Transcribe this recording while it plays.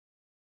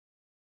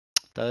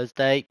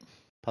Thursday,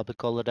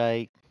 public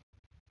holiday.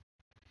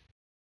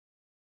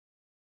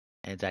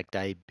 Anzac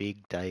Day,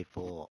 big day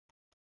for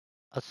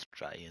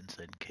Australians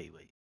and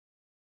Kiwis.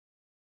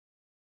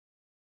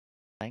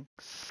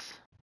 Thanks.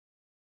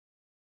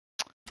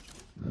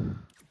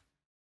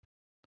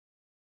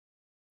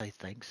 Say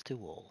thanks to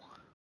all.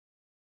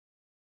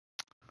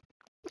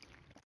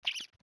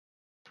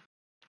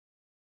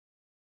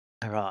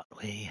 Alright,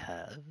 we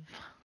have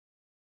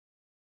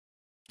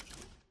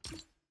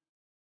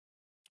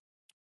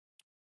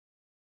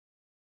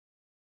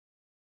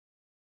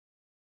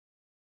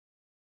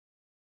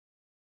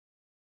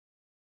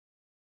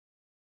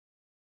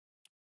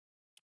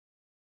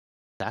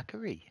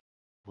Zachary.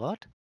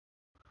 What?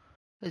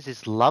 Who's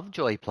this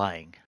Lovejoy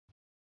playing?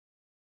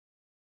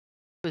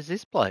 Who's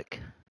this bloke?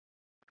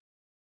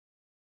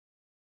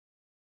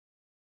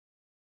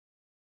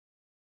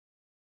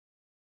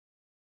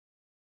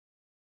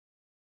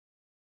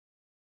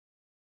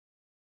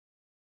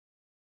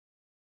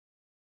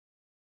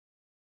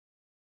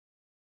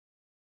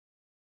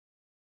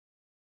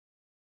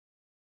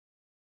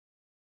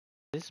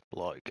 This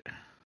bloke.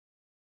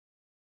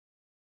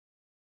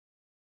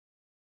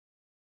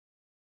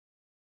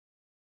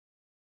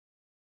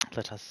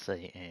 Let us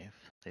see if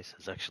this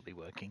is actually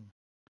working.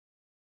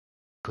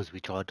 Because we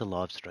tried to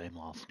live stream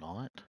last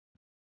night.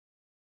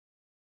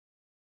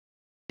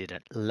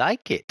 Didn't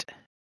like it.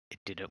 It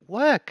didn't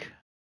work.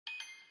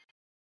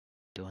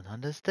 Don't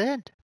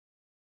understand.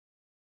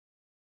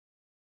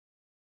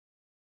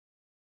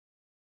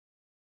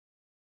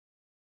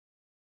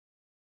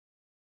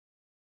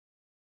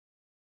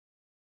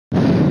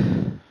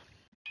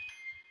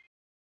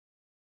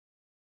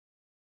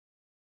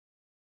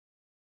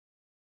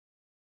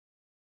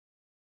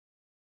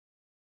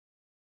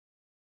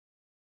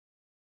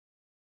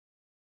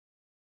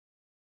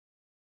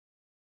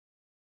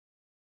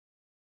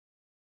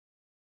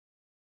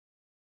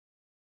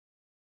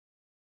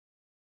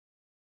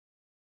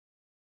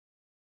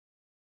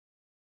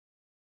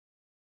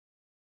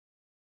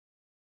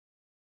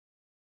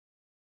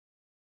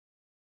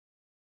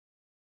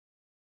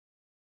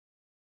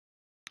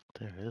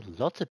 There are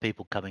lots of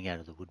people coming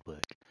out of the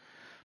woodwork.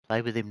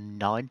 Played with him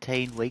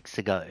 19 weeks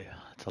ago.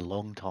 It's a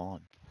long time.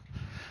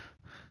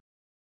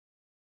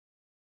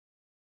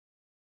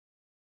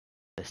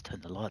 Let's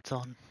turn the lights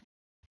on.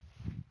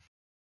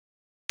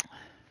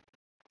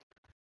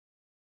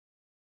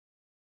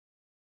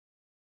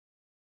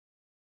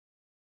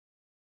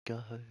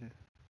 Go.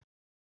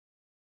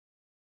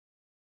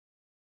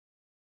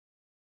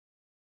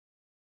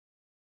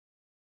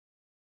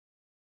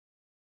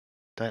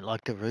 Don't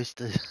like the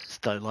Roosters.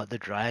 Don't like the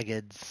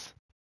Dragons.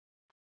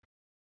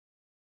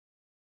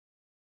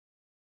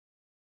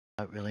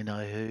 Don't really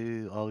know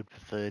who I would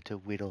prefer to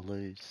win or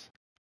lose.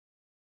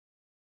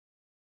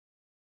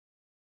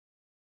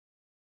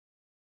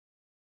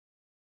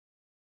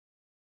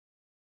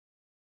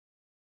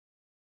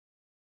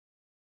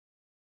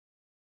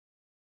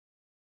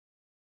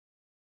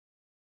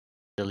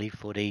 Silly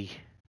footy.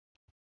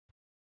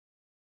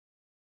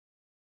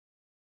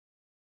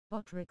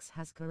 Botrix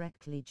has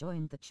correctly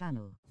joined the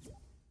channel.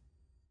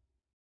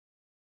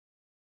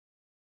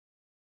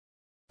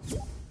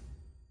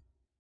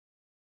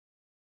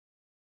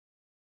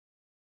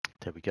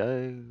 There we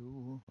go.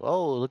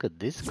 Oh, look at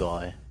this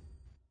guy.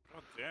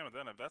 God damn, I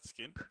don't have that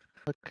skin.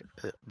 Look,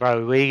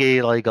 bro,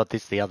 we only got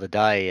this the other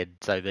day, and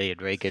so me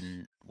and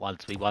Regan,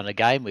 once we won a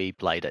game, we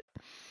played it.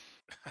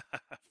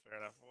 Fair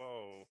enough.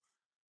 Whoa.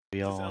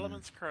 We This on.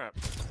 elements crap.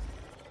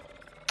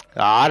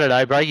 I don't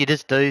know, bro. You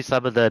just do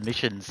some of the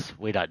missions.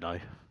 We don't know.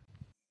 Okay,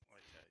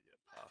 yeah,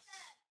 pass.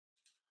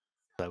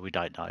 So we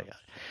don't know.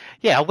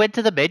 Yeah, I went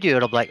to the menu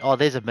and I'm like, oh,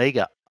 there's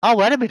Amiga. Oh,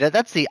 wait a minute,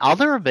 that's the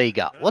other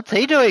Amiga. What's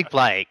he doing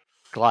playing?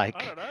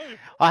 Like, I don't know.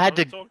 I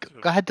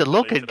had to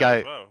look Lee and today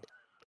as go. well.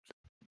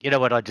 You know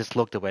what? I just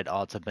looked and went,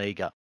 oh, it's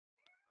Amiga.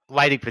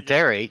 Waiting for Yeah.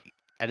 Terry,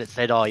 and it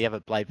said, oh, you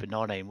haven't played for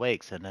 19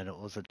 weeks, and then it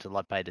wasn't until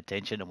I paid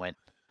attention and went,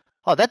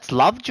 oh, that's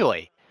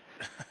Lovejoy.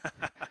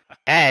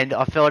 And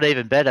I felt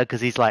even better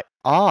because he's like,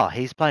 oh,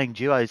 he's playing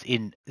duos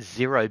in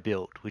zero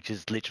build, which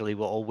is literally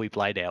what all we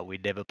play now. We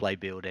never play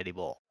build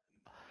anymore.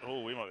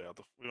 Oh, we might be able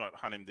to. We might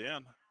hunt him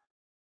down.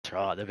 That's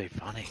right, that'd be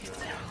funny.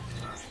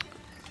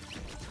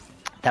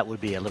 That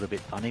would be a little bit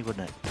funny,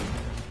 wouldn't it?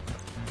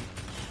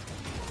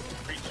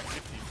 Reach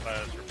 50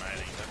 players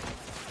remaining.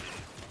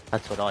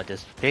 That's what I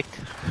just picked.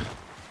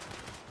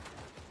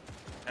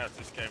 How's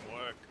this game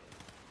work?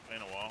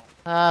 Been a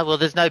while. Well,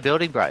 there's no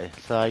building, bro.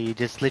 So you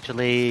just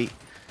literally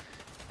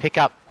pick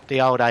up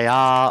the old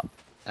AR.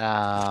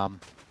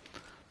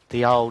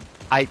 The old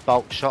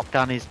 8-bolt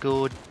shotgun is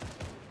good.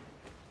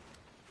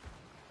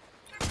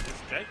 This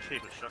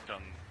gatekeeper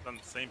shotgun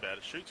doesn't seem bad.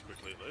 It shoots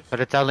quickly at least. But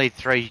it's only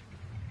 3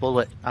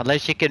 bullet.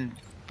 Unless you can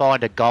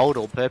find a gold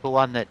or purple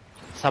one that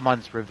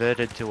someone's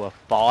reverted to a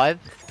 5.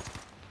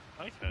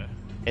 Okay.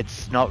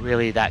 It's not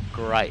really that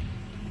great.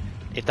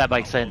 If that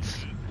makes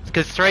sense.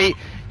 Because 3,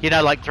 you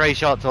know, like 3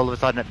 shots, all of a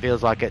sudden it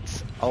feels like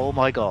it's, oh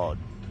my god.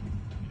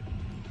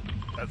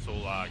 That's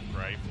all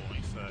grey for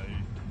me, so...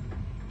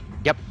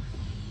 Yep.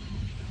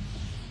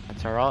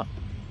 It's alright.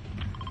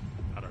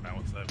 I don't know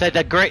what's over So there.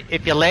 the green,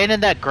 if you land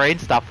in that green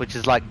stuff, which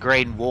is like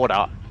green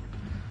water,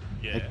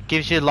 Yeah. it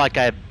gives you like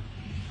a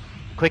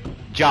quick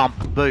jump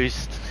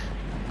boost.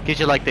 Gives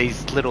you like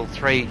these little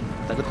three,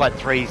 they look like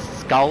three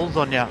skulls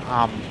on your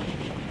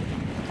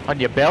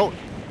belt,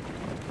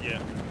 Yeah.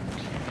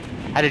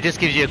 and it just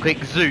gives you a quick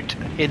zoot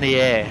in the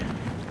air.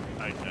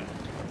 Okay.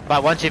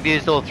 But once you've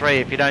used all three,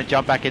 if you don't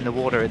jump back in the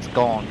water, it's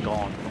gone.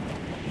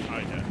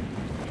 Okay.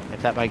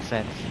 If that makes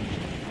sense.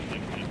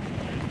 Yep, yep,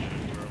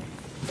 bro.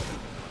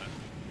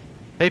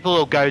 People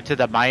will go to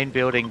the main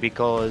building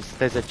because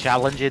there's a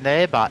challenge in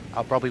there, but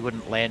I probably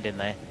wouldn't land in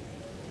there.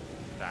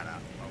 Nah, I'm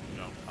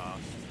going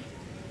past.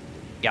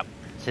 Yep.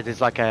 So there's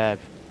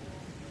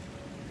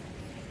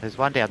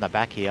one down the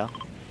back here.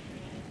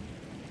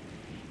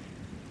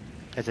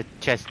 There's a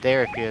chest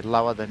there if you're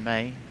lower than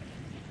me.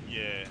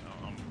 Yeah,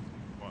 I'm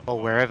quite Or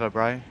low. wherever,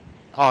 bro.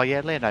 Oh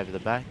yeah, land over the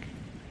back.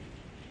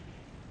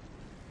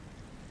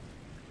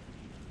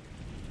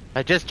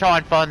 So just try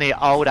and find the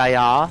old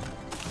AR.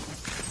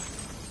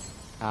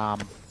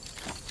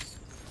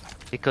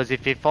 Because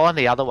if you find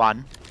the other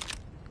one,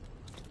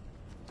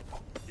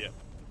 Yep.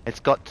 it's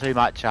got too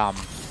much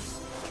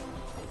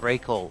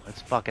recall.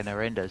 It's fucking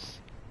horrendous.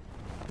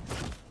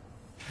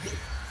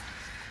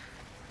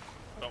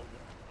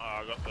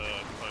 I got the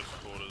close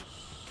quarters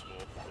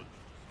sword.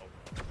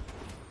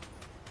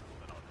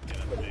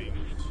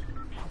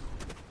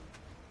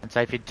 And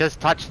so if you just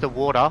touch the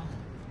water,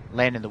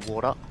 land in the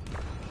water,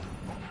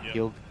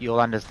 Yep. you'll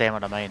understand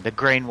what I mean. The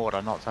green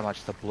water, not so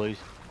much the blue.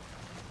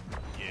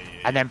 Yeah.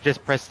 And then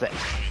just press the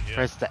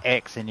Yeah.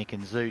 X and you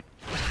can zoot.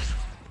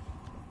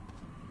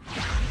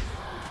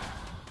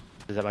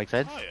 Does that make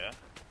sense? Oh yeah.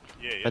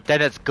 Yeah. But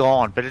then it's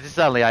gone. But it's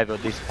only over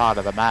this part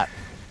of the map.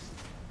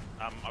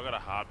 I got a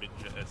Harbin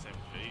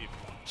SMG.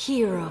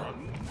 Hero,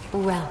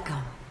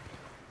 welcome.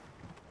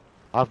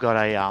 I've got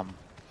a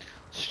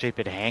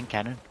stupid hand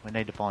cannon. We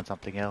need to find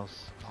something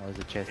else. Oh, there's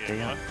a chest Yeah.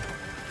 here. Right?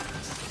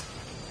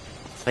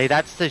 See,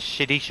 that's the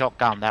shitty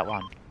shotgun. That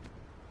one.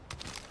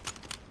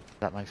 Does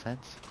that make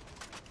sense?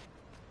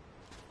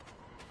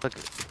 Look,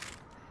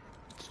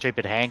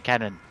 stupid hand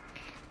cannon.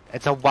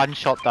 It's a one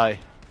shot though.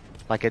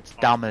 Like it's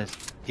dumb as.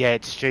 Yeah,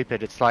 it's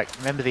stupid. It's like,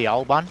 remember the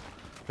old one,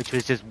 which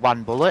was just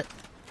one bullet.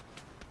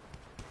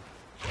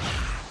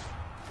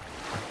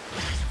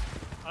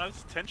 Oh,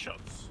 it's 10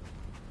 shots.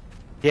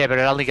 Yeah, but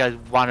it only goes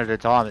one at a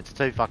time. It's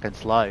too fucking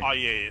slow. Oh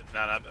yeah.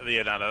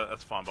 No,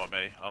 that's fine by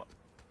me.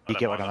 You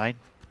get what I mean?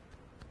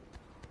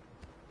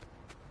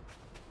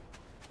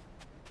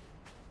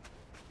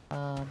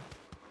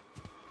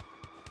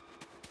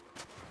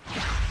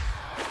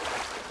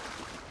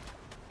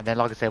 And then,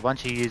 like I said,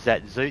 once you use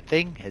that zoot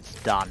thing, it's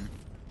done.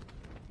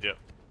 Yep.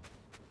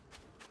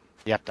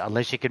 You have to,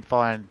 unless you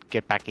can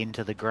get back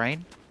into the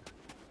green.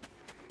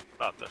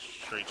 But the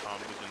street time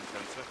was in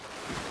 10 seconds.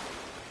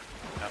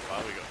 How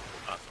far we got?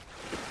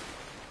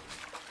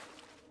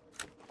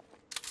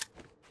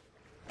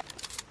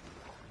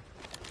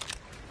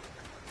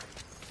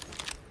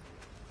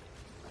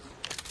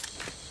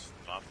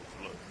 Sniper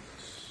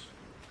bullets.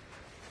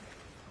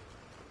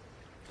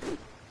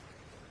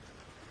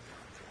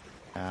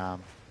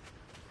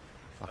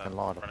 Fucking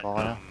light a Running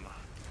fire. gun.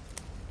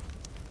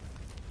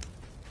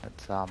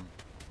 Let's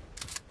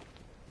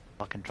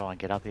I can try and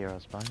get up here, I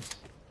suppose.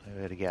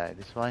 Where to go?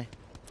 This way.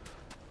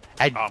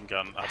 And, I'm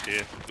going up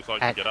here. Looks like you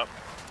can get up.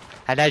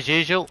 and as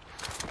usual,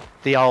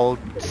 the old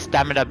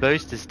stamina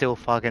boost is still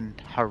fucking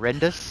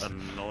horrendous.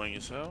 Annoying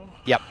as hell.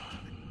 Yep.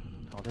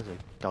 Oh, there's a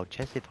gold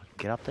chest if I can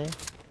get up there.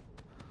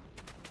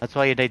 That's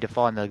why you need to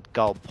find the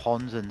gold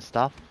ponds and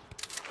stuff.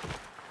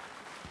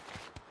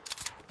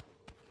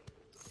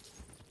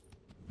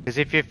 Because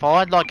if you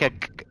find like a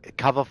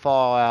cover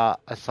fire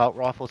assault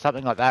rifle,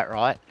 something like that,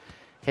 right?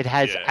 It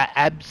has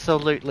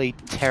absolutely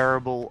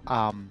terrible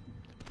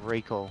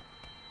recoil.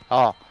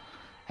 Oh,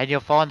 and you'll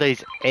find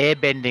these air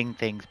bending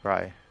things,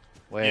 bro.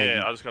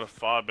 Yeah, I just got a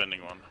fire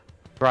bending one.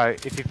 Bro,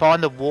 if you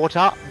find the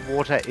water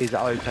is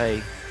OP.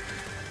 Okay.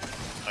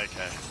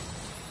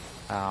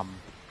 Um,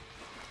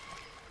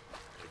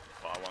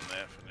 Fire one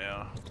there for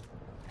now.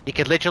 You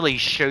can literally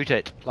shoot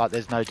it like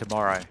there's no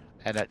tomorrow,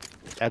 and it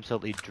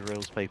absolutely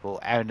drills people,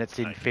 and it's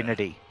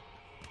infinity.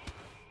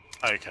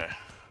 Okay.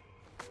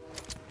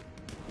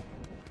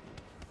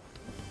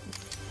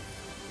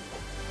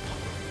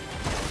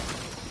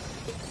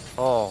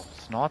 Oh,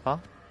 sniper.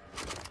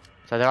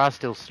 So there are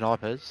still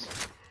snipers.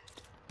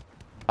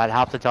 But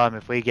half the time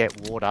if we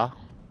get water.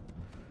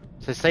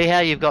 So see how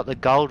you've got the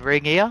gold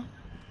ring here?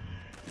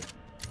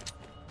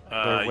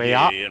 Where we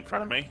yeah, are? in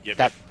front of me.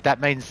 Yep,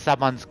 That means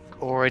someone's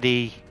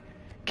already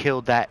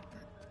killed that.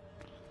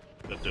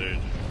 the dude.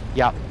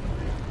 Yup.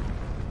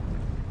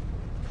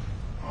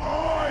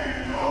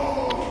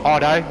 Oh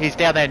no, he's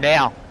down there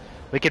now.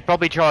 We could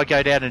probably try and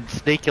go down and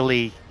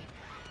sneakily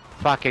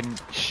fucking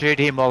shoot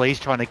him while he's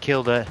trying to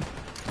kill the...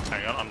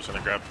 Hang on, I'm just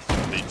gonna grab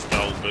these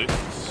gold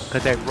boots.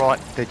 Because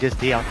they're just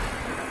here.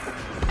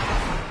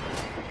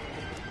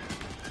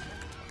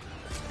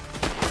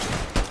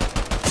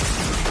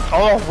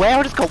 Oh wow,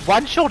 I just got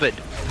one-shotted.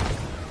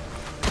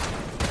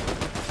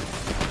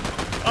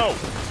 Oh,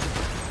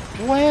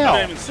 I Wow.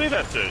 didn't even see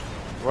that dude.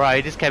 Right,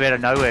 he just came out of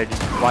nowhere,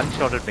 just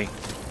one-shotted me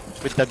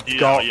with the You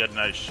gold. had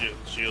no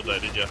shield though,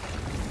 did you?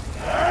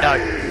 No.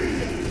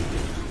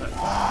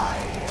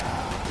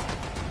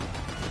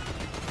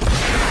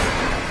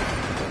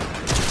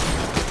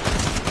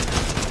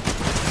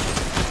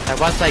 So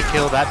once they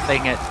kill that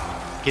thing, it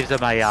gives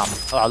them a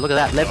oh, look at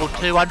that, level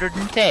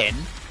 210 and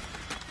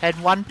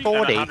And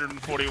 140.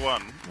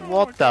 141.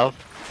 What the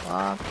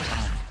fuck?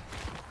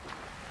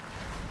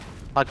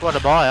 Like, what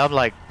am I? I'm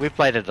like, we've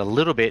played it a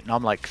little bit, and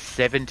I'm like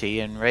 70,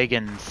 and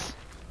Regan's,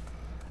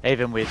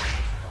 even with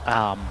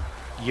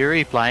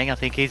Yuri playing, I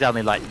think he's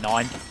only like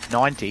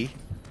 90.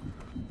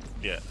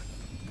 Yeah.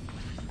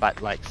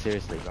 But like,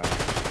 seriously, bro.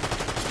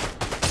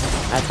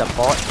 That's a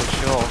bot for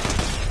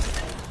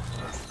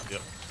sure.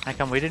 Yep. How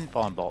come we didn't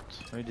find bots?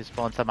 We just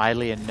find some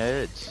alien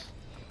nerds.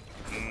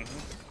 Mm-hmm.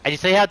 And you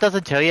see how it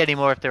doesn't tell you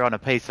anymore if they're on a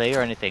PC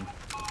or anything?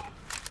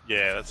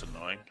 Yeah, that's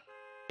annoying.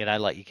 You know,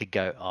 like you could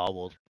go, oh,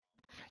 well,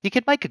 you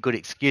could make a good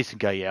excuse and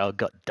go, yeah, I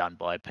got done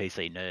by a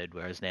PC nerd,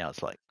 whereas now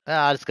it's like,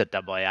 I just got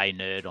done by a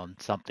nerd on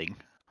something.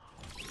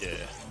 Yeah.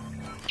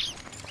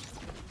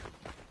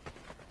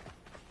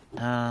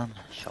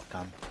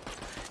 Shotgun.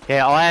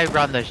 Yeah, I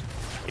run the,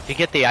 if you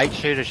get the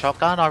 8-shooter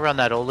shotgun, I run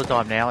that all the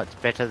time now. It's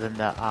better than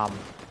the,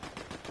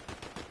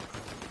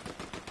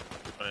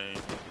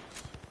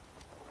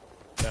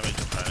 Damage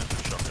opponents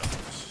with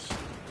shotguns.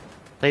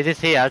 see this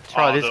here,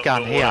 try Oh, this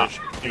gun the here.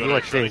 auto- the You auto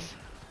watch shooting. this.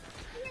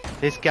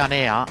 This gun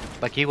here,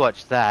 like you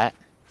watch that,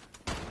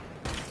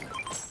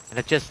 and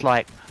it's just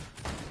like,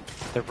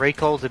 the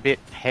recoil's a bit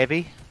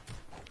heavy.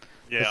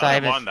 Yeah, The I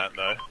same don't as- mind that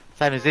though.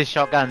 Same as this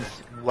shotgun's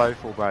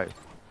woeful, bro.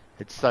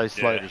 It's so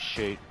slow Yeah. to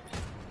shoot.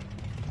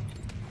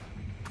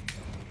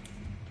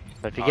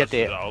 But if you Oh, get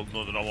this is the, the old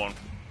northern one.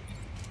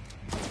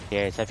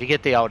 yeah, so if you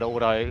get the old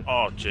auto,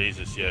 Oh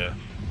Jesus, yeah.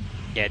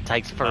 yeah, it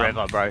takes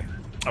forever, bro.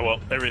 Oh well,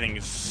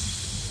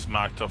 everything's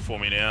marked off for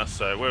me now.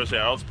 So where was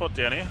our old spot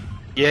down here?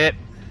 Yep.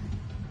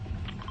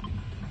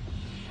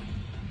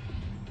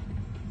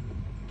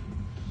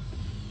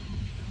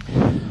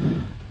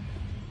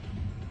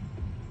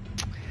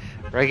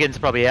 Regan's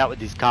probably out with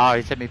his car.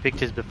 He sent me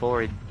pictures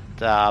before he'd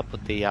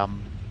put the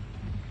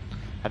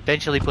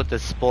eventually put the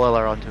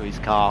spoiler onto his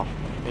car.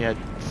 You know,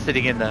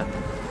 sitting in the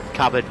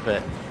cupboard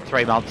for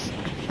 3 months,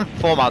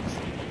 4 months.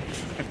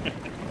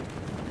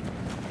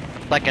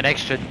 Like an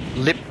extra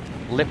lip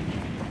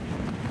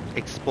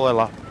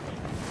spoiler.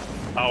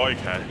 Oh,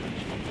 okay.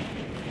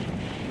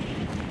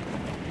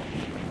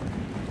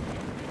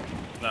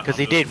 No, Because I'm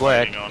he just did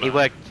work. waiting on He a-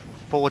 worked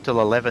 4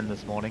 till 11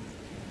 this morning.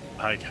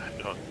 Okay.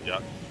 Oh, yeah.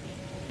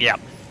 Yep.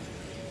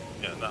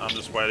 Yeah. No, I'm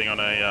just waiting on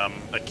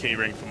a key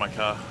ring for my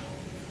car.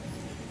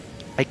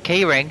 A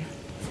key ring.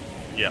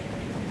 Yeah.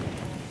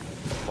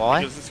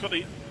 Why? Because it's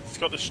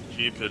got the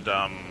stupid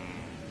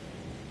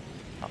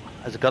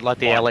Has it got like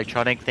the Why?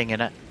 electronic thing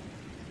in it?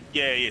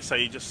 Yeah. So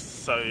you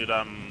just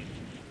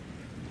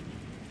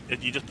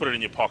you just put it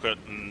in your pocket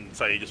and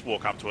say you just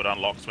walk up to it,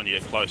 unlocks when you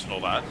get close and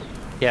all that.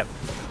 Yep.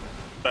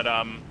 But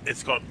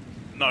it's got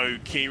no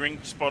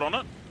keyring spot on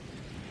it.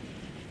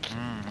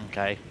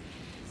 Okay.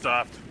 So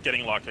after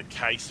getting like a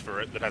case for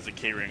it that has a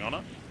keyring on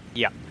it.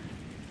 Yep.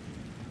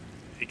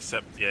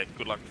 Except, yeah,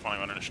 good luck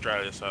finding one in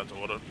Australia, so I had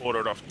to order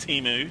it off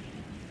Temu.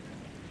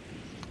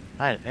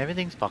 Hey,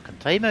 everything's fucking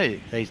Temu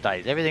these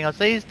days. Everything I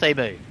see is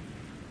Temu.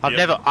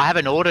 Yep. I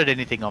haven't ordered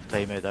anything off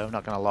Temu though. I'm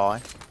not gonna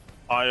lie.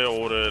 I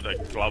ordered a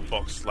glove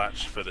box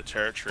latch for the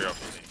territory off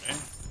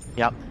Temu.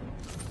 Yep.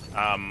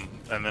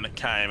 And then it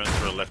came and it's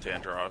for a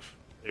left-hand drive,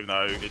 even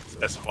though it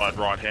specified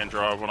right-hand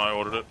drive when I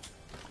ordered it.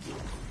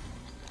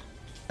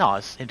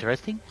 Nice,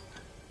 interesting.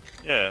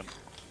 Yeah.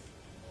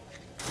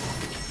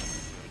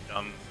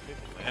 People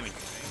landing.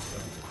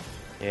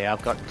 Yeah,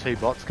 I've got 2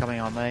 bots coming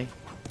on me.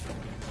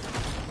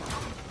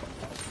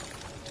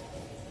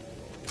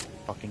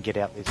 If I can get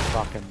out this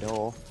fucking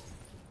door.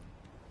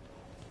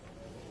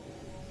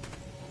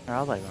 Where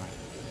are they, bro?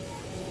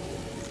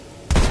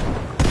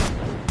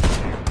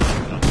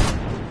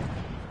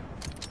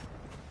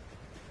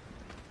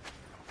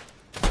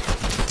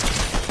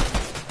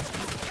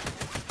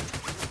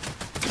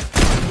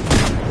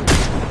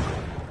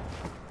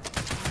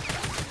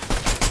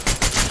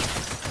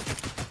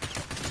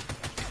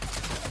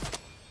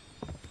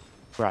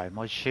 Bro,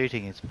 my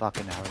shooting is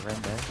fucking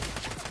horrendous.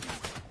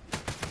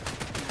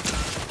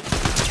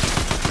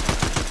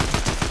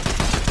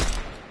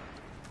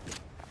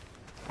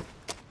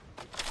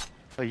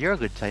 Well, you're a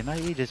good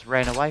teammate. You just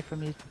ran away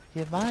from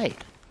your mate.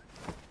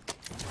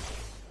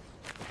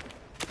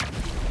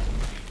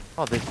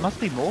 Oh, there must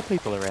be more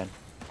people around.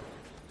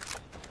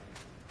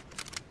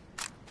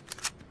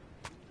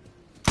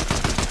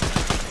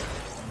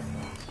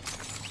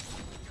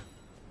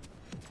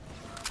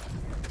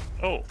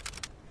 Oh,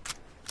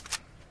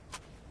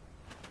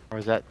 Or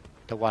is that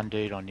the one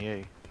dude on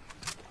you?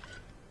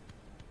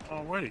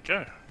 oh, where'd he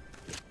go?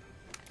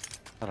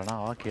 I don't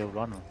know. I killed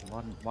one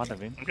of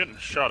him. I'm getting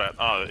shot at.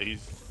 Oh,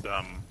 he's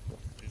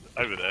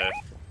over there.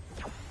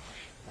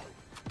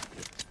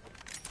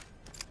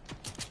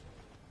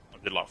 I'm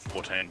did like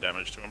 14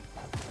 damage to him.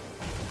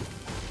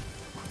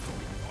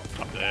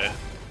 Up there.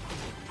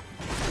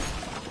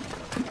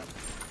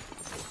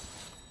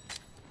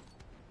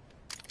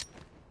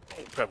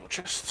 Oh, purple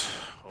chest,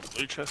 or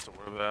blue chest, or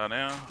whatever they are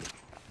now.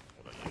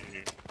 What are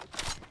you?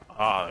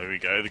 Ah, there we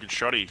go, the good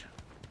shotty.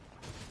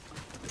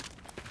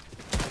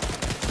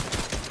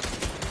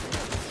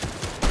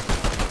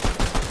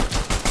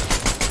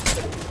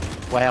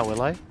 Wow,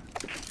 Willow.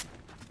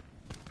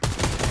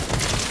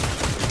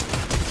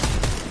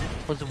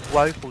 Was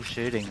woeful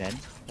shooting then.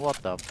 What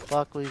the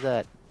fuck was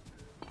that?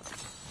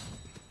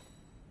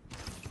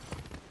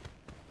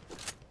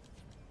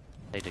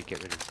 Need to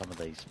get rid of some of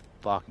these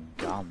fucking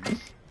guns.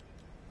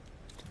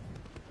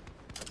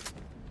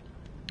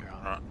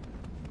 Alright.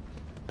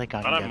 I think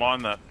I don't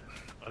mind that.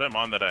 I don't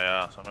mind that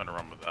AR, so I'm gonna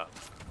run with that.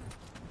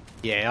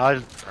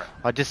 Yeah,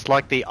 I just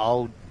like the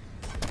old.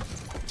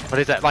 What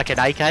is that? Like an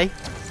AK?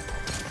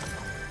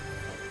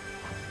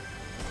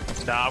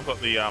 Nah, I've got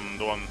the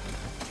one.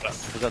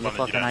 Does that look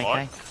like an AK?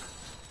 Like.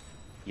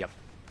 Yep.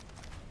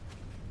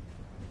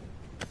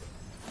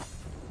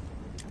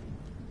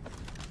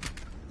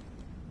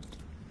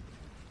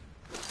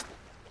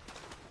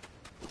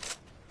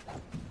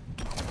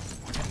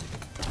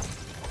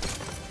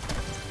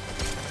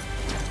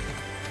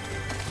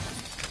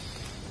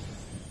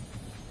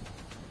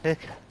 Heck.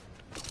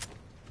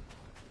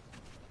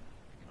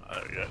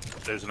 There we go.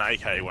 There's an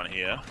AK one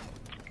here.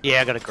 Yeah,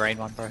 I got a green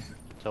one, bro.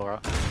 It's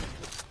alright.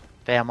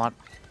 Found one.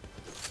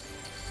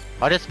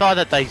 I just find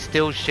that they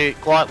still shoot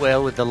quite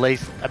well with the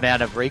least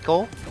amount of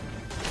recoil.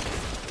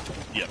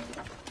 Yep.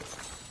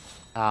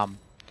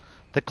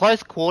 The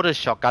close quarters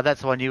shotgun,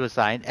 that's the one you were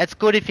saying. It's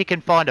good if you can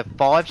find a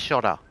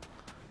 5-shotter.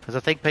 Because I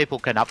think people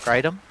can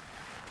upgrade them.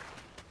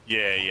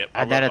 Yeah, yep.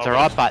 And then it's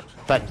alright, but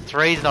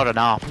 3's not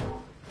enough.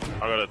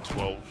 I got a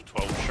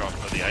 12 shot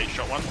for the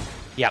 8-shot one.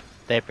 Yep,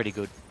 they're pretty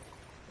good.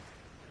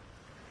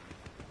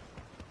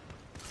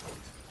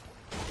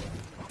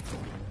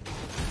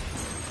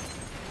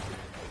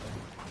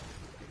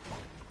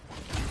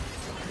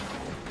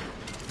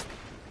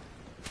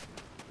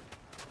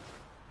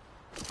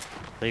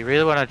 So you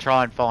really want to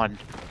try and find,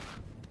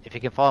 if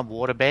you can find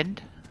waterbend,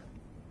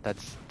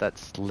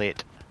 that's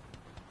lit.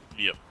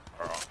 Yep.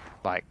 Alright.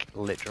 Like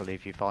literally,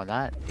 if you find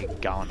that, you're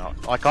going on.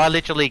 Like I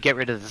literally get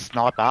rid of the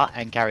sniper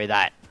and carry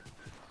that.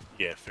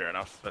 Yeah, fair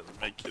enough. Let's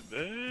make it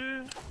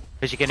there.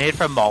 Because you can hit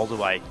from miles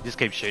away. Just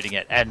keep shooting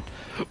it, and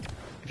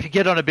if you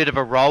get on a bit of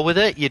a roll with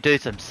it, you do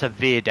some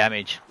severe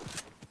damage.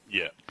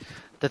 Yeah.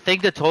 The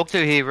thing to talk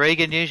to here,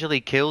 Regan usually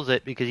kills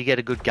it because you get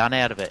a good gun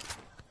out of it.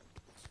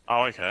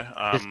 Oh, okay.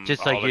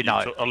 Just so you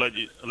know. I'll let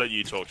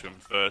you talk to him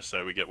first,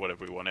 so we get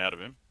whatever we want out of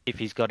him. If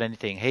he's got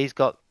anything, he's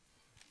got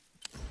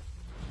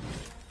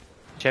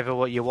whichever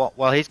what you want.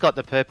 Well, he's got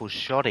the purple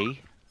shotty.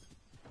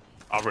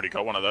 I've already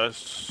got one of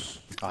those.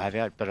 I have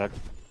it, but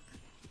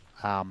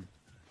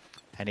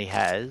and he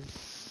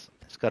has.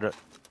 It's got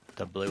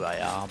the blue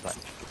AR, but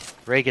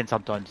Regan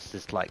sometimes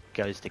just like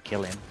goes to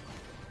kill him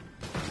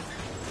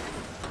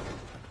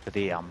with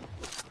the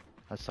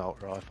assault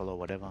rifle or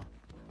whatever.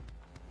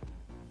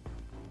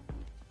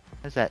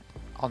 Where's that?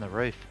 On the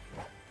roof.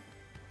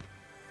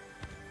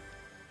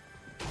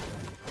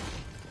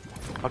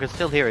 I can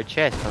still hear a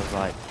chest. I was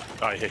like,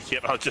 Oh yeah,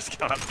 yep. I was just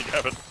going up to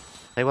grab it.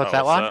 hey, what's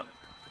that one?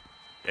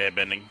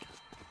 Airbending.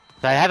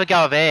 So have a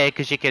go of air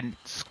because you can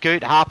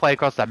scoot halfway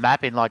across the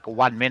map in like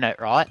 1 minute,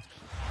 right?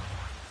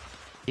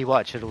 You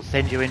watch, it'll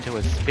send you into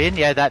a spin.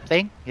 Yeah, that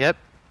thing. Yep.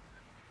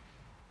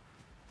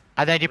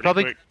 And then you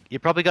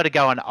probably got to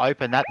go and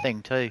open that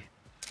thing too.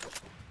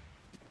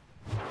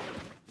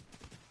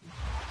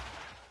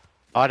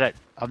 I'm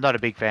not a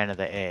big fan of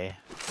the air.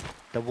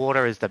 The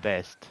water is the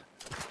best.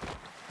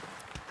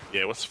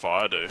 Yeah, what's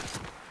fire do?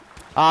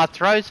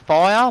 Throws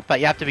fire, but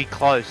you have to be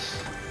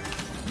close.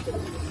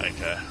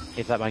 Okay.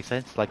 If that makes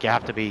sense. Like you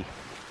have to be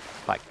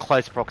like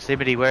close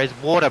proximity, whereas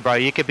water, bro,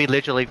 you could be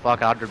literally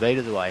like 100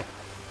 meters away.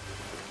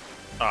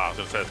 Oh, I was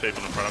gonna say there's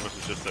people in front of us,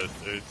 it's just those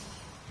dudes.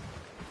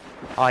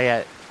 Oh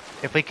yeah,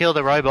 if we kill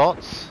the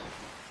robots,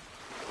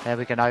 then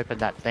we can open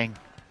that thing.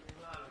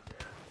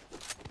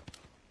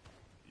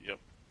 Yep.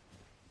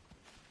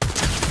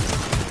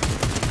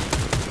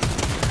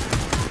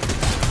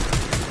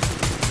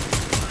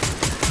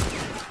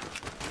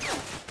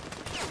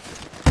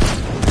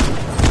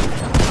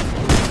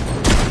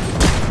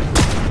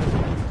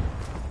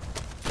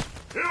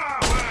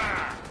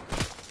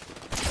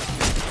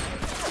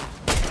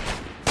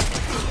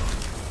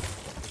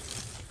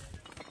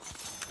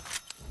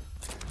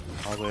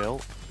 I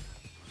will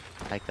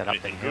take that up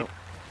the Anything hill. good?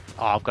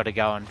 Oh, I've got to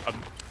go and...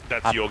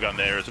 That's your gun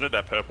there, isn't it?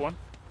 That purple one?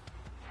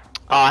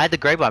 Oh, I had the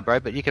green one, bro,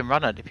 but you can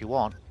run it if you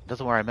want.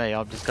 Doesn't worry me,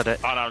 I've just got to...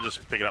 Oh no, I'm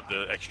just picking up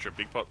the extra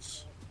big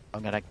pots.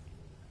 I'm going to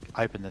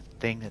open the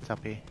thing that's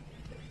up here.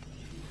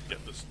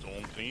 Get the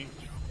storm thingy.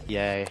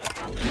 Yeah.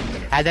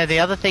 And then the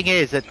other thing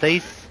is that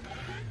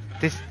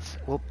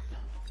whoop,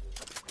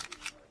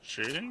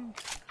 Shooting?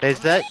 there's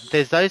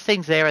those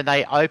things there and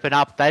they open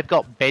up, they've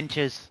got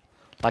benches,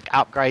 like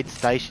upgrade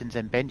stations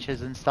and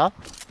benches and stuff.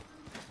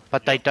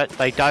 but they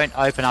don't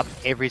open up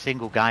every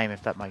single game,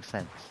 if that makes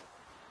sense.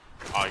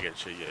 I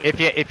get you.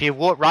 Yeah. If you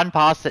run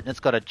past it and it's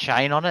got a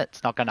chain on it,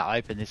 it's not going to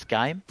open this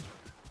game.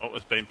 Oh,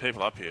 there's been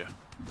people up here.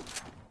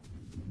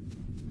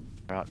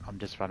 Right, I'm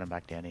just running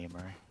back down here,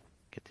 Murray.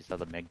 Get this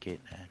other med kit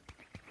and.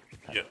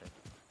 Yep.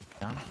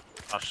 Done.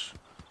 Hush.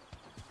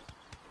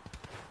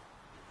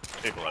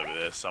 People over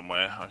there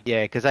somewhere.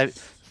 Yeah, because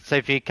so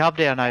if you come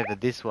down over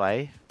this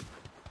way,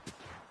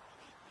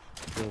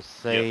 you'll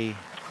see. Yep.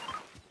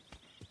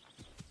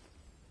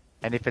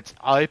 And if it's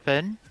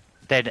open,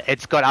 then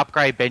it's got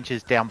upgrade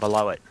benches down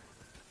below it.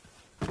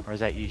 Or is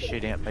that you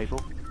shooting at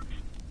people?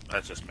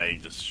 That's just me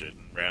just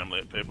shooting randomly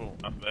at people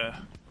up there.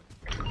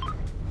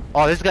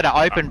 Oh, this is going to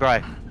open,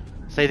 bro.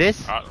 See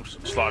this? Alright,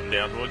 I'm sliding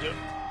down towards you.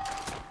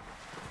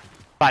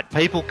 But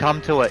people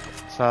come to it,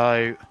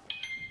 so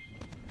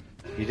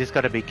you just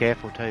got to be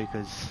careful too,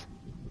 because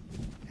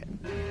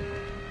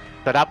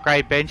but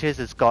upgrade benches,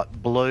 it's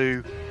got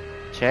blue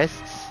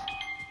chests.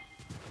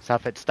 So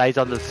if it stays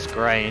on the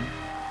screen,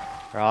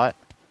 right?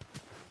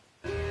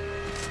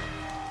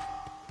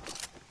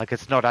 Like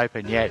it's not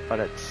open yet, but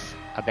it's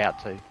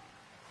about to.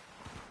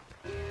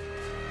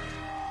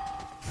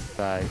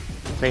 So,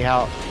 see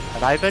how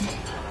it opened?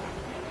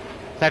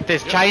 So if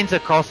there's chains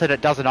across it,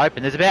 it doesn't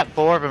open. There's about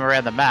 4 of them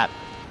around the map.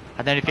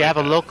 And then if you have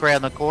a look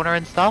around the corner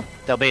and stuff,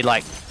 there'll be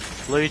like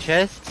blue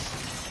chests.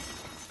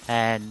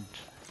 And...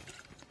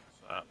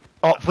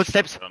 oh,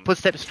 footsteps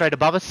straight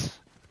above us.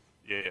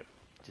 Yeah.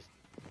 Just...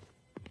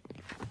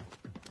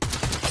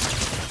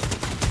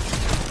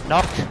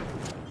 knocked.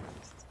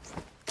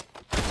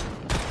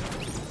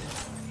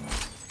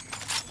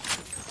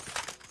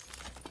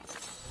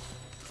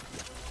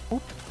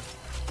 Oop.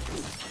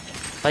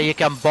 So you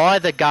can buy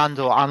the guns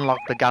or unlock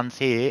the guns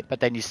here, but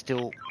then you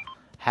still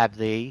have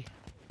the...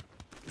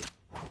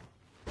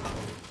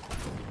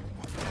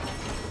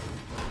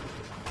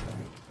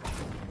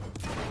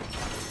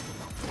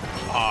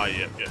 Oh,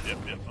 yep. I see it.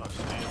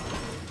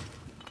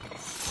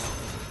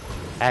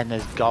 And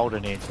there's gold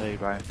in here too,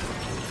 bro.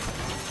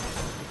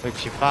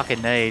 Which you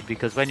fucking need,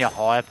 because when you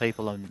hire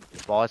people and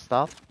buy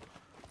stuff...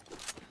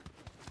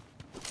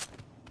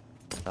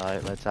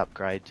 So, let's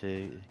upgrade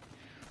to...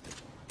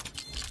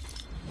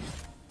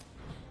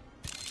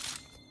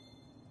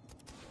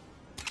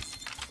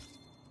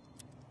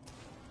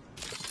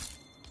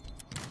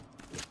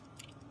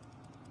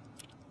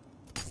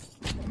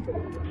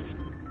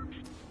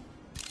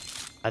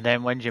 And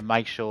then when you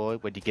make sure,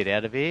 when you get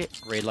out of here,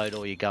 reload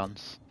all your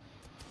guns.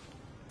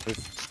 We've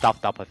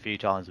stuffed up a few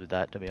times with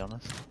that, to be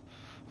honest.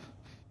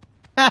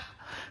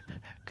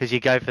 Because you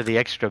go for the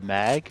extra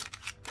mag.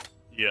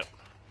 Yep.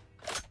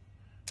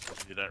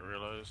 You don't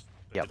realise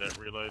that you don't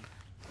reload.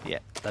 Yeah,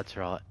 that's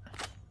right.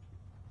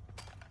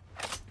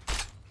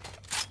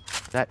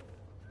 Is that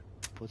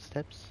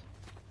footsteps?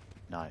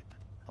 No.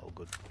 All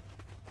good.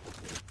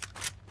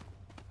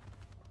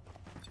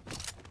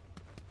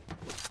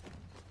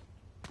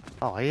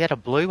 Oh, he had a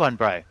blue one,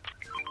 bro.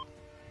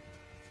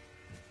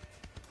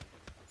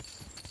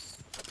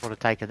 Would have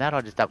taken that.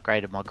 I just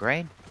upgraded my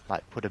green.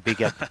 Like, put a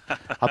bigger,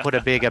 I put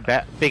a bigger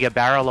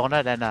barrel on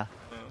it and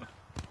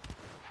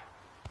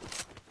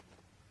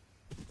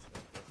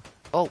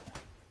oh.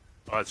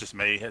 Oh, it's just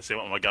me. See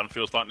what my gun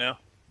feels like now?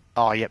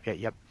 Oh, yep.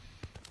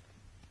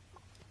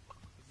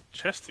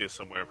 Chest here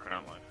somewhere,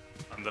 apparently.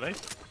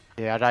 Underneath?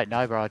 Yeah, I don't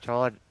know, bro. I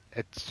tried.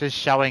 It's just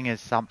showing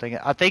as something.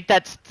 I think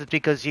that's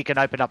because you can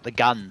open up the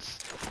guns.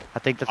 I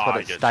think that's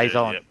what it stays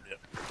on. Yep.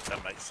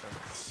 That makes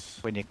sense.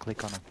 When you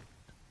click on them.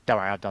 Don't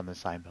worry, I've done the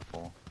same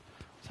before.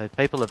 So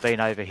people have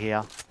been over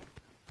here.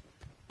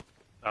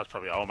 That was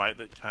probably old mate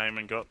that came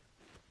and got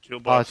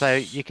killed by Oh, so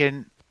you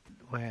can...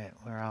 Where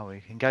are we?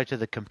 You can go to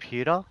the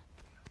computer.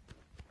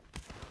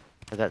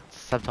 So that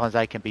sometimes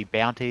they can be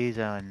bounties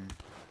and...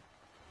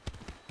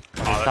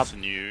 Oh, that's a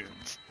new...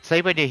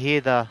 See when you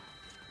hear the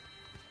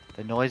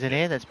noise in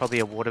here? That's probably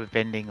a water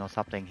vending or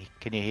something.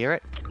 Can you hear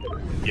it?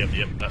 Yep.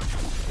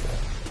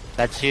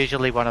 That's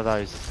usually one of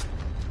those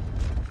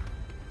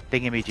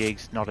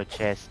thingamajigs, not a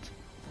chest.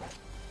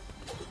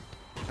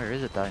 Where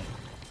is it though?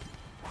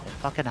 They're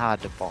fucking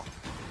hard to find.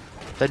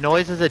 The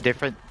noises are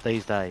different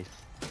these days.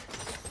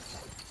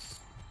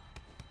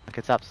 Like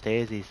it's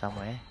upstairs here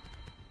somewhere.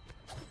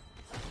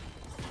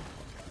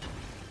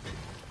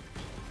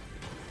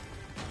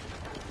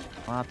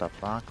 What the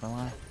fuck, am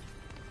I?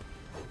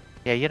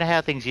 Yeah, you know how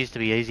things used to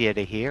be easier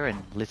to hear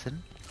and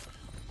listen?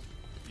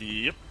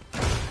 Yep.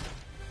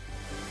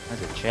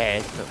 There's a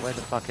chest, but where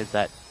the fuck is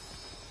that?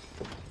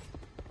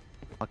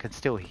 I can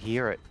still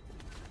hear it.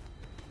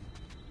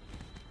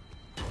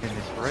 In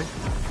this room?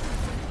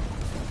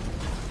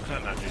 I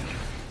don't know, dude.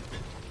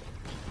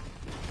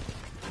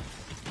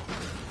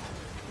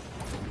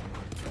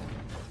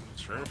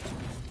 True.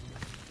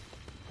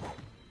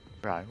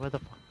 Right, where the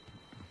fuck?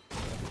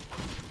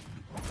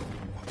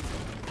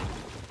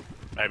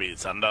 Maybe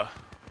it's under.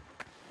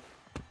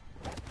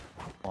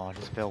 Oh, I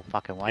just fell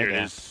fucking way Here down.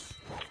 it is.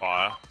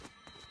 Fire.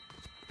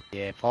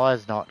 Yeah,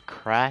 fire's not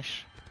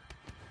crash.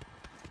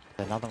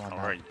 There's another one.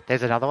 Alright.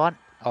 There's another one.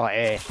 Oh,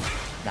 air.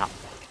 No.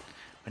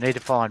 We need to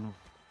find...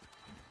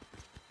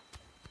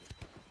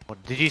 Well,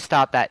 did you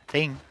start that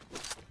thing?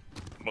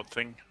 What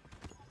thing?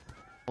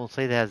 We'll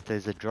see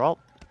there's a drop.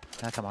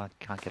 How come I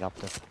can't get up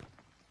there?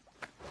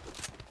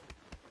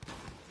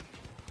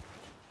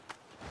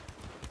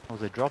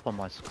 There's a drop on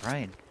my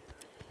screen.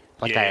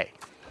 Like Yeah.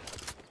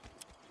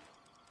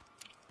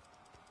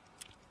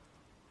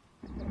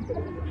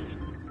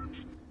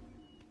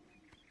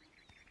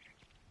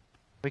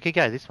 We could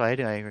go this way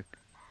anyway.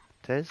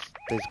 There's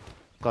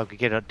I could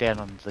get it down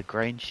on the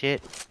green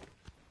shit.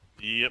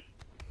 Yep.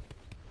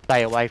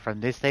 Stay away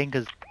from this thing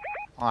because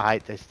I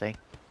hate this thing.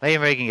 Me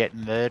and Regan get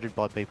murdered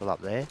by people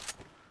up there.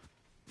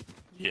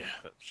 Yeah,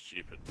 that's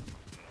stupid.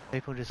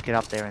 People just get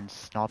up there and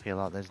snipe you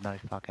like there's no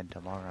fucking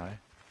tomorrow.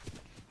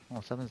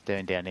 Oh, someone's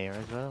doing down here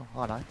as well.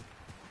 I know.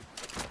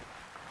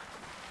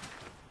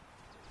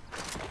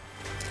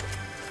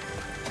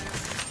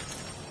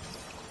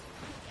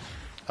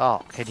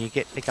 Oh, can you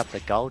pick up the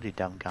gold, you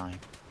dumb game?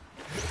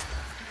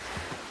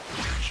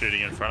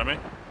 Shooting in front of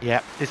me.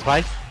 Yeah, this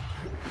way.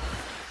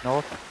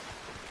 North.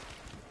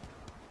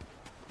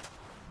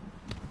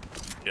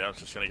 Yeah, I was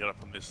just gonna get up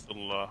on this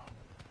little.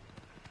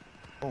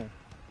 Oh.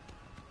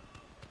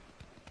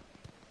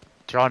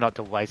 Try not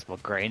to waste my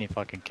green if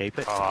I can keep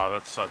it. Oh,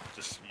 that's I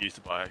just used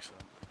it by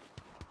accident.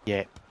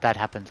 Yeah, that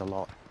happens a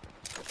lot.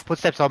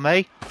 Footsteps on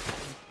me.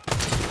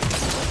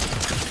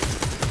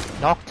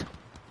 Knocked.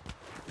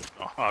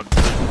 Oh, I'm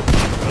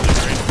really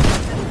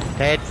green.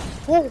 Dead.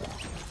 Woo.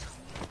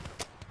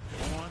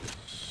 What?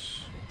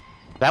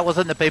 That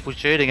wasn't the people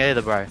shooting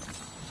either, bro.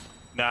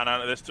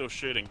 No, they're still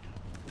shooting.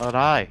 Oh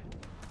no.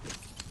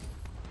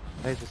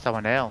 These are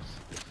someone else.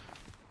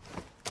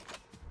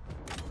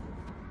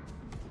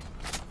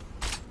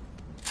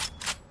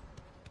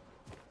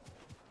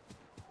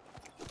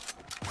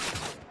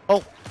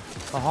 Oh,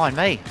 behind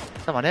me.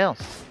 Someone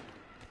else.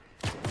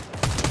 I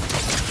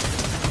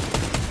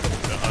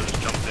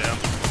just jumped down.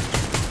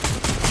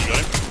 You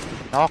got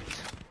him?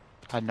 Knocked.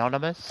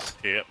 Anonymous.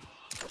 Yep.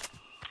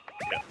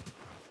 Yep.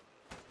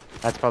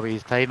 That's probably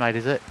his teammate,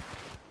 is it?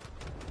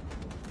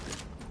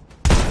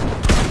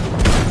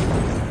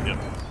 Yep.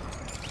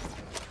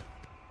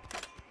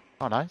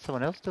 Oh no,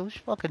 someone else still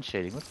fucking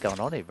shooting. What's going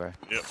on here, bro?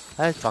 Yep.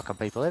 There's fucking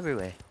people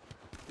everywhere.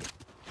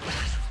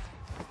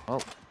 Oh,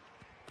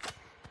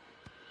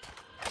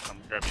 Come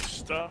grab your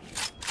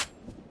stuff.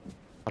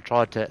 I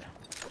tried to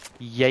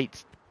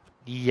yeet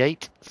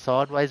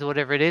sideways or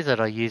whatever it is,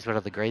 and I used one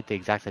of the green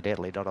things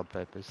accidentally, not on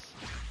purpose.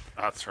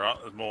 That's right.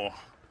 There's more.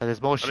 So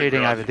there's more didn't shooting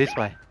realise over you this could-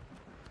 way.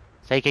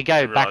 So you can I go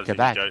realised back you to could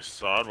back. Go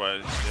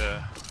sideways.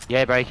 Yeah.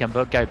 Yeah, bro, you can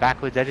go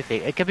backwards,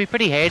 anything. It can be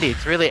pretty handy.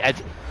 It's really, I'll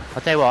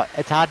tell you what,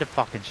 it's hard to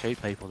fucking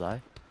shoot people though.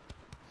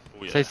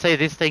 Oh yeah. So see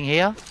this thing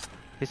here?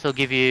 This will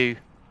give you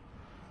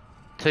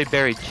 2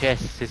 buried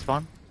chests, this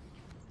one.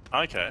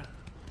 Okay.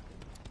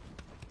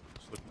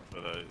 Just looking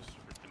for those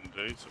freaking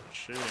dudes that were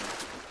shooting.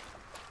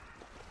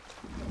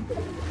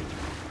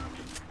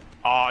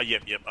 Oh,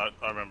 yep.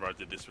 I remember I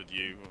did this with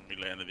you when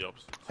we landed the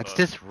opposite It's side.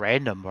 just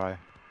random, bro.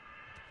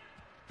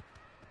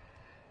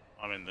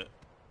 I'm in the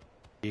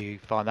You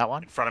find that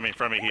one? in front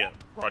of me here,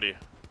 right here.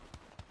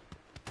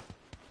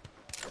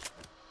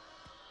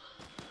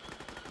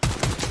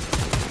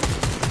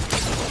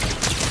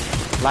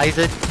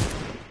 Lasered.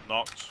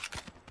 Knocked.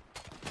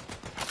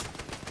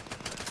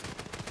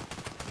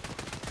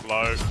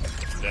 Low.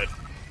 Dead.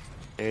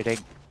 Shooting.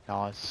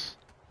 Nice.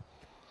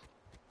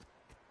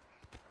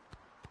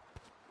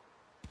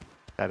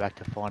 Go back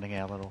to finding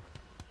our little...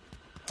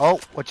 Oh,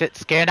 watch it,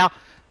 scanner.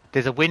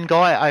 There's a wind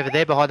guy over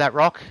there behind that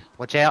rock.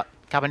 Watch out,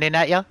 coming in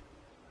at you.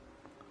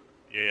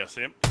 Yeah, I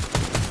see him.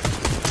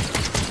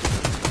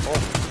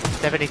 Oh,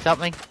 70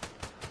 something.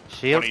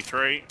 Shield.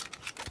 23.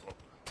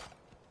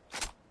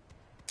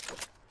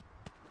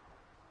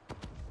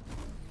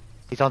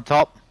 He's on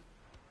top.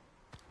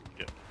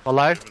 Yep.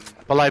 Below. Seven.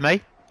 Below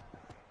me.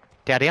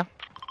 Down here.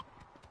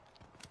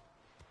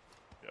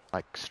 Yep.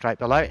 Like straight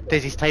below.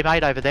 There's his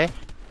teammate over there.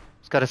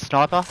 He's got a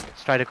sniper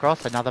straight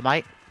across. Another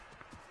mate.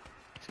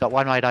 He's got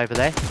one mate over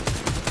there.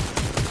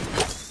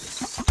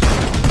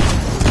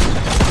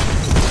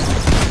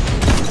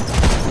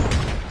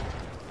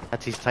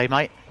 That's his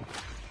teammate.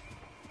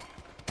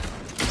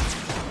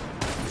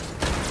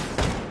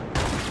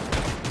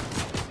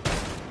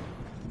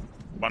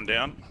 One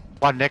down.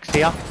 One next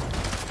here.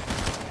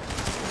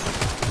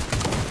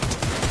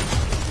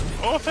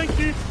 Oh, thank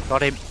you.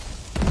 Got him.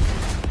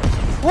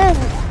 Woo!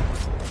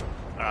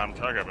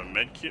 Can I grab a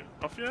med kit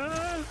off you?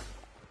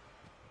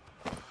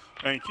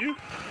 Thank you.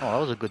 Oh, that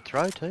was a good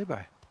throw too, bro.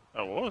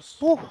 That was.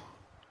 Woo!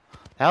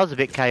 That was a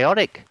bit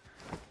chaotic.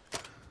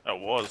 That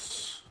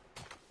was.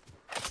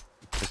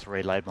 Just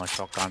reload my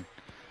shotgun.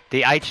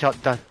 The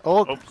 8-shot does...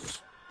 Oh!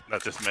 Oops.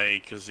 That's just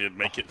me, because your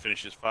med kit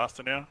finishes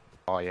faster now.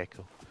 Oh, yeah,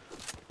 cool.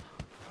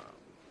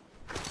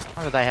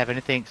 Oh, do they have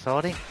anything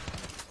exciting?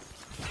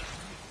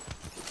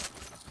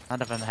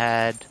 None of them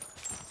had...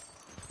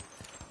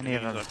 Any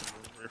of Minis them... I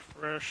can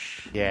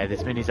refresh. Yeah,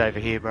 there's minis over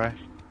here, bro.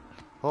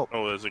 Oh,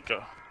 there's a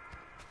guy.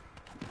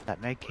 That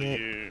med For kit.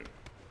 you.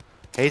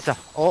 He's a...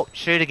 Oh,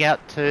 shooting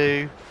out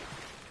to...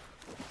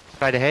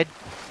 Straight ahead.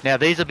 Now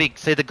these are big.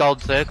 See the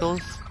gold circles?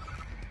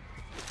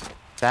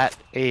 That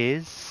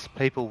is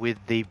people with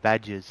the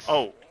badges.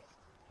 Oh,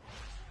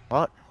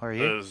 What? Where are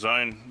you?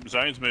 the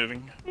zone's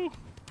moving. Ooh.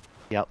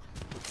 Yep.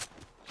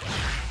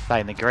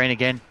 Stay in the green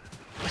again.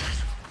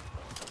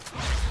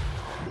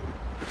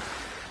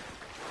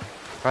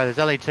 Right, there's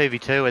only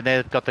 2v2 and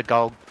they've got the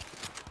gold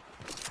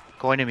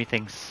coin-y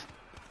things.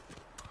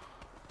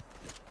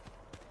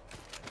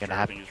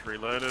 Everything is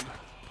reloaded.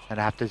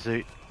 Gonna have to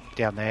zoot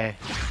down there.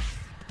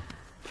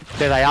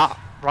 There they are.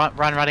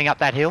 Running up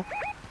that hill.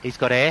 He's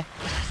got air.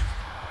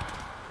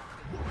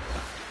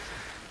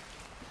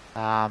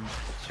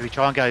 Should we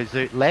try and go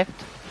zoot left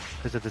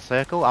because of the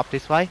circle up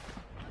this way?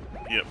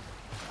 Yep.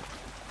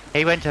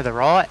 He went to the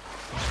right.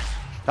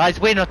 No, he's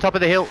winning on top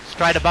of the hill,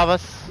 straight above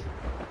us.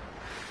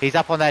 He's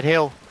up on that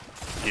hill.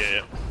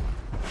 Yeah.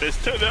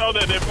 There's two. Oh,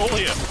 they're all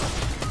here.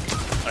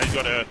 Oh, he's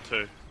got hurt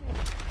too.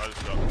 I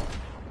just got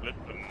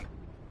flipped and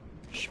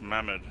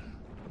schmammered.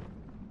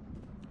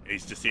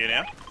 He's just here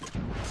now.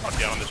 Right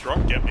down on this rock.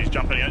 Yep, he's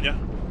jumping at you.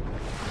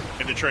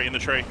 In the tree, in the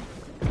tree.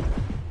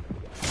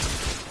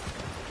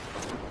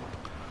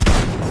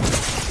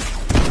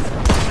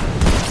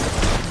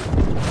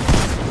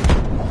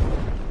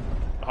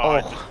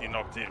 Oh, you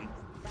knocked him.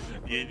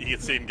 You can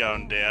see him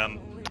going down.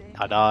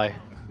 I know.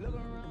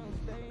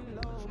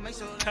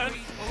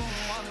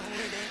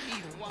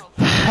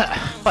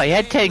 Well, he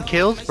had 10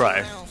 kills,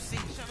 bro.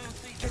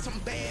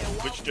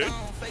 Which dude?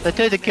 The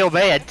dude that killed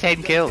me had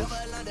 10 kills.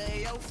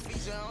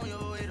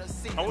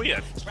 Oh, yeah.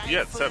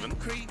 Yeah, 7.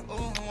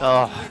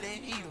 Oh.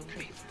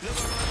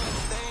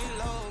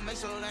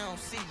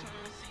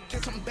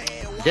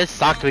 It just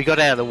sucked. We got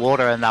out of the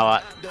water and they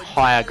were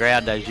higher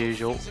ground as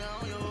usual.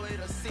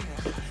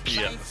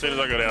 Yeah, as soon as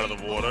I got out of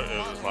the water, it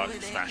was like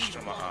smashed.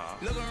 I'm like, ah.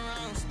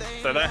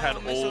 So they had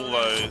all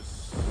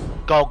those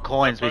Gold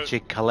coins which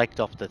you collect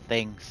off the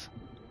things.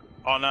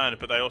 Oh no,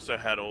 but they also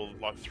had all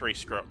like 2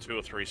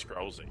 or 3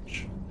 scrolls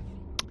each.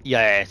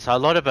 Yeah, so a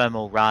lot of them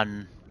will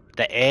run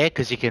the air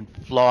because you can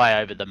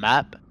fly over the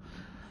map.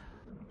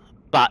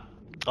 But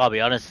I'll be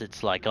honest,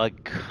 it's like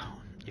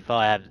if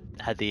I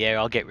had the air,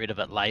 I'll get rid of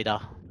it later.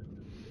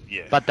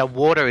 Yeah. But the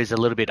water is a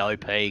little bit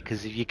OP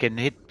because if you can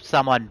hit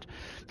someone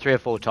 3 or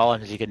 4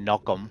 times, you can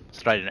knock them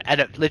straight in, and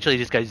it literally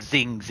just goes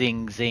zing,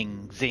 zing,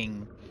 zing,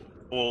 zing.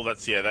 Well,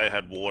 that's they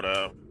had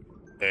water,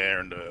 air,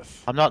 and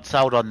earth. I'm not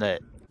sold on the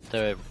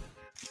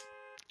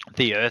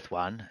earth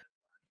one.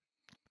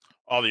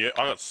 Oh, I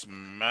got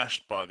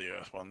smashed by the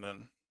earth one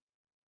then.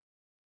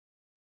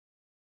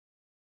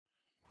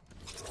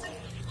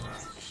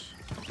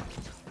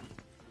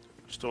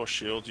 Restore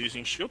shields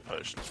using shield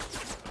potions.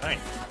 Dang.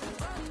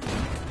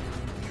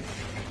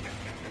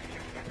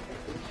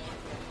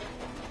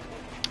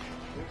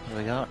 What do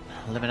we got?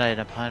 Eliminate an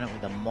opponent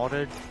with a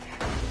modded.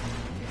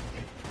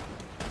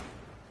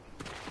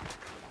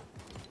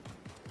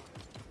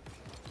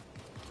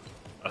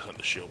 I got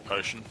the shield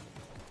potion.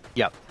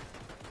 Yep.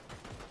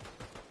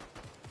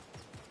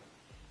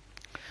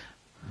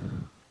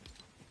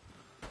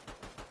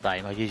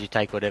 Same, I usually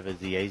take whatever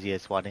the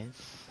easiest one is.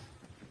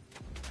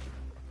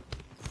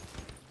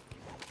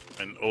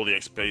 And all the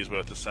XP is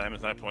worth the same,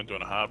 there's no point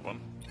doing a hard one.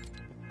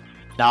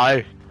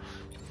 No.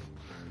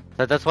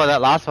 So that's why that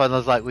last one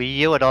was like,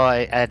 you and I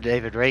and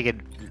even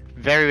Regan,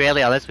 very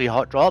rarely, unless we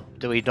hot drop,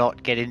 do we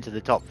not get into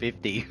the top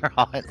 50,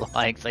 right?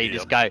 Like, so you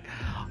just go,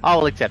 I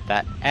will accept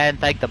that. And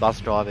thank the bus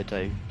driver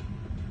too.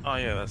 Oh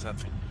yeah, that's that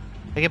thing.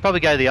 We can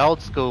probably go the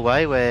old school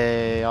way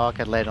where I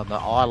can land on the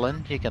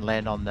island, you can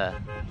land on the...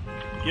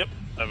 Yep,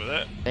 over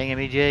there.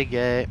 Thingamajig,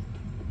 yeah.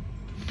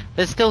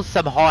 There's still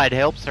some hide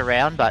helps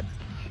around, but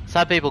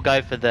some people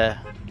go for the...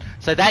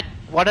 So that,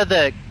 one of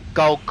the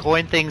gold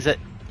coin things that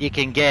you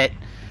can get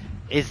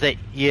is that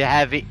you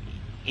have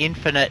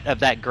infinite of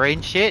that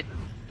green shit.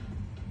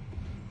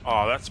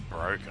 Oh, that's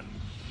broken.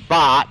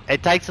 But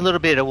it takes a little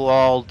bit of a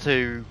while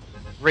to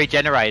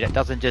regenerate. It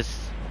doesn't just...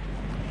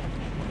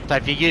 So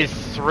if you use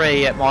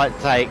 3, it might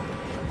take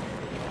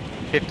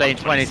 15,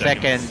 20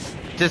 seconds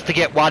just to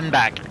get 1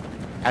 back.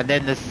 And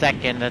then the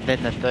 2nd, and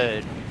then the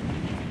 3rd.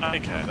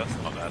 Okay,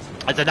 that's not bad.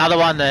 There's another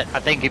one that I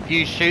think if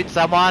you shoot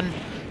someone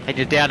and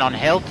you're down on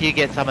health, you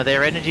get some of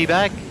their energy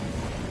back.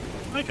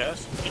 Okay,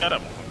 yeah, I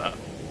don't want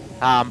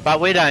that. But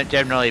we don't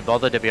generally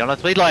bother, to be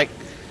honest. We like...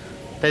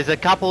 There's a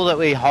couple that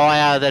we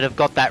hire that have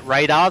got that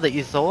radar that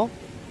you saw.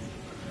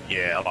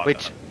 Yeah, I like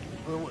Which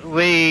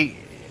that.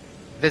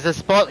 There's a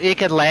spot you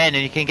can land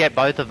and you can get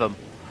both of them.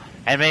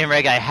 And me and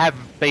Reggae have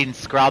been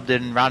scrubbed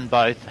and run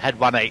both, had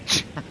 1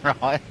 each,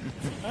 right?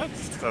 That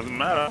doesn't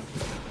matter.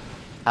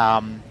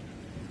 And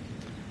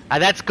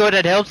that's good,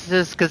 it helps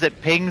us because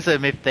it pings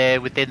them if they're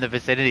within the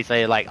vicinity, so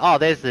you're like, oh,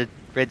 there's the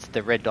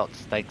red dots,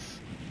 thanks.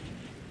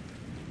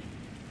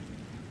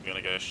 I'm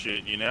gonna go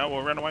shoot you now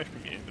or run away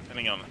from you,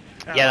 depending on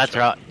how Yeah, much that's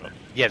right. I've got.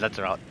 Yeah, that's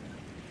right.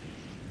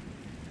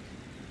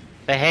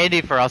 They're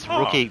handy for us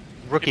rookie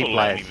people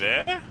landing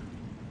players. there?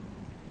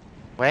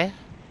 Where?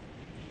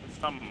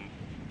 Some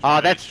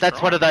Oh, that's shrine.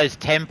 one of those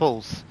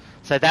temples.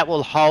 So that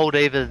will hold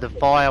either the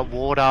fire,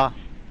 water.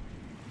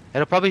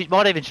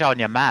 Might even show on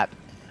your map.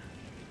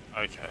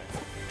 Okay.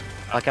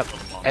 Like Put a,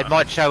 them on it that.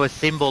 might show a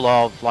symbol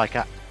of like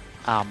a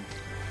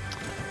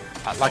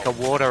like a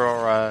water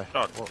or a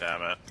God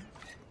damn it.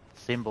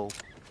 symbol,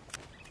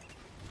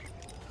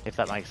 if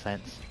that makes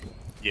sense.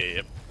 Yeah,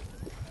 yep.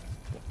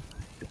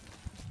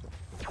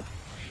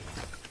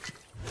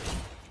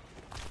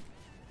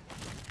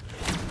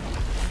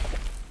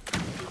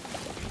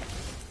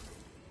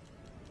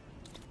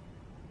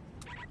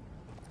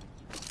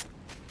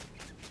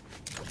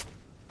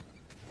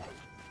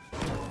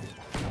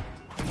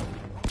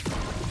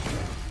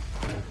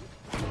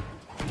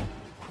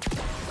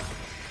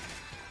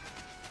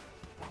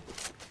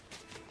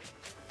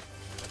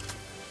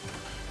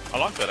 I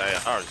like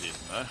that AR is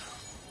using though.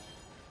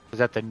 Is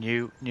that the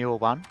newer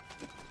one?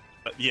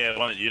 But yeah, the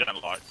one that you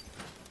don't like.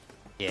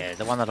 Yeah,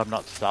 the one that I'm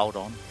not sold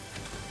on.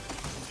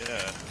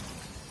 Yeah.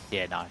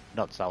 Yeah, no,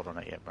 not sold on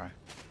it yet, bro.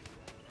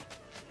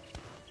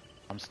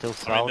 I'm still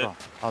I mean, sold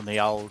on the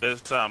old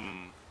there's AK.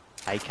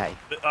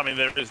 I mean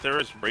there is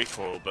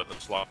recoil, but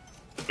it's like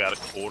about a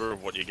quarter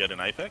of what you get in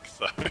Apex.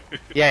 So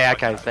Yeah, like,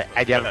 okay, no, so,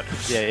 it's not and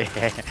too yeah,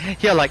 bad. yeah.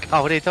 You're like,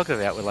 oh, what are you talking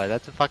about, Willow?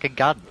 That's a fucking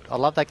gun. I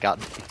love that gun.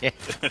 Yeah.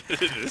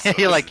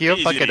 You're like, It's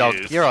easy to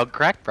use. you're on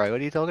crack, bro. What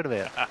are you talking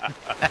about?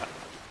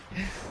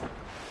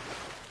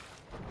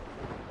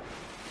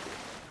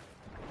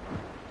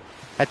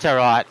 That's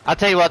alright. I'll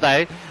tell you what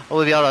though,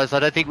 I'll be honest, I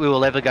don't think we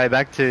will ever go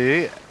back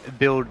to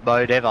build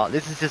mode ever.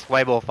 This is just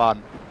way more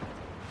fun.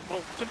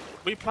 Well,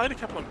 we played a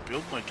couple of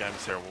build mode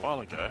games there a while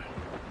ago.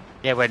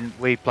 Yeah, when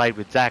we played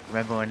with Zach,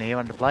 remember when he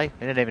wanted to play?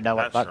 We didn't even know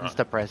what That's buttons right.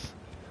 to press.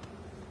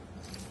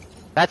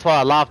 That's why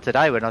I laughed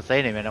today when I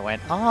seen him and it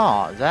went,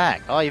 oh,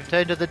 Zach, oh, you've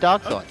turned to the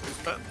dark Oh, side.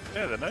 but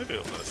yeah, the no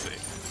build. Let's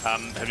see. How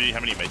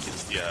many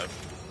medkits do you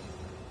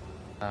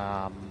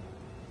have?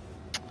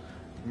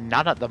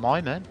 None at the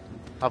moment.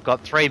 I've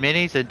got 3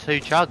 minis and 2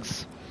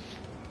 chugs.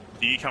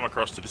 Do you come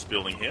across to this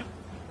building here?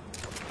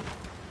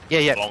 Yeah,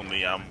 yeah. Along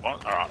the one?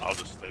 Alright, I'll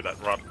just leave that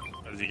right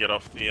as you get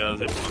off the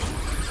zip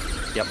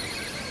line. Yep.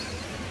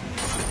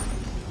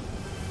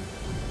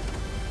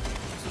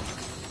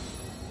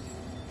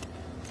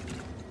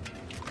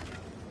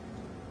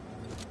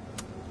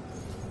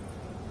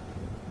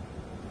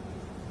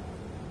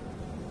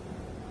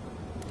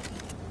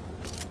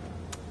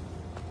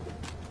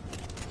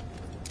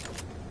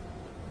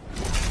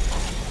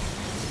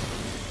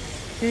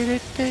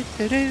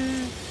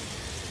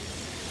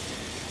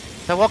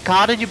 So what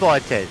car did you buy,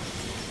 Ted?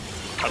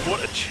 I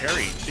bought a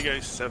cherry,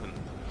 Tigo 7.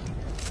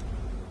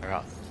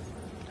 Alright.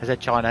 Is that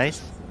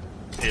Chinese?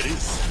 It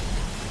is.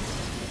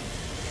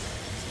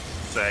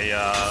 It's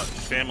a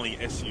family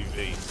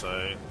SUV, so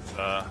it's,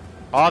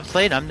 Oh, I've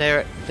seen them.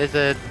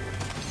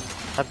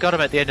 I've got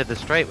them at the end of the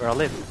street where I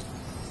live.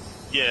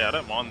 yeah, I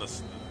don't mind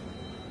this.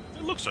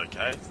 It looks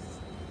okay.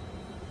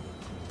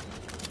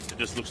 It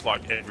just looks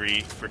like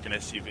every freaking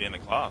SUV in the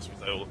class,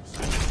 because they all look the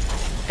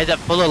same. Is it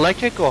full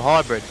electric or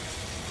hybrid?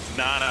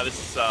 No, this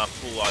is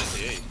full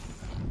ICE.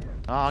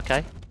 Oh,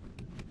 okay.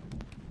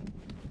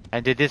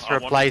 And did this I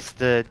want- replace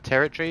the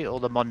Territory or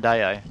the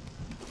Mondeo?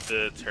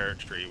 The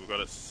Territory, we've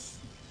got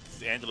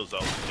the Angela's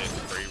old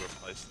J3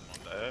 replaced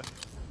the Mondeo.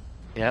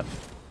 Yep.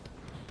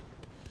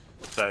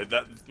 So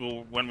that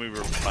will, when we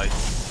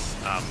replace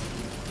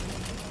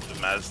the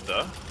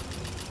Mazda,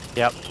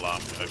 Yep. we'll go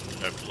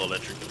full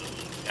electric in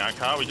the town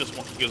car. We just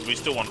want, because we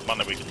still want one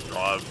that we can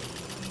drive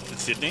to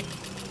Sydney.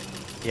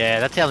 Yeah,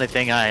 that's the only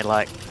thing I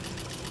like.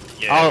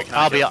 Yeah, we I'll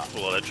can't be get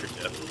full electric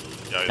yet.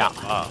 Go No. that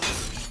far.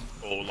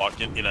 Or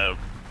like in a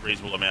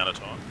reasonable amount of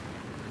time.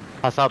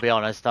 Plus, I'll be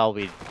honest. I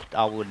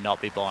would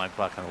not be buying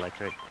fucking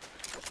electric.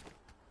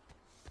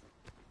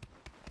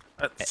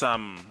 That's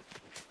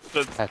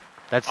but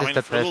That's I just mean,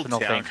 a for a little personal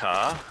town thing.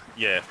 car,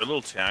 yeah, for a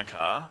little town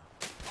car,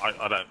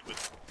 I don't.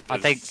 I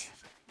think- there's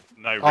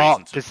no Oh,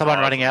 reason to there's someone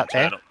drive running an out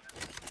there.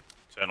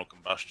 Internal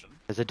combustion.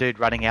 There's a dude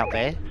running out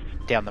there,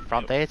 down the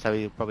front Yep. there, so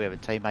he'll probably have a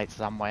teammate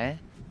somewhere.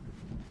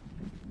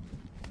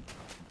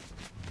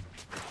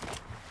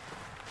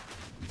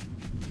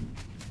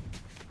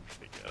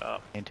 Pick it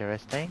up.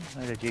 Interesting.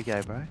 Where did you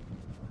go, bro?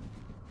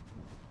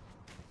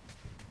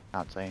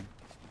 Can't see him.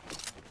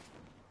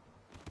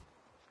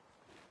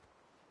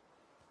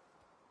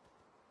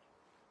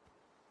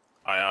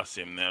 I asked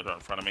him there, right in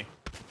front of me.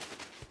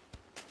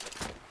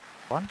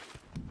 One?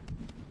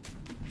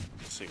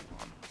 Let's see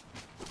one.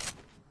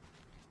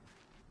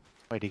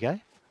 Where'd he go?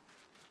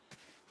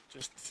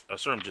 I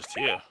saw him just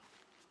here.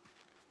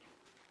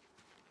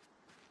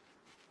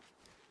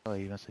 Oh,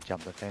 he must have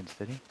jumped the fence,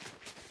 did he?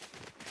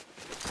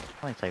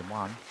 I only seen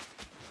one.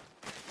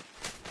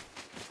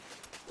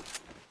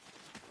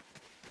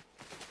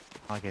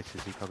 My guess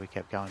is he probably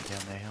kept going down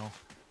the hill.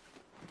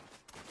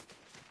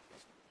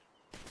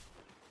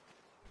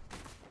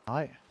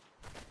 No?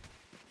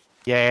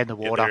 Yeah, in the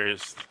Yeah, water. there he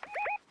is.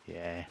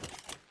 Yeah.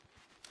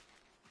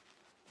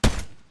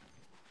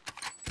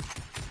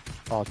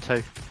 Oh,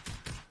 2.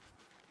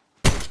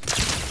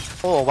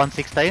 Oh,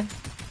 116.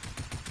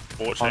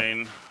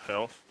 14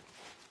 health.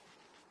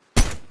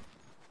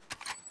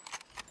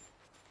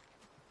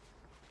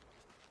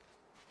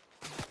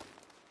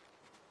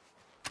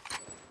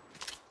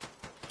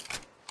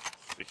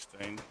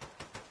 seen.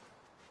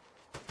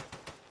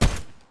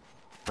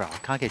 Bro, I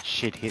can't get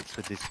shit hits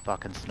with this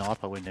fucking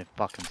sniper when they're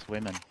fucking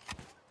swimming.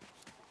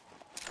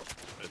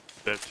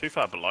 They're too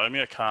far below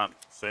me. I can't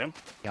see them.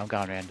 Yeah, I'm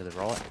going around to the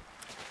right.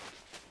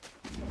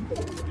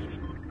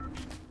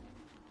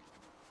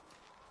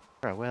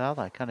 Bro, where are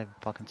they? I can't even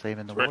fucking see them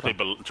in the water.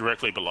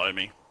 Directly below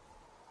me.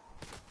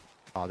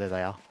 Oh, there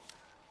they are.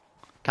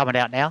 Coming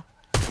out now.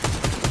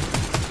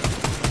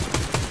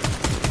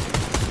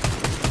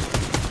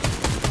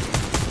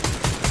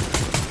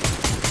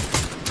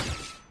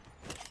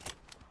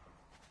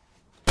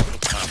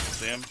 Can't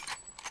see them.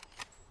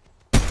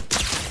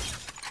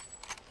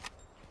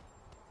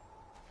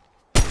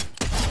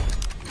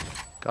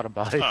 Got them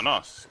both. Oh,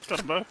 nice. Got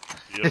them both.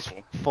 Just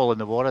Beautiful. fall in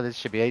the water. There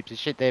should be heaps of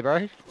shit there,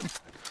 bro.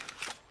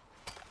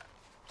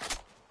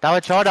 They were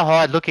trying to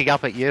hide looking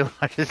up at you.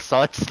 I just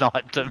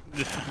side-sniped them.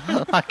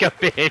 Like a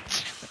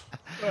bitch.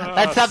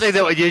 That's something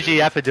that would usually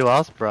happen to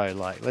us, bro.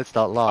 Like, let's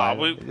not lie.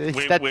 We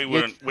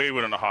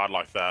wouldn't hide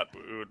like that.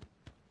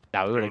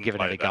 No, we would have wouldn't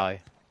given it play a go.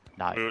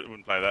 No. We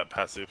wouldn't play that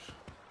passive.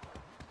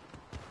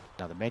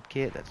 Another med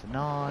kit. That's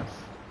nice.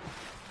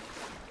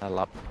 That'll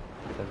up.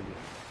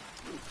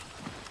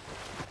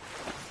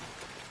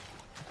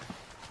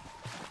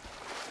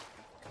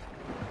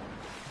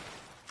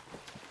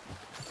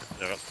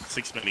 They've got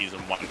 6 minis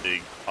and 1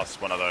 big,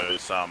 plus one of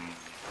those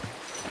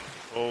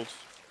called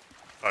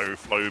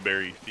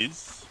flowberry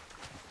fizz.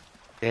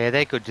 Yeah,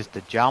 they're good just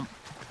to jump.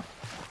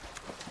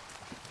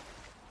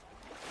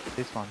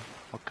 This one,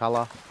 what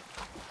colour?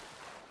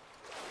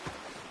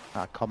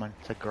 Common.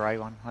 It's a grey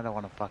one. I don't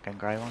want a fucking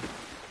grey one.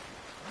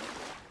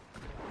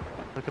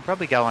 We could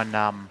probably go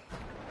and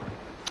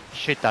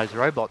shoot those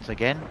robots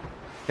again.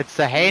 It's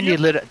a handy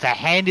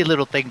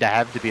little thing to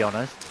have, to be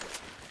honest.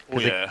 Oh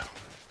yeah.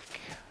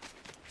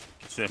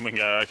 So then we can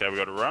go, okay, we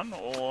got to run,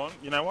 or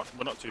you know what,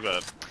 we're not too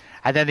bad.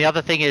 And then the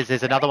other thing is,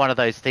 there's another one of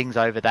those things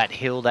over that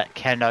hill that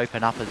can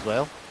open up as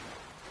well.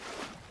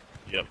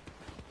 Yep.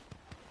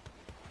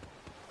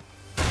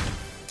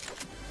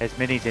 There's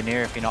minis in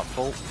here if you're not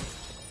full.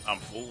 I'm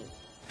full.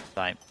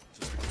 Same.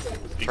 Just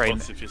big Three.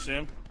 pots if you see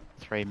them.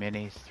 3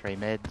 minis, 3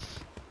 meds.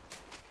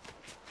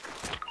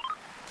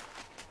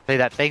 See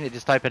that thing that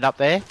just opened up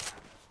there?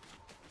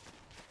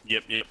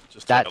 Yep,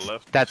 just take a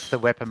left. That's the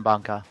weapon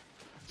bunker.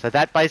 So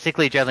that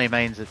basically generally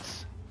means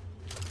it's...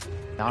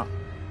 No.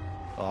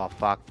 Oh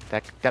fuck.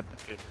 That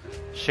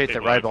shoot the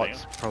People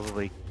robots opening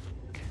probably.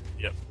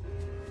 Yep.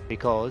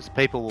 Because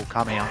people will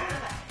come here.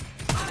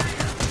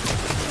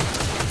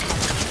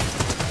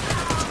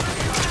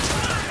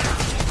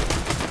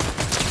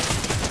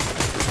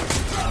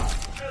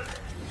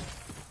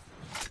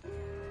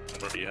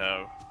 What do you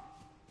have?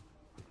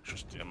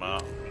 Just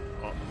DMR.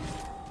 Oh.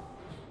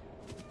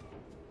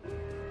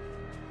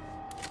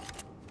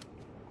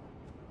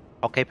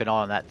 I'll keep an eye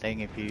on that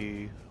thing if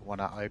you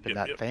want to open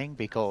that thing,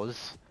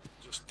 because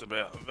Just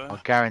about there. I'll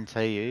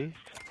guarantee you,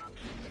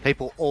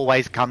 people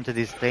always come to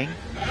this thing.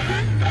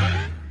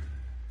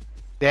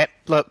 Yep,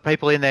 look,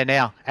 people in there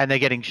now, and they're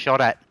getting shot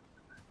at.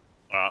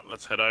 Alright,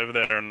 let's head over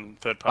there and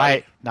third party.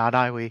 Wait,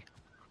 no, we...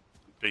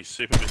 Be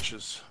super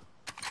bitches.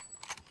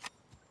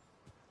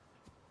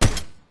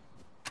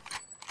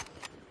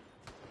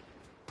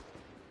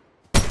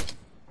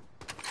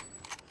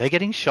 They're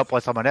getting shot by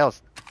someone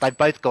else. They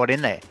both got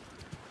in there.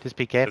 Just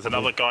be careful. There's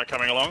another guy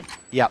coming along.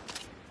 Yep.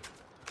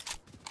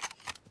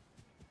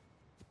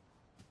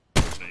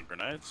 Any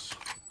grenades?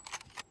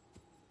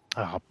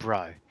 Oh,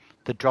 bro.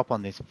 The drop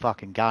on this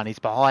fucking gun. He's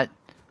behind...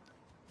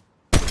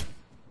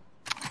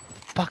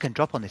 Fucking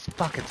drop on this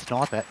fucking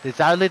sniper. There's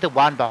only the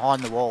one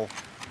behind the wall.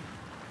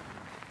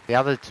 The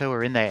other two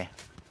are in there.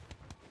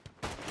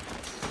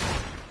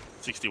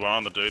 61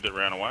 on the dude that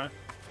ran away.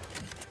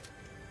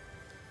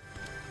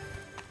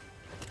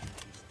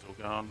 He's still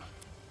gone.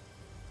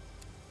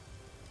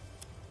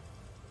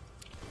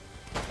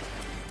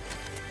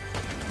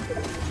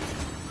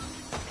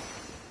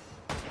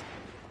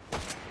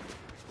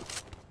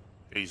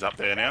 He's up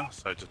there now,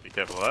 so just be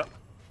careful of that.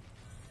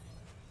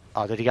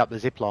 Oh, did he go up the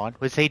zip line?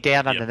 Was he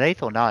down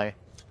underneath or no?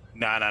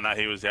 No,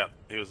 he was out.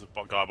 He was the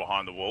guy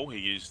behind the wall.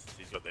 He's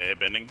got the air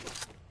bending.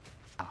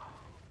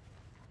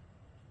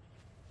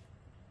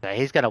 So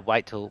he's going to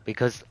wait till...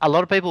 Because a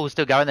lot of people will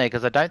still go in there,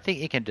 because I don't think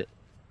you can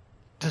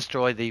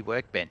destroy the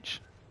workbench.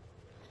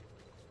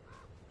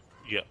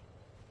 Yep.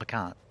 I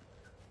can't.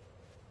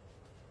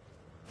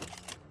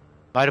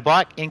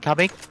 Motorbike,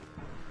 incoming.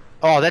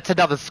 Oh, that's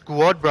another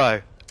squad,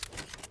 bro.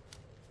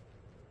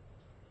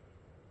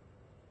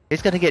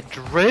 He's going to get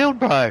drilled,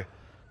 bro.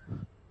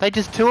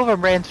 Two of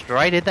them ran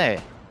straight in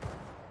there.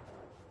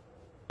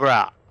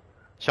 Bruh.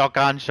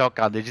 Shotgun.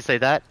 Did you see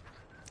that?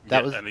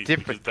 That was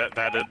different.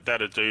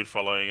 That a dude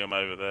following him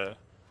over there.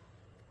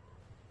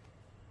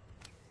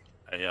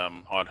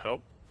 I'd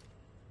help.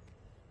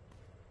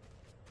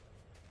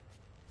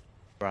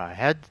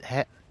 Right,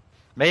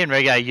 me and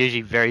Rego are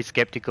usually very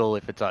skeptical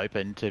if it's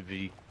open to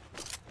be...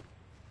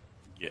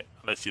 Yeah,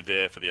 unless you're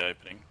there for the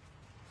opening.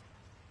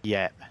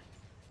 Yeah.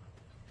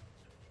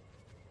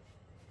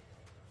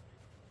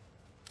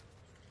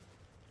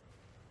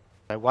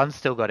 So one's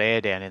still got air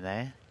down in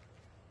there.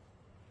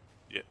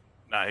 Yeah.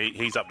 No,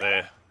 he's up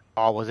there.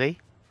 Oh, was he?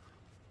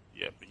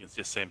 Yep, you can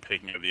just see him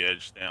peeking over the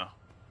edge now.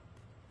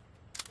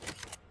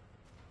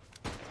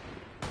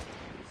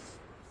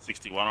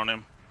 61 on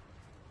him.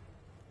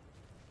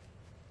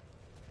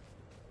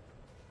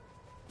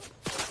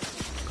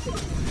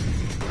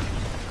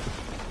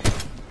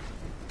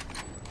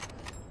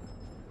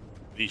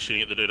 He's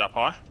shooting at the dude up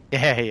high.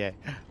 Yeah, yeah.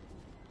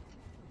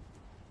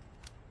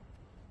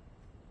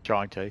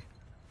 Trying to.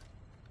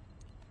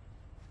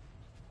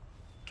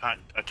 I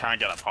can't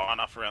get up high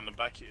enough around the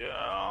back here.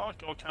 Oh,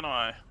 or can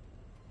I?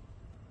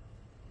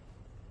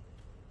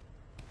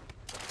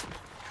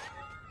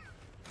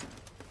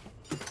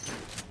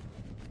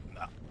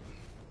 No.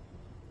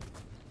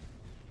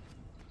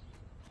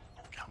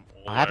 Come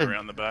all the way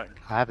around the back.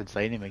 I haven't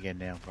seen him again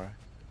now, bro.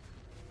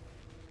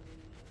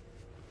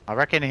 I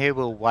reckon he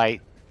will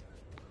wait.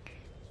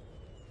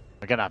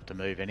 We're gonna have to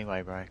move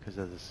anyway, bro, because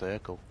there's a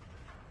circle.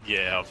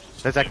 Yeah.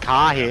 There's a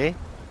car here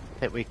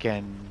that we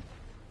can...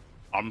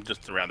 I'm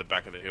just around the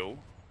back of the hill.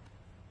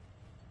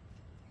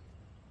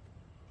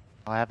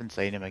 I haven't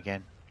seen him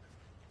again.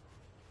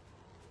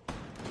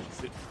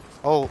 Is it?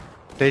 Oh,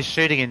 they're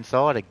shooting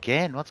inside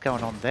again. What's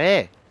going on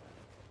there?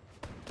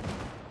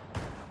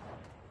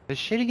 They're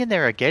shooting in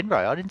there again,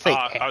 bro. I didn't see...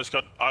 I just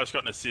got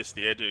an assist.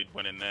 The air dude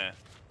went in there.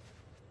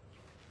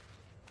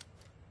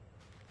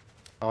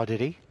 Oh,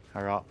 did he?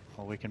 Alright,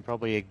 well we can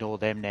probably ignore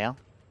them now.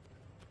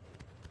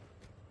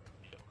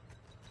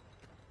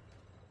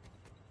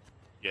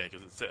 Yeah,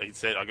 because he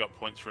said I got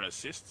points for an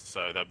assist,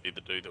 so that'd be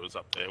the dude that was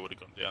up there would have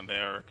gone down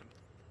there, I reckon.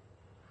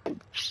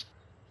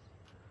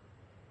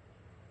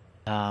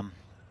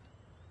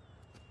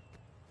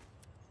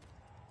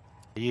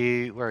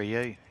 Where are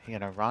you? You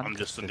gonna run? I'm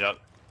just on the other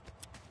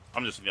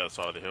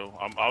side of the hill.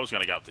 I was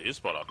going to go up to his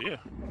spot up here.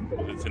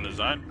 It's in the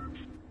zone.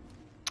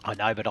 I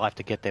know, but I have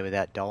to get there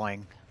without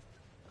dying.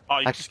 Oh,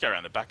 you can just go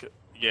around the back.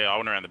 Yeah, I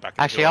went around the back. Of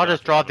the Actually, hill. I'll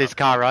just drive this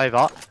car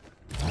over.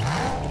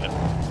 Yep.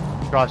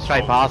 Drive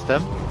straight past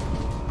them.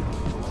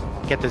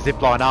 Get the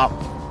zip line up.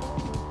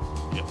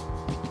 Yep.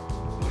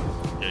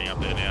 Getting up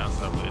there now,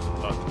 so there's a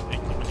bug to pick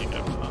when you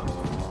go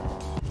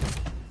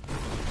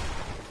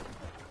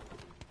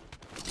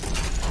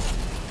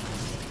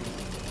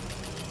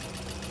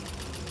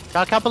past.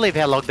 I can't believe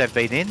how long they've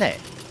been in there.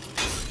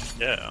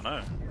 Yeah, I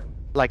know.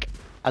 Like,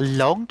 a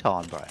long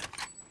time, bro. Well,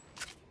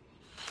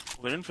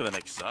 they're in for the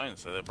next zone,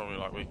 so they're probably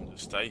like, we can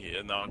just stay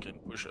here. No one can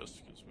push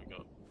us because we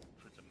got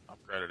freaking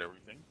upgraded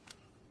everything.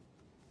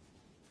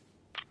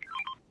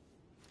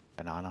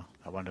 Banana.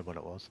 I wonder what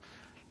it was.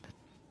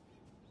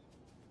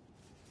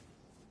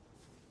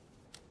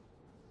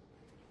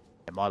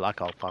 In my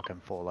luck, I'll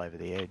fucking fall over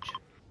the edge.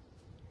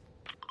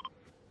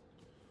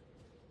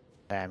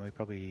 Damn, we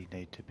probably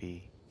need to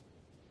be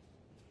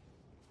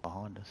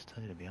behind us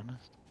too, to be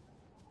honest.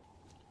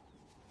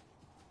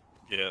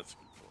 Yeah, that's a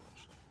good call,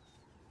 actually.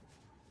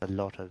 A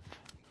lot of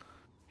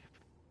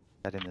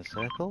that in the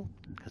circle,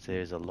 because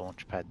there's a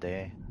launch pad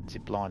there.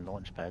 Zipline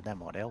launch pad, that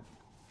might help.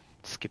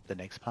 Skip the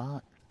next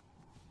part.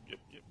 Yep,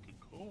 good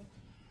call.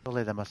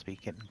 Surely they must be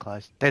getting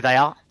close. There they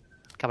are,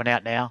 coming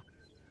out now.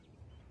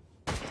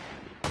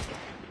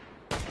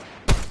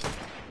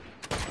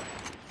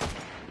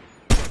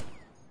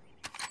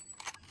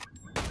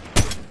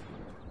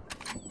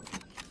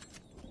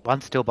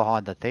 One's still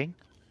behind the thing.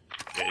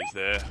 Yeah, he's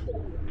there.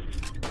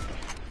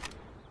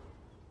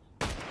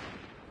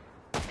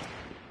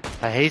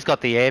 He's got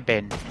the air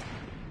bend.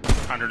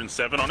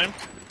 107 on him.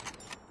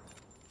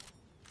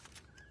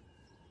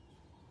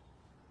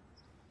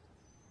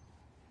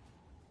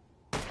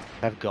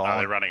 They've Oh, gone.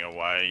 they're running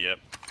away, yep.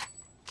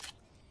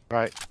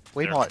 Right,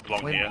 we They're might...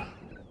 Long here.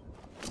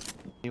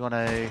 You want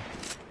to...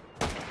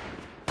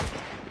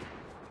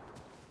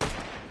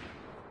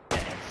 Yeah,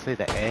 see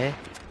the air?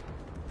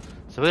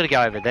 So we're going to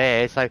go over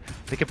there, so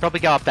we could probably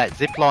go up that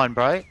zip line,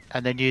 bro,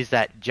 and then use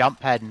that jump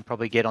pad and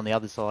probably get on the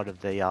other side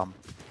of the, Yep,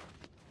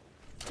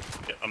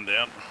 I'm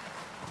down.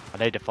 I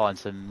need to find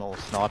some more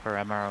sniper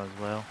ammo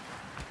as well.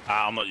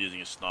 I'm not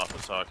using a sniper,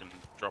 so I can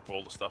drop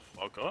all the stuff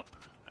I've got.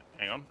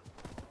 Hang on.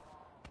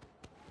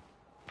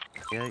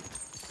 Yeah,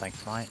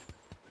 thanks, mate.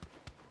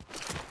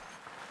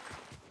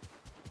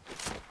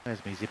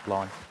 Where's my zip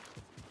line?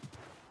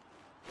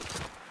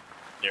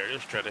 There it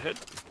is, straight ahead.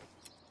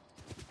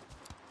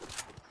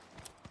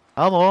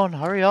 Come on,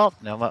 hurry up.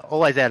 Now I'm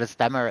always out of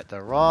stamina at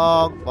the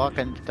wrong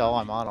fucking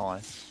time, aren't I?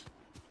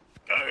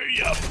 Go,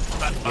 yup,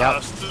 that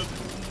bastard.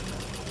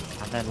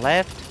 And then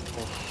left.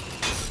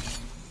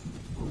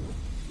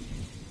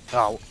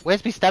 Oh,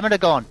 where's my stamina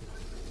gone?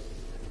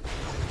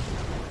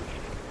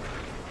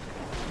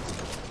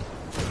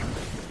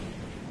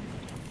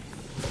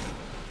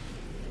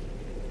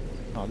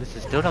 Oh, this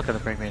is still not going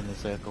to bring me in the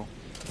circle.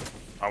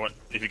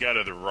 If you go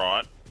to the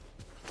right,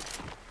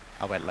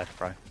 I went left,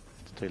 bro.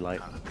 It's too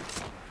late.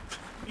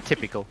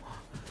 Typical.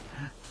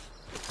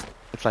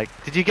 It's like,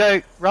 did you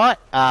go right?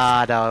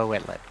 Ah, no, I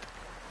went left.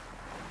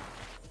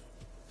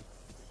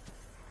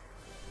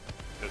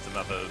 there's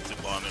another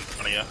zip line in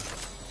front of you.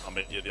 I'll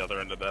meet you at the other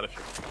end of that if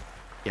you...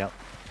 Yep.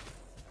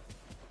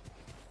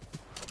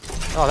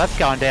 Oh, that's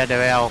going down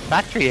to our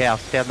factory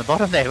house down the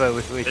bottom there where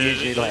we'd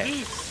usually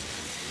land.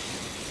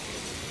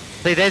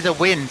 See, there's a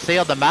wind. See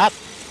on the map?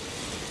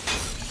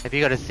 Have you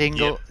got a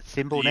symbol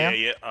now?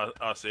 Yeah,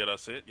 I see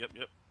it, Yep.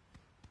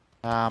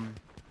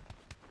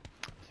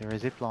 Is there a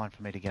zip line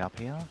for me to get up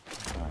here?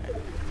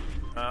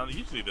 No.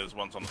 Usually there's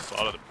ones on the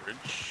side of the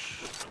bridge,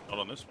 but not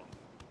on this one.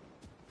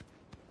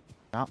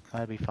 No,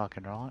 that'd be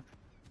fucking right.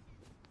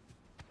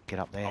 Get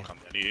up there. I'll come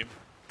down to you.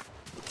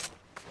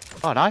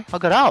 Oh no, I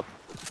got up.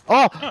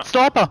 Oh,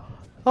 sniper!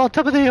 Oh,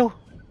 top of the hill.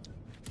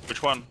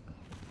 Which one?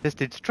 Just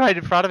did straight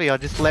in front of me. I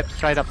just leapt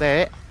straight up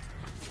there.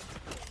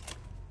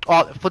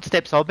 Oh,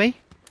 footsteps on me.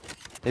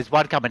 There's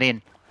one coming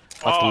in.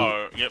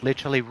 Like yep.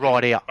 Literally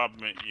right out. Above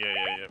me.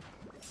 Yeah.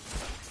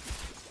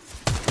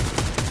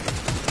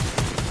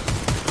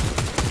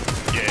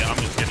 Yeah, I'm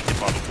just getting hit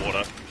by the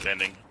water,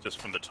 bending just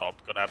from the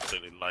top. Got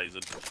absolutely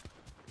lasered.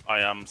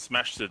 I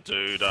smashed the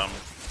dude. That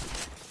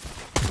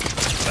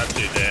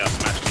dude there, I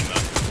smashed him though.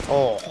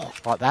 Oh,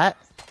 like that?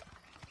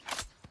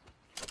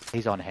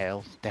 He's on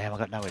hell. Damn, I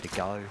got nowhere to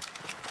go.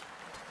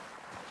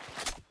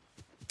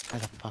 How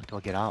the fuck do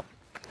I get up?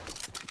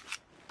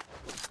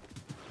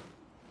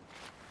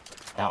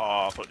 No.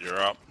 Oh, I thought you were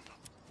up.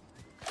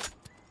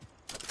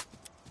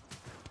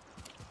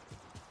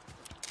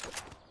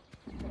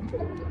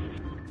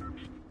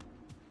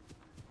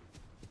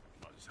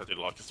 I just had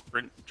to like a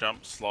sprint,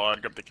 jump,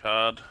 slide, grab the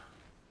card. I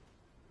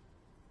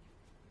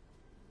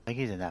think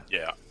he's in that.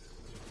 Yeah.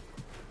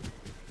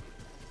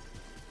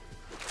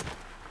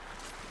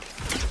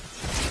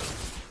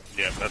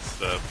 Yeah, that's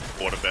the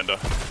water bender.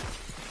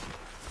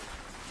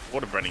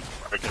 Water bending's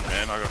broken,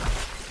 man. I got.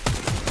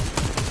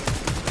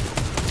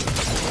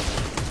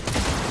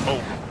 Oh.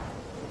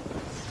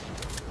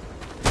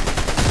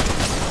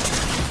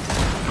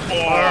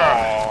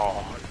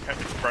 Oh!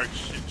 Broke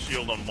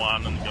shield on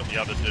one and got the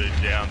other dude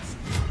down,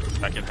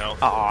 back in health.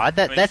 Oh,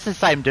 that's the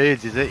same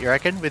dudes, is it? You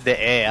reckon, with the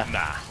air?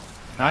 Nah.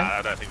 No? Nah,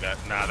 I don't think that.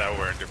 Nah, they were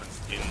wearing different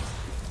skins.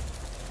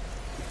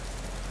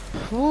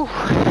 Whew.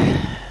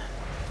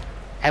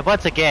 And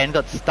once again,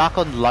 got stuck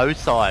on the low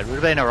side. Would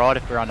have been alright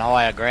if we were on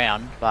higher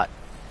ground, but...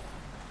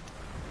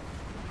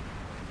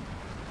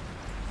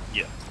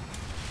 Yeah.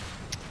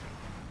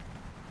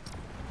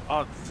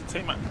 Oh,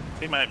 did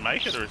teammate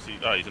make it, or is he?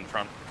 Oh, he's in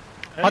front.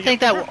 I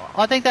think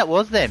that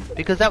was them,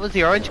 because that was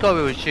the orange guy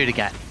we were shooting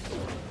at.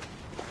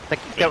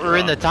 That were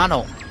in the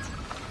tunnel.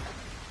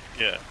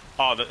 Yeah.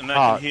 Oh, and they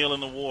can heal in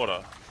the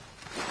water.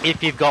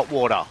 If you've got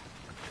water.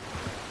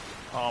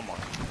 Oh my.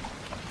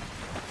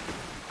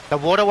 The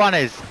water one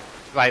is...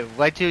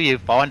 Wait till you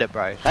find it,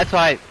 bro. That's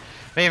why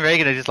me and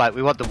Regan are just like,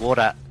 we want the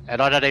water.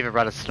 And I don't even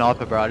run a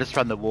sniper, bro. I just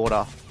run the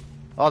water.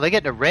 Oh, they're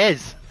getting a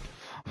res.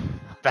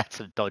 That's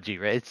a dodgy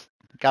res.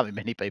 Can't be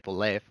many people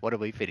left. What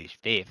did we finish?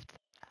 5th.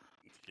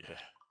 Yeah.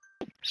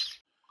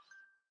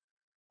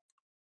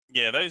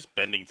 Yeah, those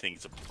bending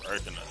things are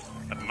broken.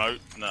 A moat,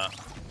 nah.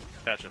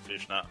 Catch a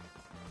fish, nah.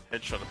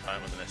 Headshot a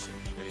phone with an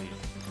SMG.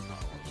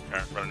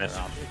 Can't run an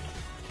SMG.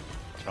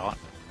 That's right.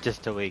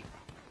 Just till we...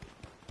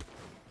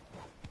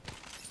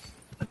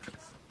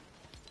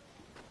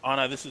 Oh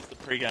no, this is the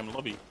pre-game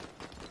lobby.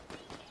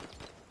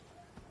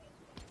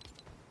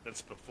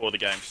 That's before the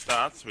game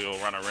starts. We all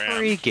run around.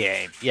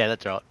 Pre-game. Yeah,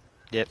 that's right.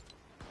 Yep.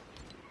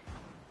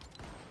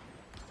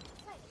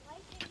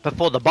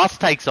 Before the bus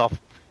takes off.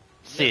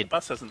 Sid. Yeah, the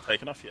bus hasn't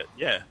taken off yet.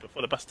 Yeah,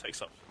 before the bus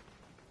takes off.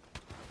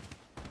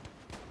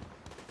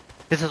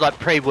 This is like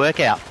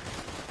pre-workout.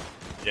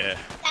 Yeah.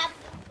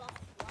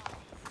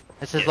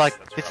 This is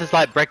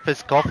like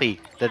breakfast coffee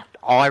that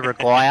I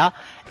require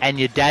and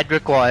your dad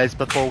requires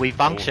before we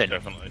function. Oh,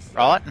 definitely.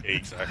 Right?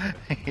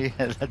 Exactly.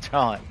 Yeah, that's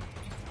right.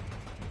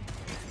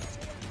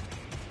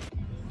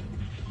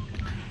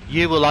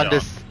 You'll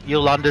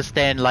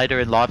understand later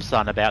in life,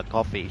 son, about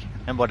coffee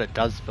and what it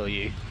does for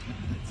you.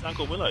 It's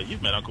Uncle Willow.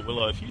 You've met Uncle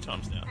Willow a few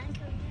times now.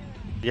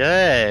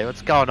 Yeah,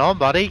 what's going on,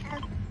 buddy?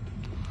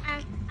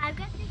 I've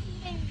got this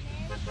new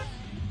rifle.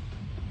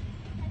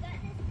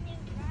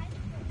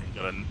 He's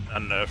got a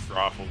Nerf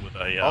rifle with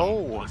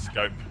a, with a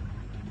scope.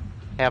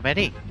 How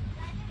many?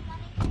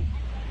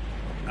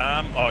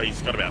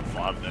 He's got about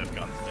 5 Nerf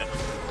guns now.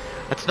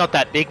 It's not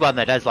that big one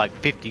that has like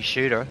 50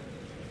 shooter.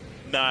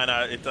 No,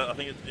 I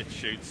think it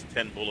shoots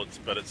 10 bullets,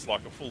 but it's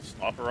like a full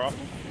sniper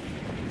rifle.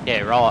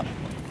 Yeah, right.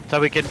 So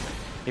we can,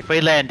 if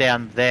we land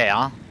down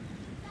there,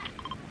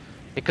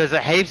 because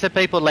heaps of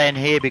people land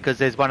here because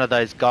there's one of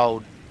those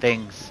gold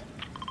things.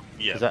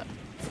 Yeah.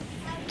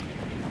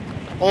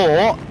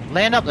 Or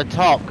land up the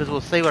top because we'll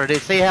see what it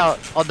is. See how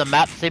on the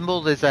map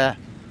symbol there's a,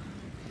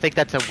 I think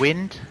that's a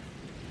wind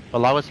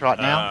below us right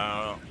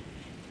now.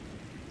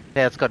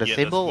 Yeah, it's got a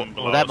symbol.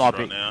 Well, that might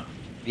be. Now.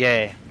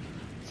 Yeah.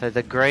 So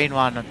the green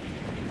one.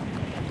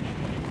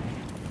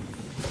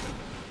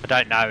 I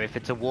don't know if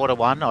it's a water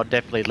one. I'll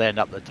definitely land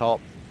up the top.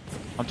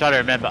 I'm trying to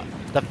remember.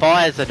 The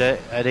fire's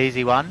an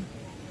easy one.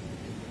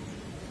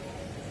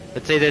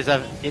 But see, there's a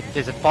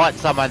fight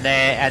someone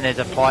there and there's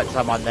a fight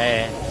someone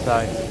there.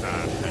 So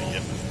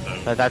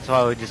that's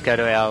why we just go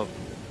to our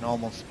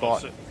normal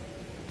spot.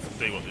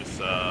 See what this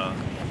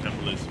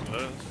temple is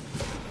first.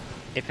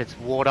 if it's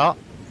water,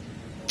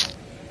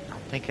 I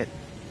think it...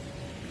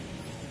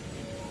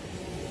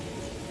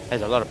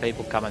 There's a lot of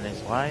people coming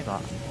this way,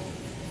 but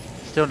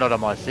still not on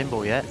my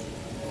symbol yet.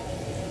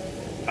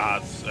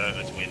 It's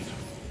wind.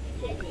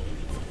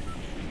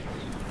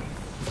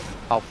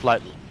 I'll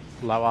float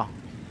lower.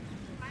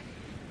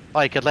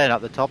 Oh, you could land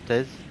up the top,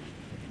 Des.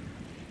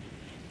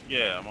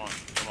 Yeah,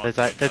 I might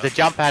There's a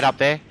jump pad up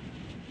there.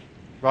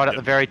 Right at Yep.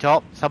 the very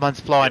top. Someone's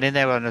flying Yep. in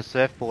there on a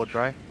surfboard,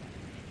 bro.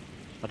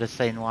 I just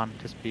seen one.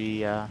 Just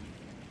be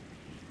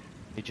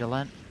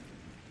vigilant.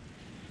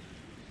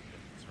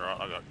 It's alright,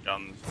 I got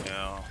guns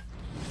now.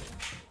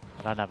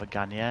 I don't have a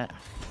gun yet.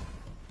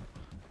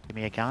 Give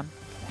me a gun.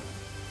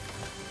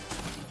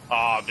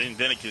 Ah, then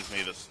it gives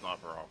me the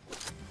sniper rifle.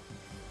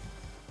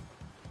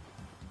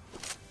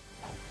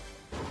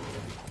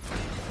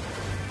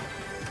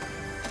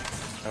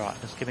 Alright,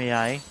 just give me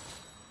a...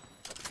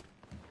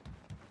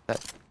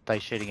 That they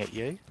shooting at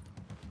you?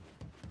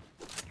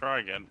 Try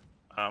again.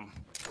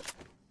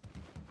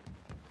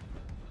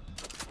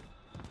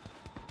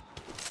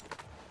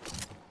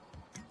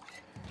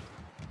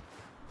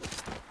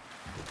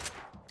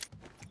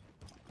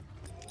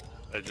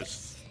 They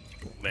just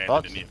landed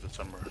Bots? in here for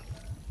some reason.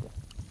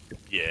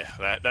 Yeah,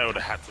 that would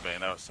have had to be,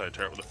 and that was so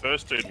terrible. The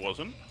first dude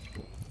wasn't.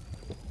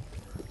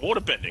 Water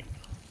bending.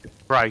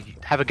 Bro,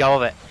 have a go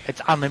of it.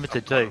 It's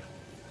unlimited too.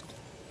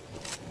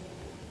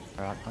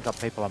 Alright, I got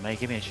people on me.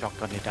 Give me a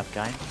shotgun, you dumb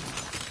game.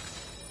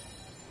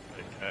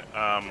 Okay, Oh,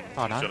 I'm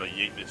no. just gonna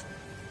yeet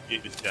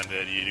this down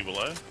there to you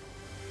below.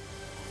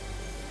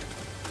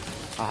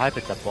 I hope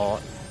it's a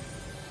bot.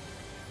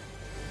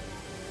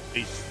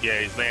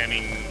 He's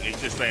landing, he's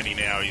just landing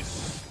now, I'm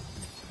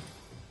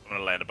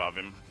gonna land above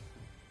him.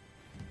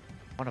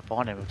 I want to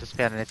find him. I've just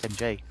found an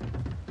SMG.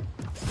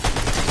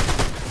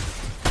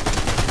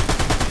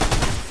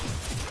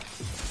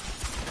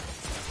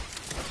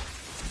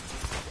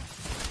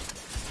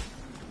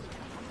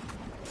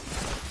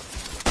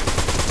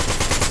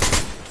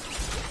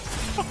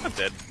 I'm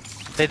dead.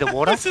 See the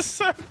water? This is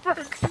so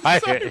broke. I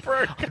So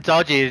broke.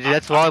 told you,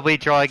 that's why we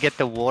try and get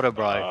the water,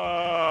 bro.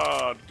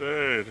 Oh,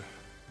 dude.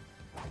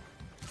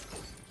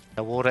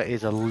 The water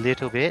is a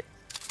little bit.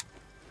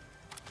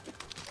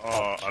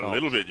 Oh, a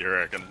little bit, you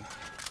reckon?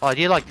 Oh,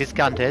 do you like this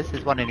gun, Tez?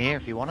 There's one in here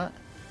if you want it.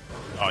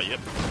 Oh, yep.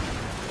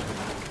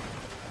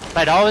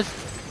 Mate, I was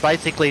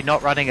basically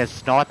not running a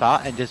sniper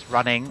and just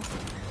running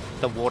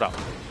the water.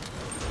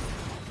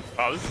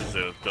 Oh, this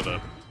is got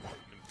a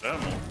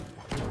thermal.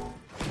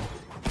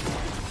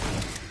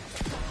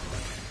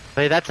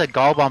 See, that's a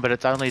gold one, but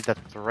it's only the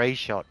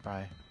 3-shot,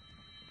 bro.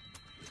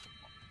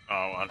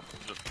 Oh,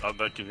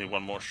 that gives me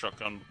one more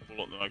shotgun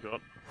bullet than I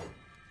got.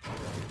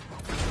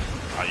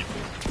 Oh, you...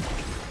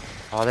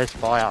 Oh, there's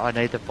fire. I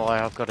need the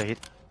fire. I've got to hit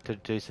to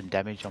do some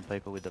damage on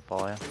people with the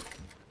fire.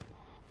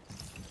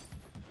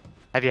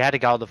 Have you had to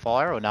go with the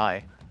fire or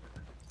no?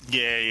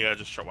 Yeah, I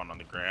just shot one on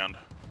the ground.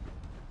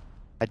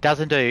 It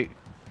doesn't do...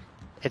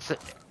 It's...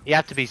 You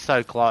have to be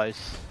so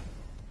close.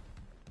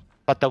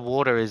 But the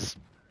water is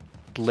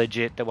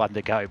legit the one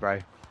to go, bro.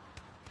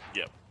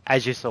 Yep.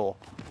 As you saw.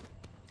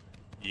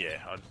 Yeah,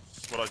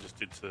 what I just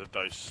did to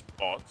those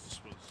spots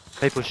was...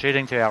 People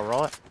shooting to our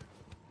right.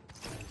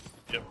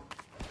 Yep.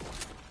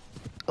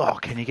 Oh,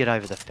 can you get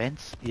over the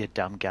fence? You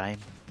dumb game.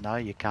 No,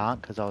 you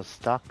can't because I was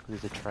stuck.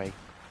 There's a tree.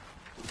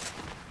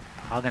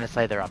 I'm going to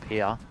say they're up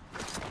here.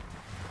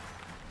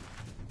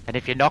 And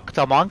if you knock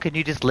someone, can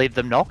you just leave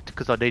them knocked?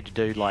 Because I need to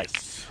do like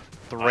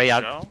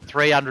Yes.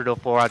 300 or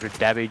 400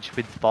 damage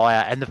with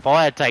fire. And the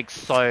fire takes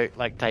so,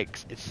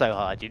 it's so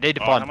hard. You need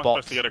to How find am I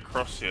bots. supposed to get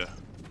across here?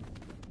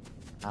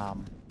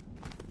 Um,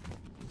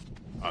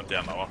 Oh,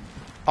 down lower.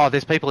 oh,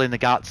 there's people in the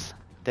guts.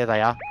 There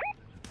they are.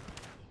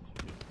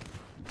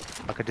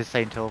 I could just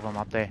see 2 of them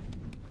up there.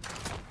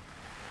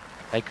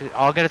 I'm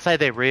going to say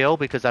they're real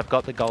because I've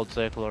got the gold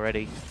circle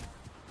already.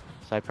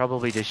 So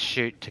probably just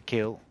shoot to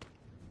kill.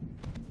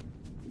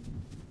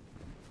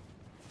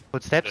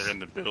 Footsteps They're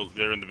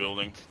in the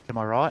building. to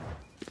my right.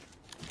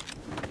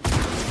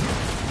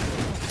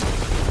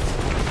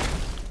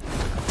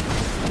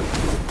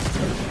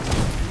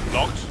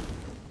 Knocked.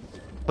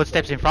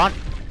 Footsteps in front.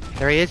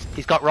 There he is.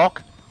 He's got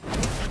rock.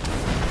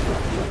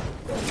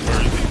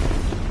 Where is he?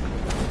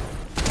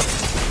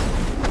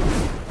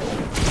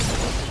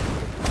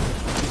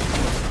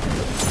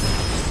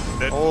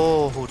 Dead.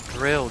 Oh,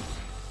 drilled.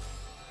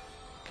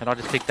 Can I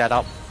just pick that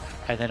up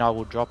and then I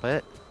will drop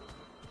it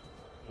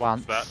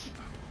once? that?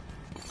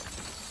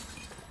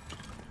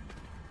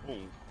 Ooh. Does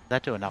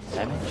that do enough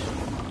damage?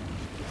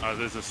 Oh,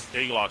 there's this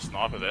eagle eye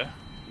sniper there.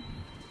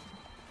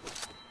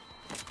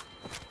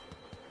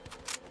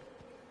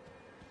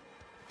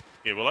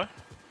 Here, Willow.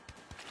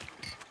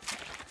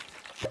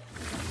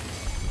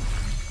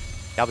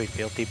 That'll be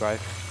filthy, bro.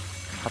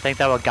 I think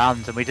they were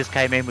guns and we just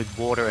came in with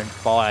water and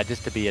fire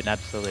just to be an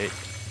absolute...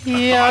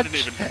 Yeah.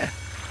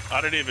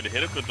 I didn't even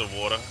hit it with the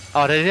water.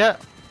 Oh, did you?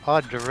 Oh,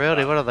 drilled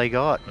it. What have they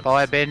got?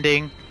 Fire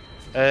bending,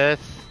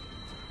 earth,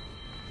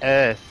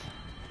 earth.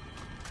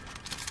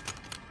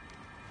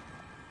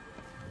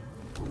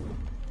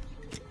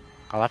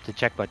 I'll have to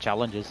check my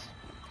challenges.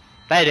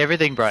 They had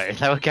everything, bro.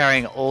 They were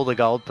carrying all the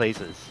gold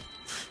pieces.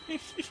 Look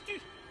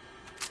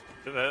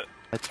at that.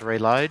 Let's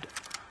reload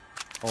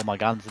all my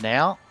guns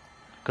now,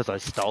 because I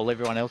stole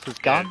everyone else's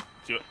Yeah, gun.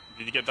 did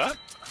you get that?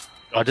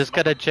 I just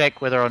gotta check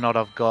whether or not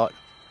I've got,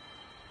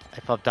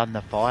 if I've done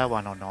the fire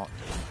one or not.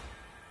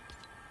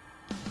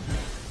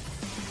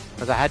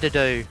 Because I had to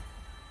do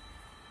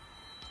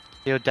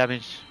field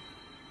damage.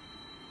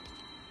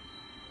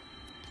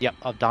 Yep,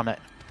 I've done it.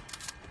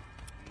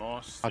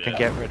 Nice. I can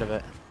get rid of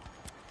it.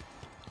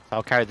 So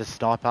I'll carry the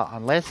sniper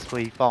unless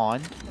we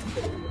find.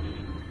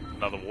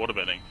 Another water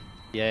bending.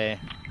 Yeah,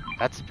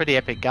 that's a pretty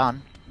epic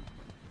gun.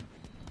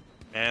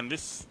 And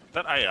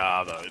that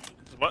AR though,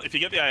 well, if you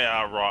get the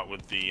AR right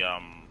with the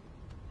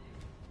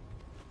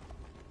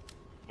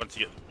once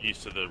you get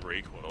used to the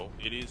recoil,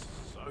 it is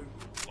so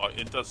like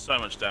it does so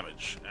much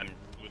damage and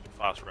with the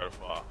fast rate of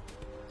fire.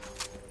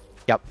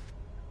 Yep.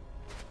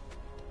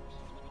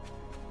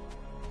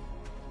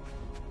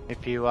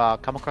 If you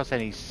come across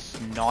any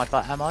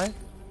sniper ammo,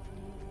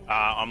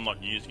 I'm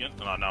not using it,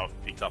 and I know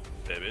I've picked up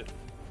a fair bit.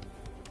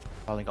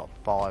 I only got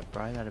 5,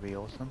 bro. That'd be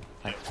awesome.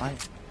 Thanks,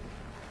 mate.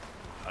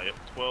 Yep,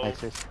 12. Thanks,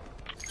 sis.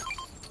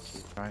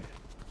 Cheers, bro.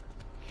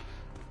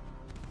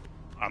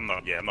 I'm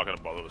not going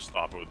to bother with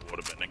sniper with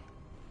water bending.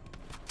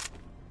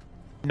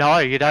 No,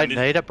 you don't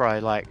need it, bro.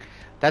 Like,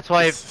 that's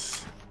why,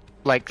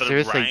 like, The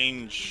seriously.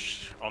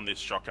 range on this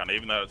shotgun,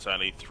 even though it's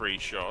only 3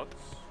 shots,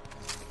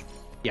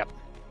 Yep.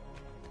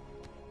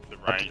 the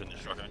range on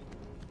this shotgun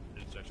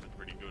is actually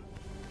pretty good.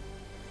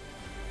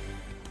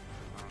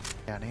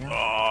 Down here.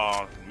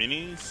 Oh,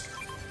 minis?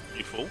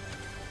 You full?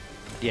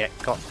 Yeah,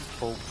 got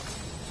full.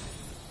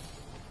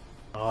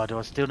 Oh, do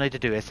I still need to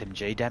do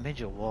SMG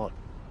damage or what?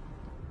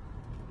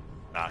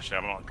 Nah, shit,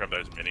 I'm not grab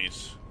those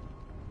minis.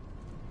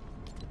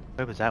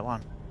 Where was that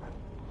one?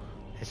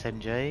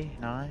 SMG?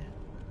 No.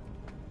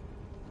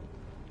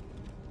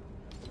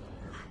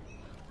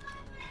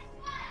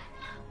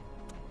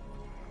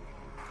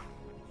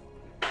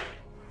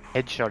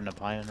 Headshot an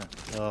opponent.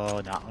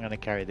 Oh no, I'm gonna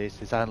carry this.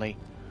 There's only.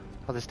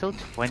 Oh, there's still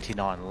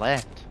 29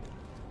 left.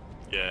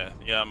 Yeah,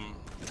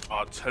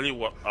 I'll tell you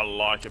what I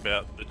like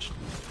about the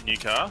new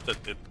car, that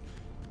the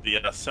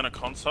center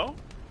console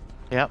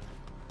Yep.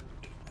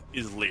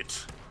 is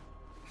lit.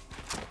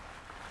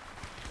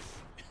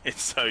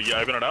 It's so you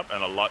open it up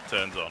and a light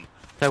turns on.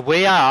 So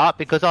we are,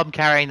 because I'm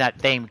carrying that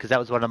theme, because that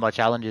was one of my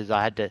challenges.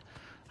 I had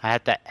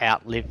to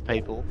outlive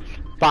people,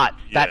 but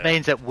that Yeah.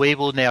 means that we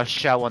will now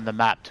show on the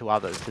map to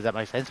others. Does that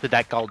make sense? With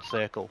that gold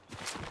circle.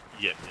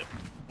 Yep.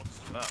 What's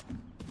that?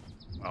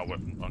 Oh,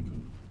 weapon bunker.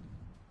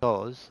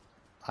 Because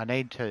I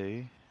need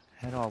to.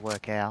 How do I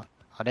work out?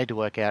 I need to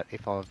work out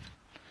if I've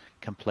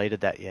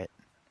completed that yet.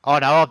 Oh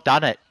no, I've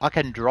done it. I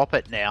can drop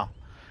it now,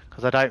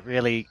 because I don't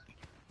really.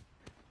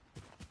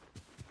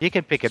 You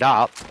can pick it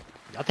up.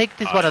 I think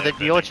this is one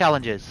of your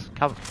challenges.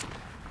 Come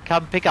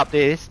pick up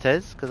this,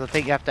 Tez, because I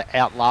think you have to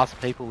outlast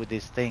people with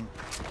this thing.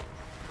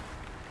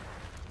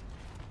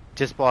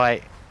 Just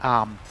by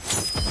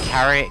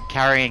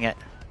carrying it.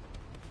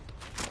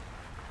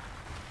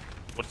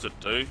 What does it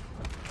do?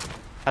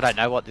 I don't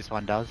know what this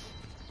one does.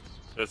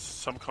 There's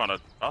some kind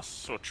of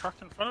bus or truck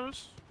in front of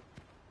us?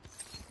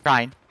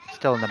 Train,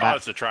 still in the Oh, map.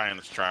 it's a train.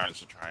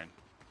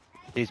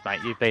 Jeez,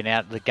 mate, you've been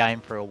out of the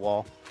game for a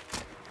while.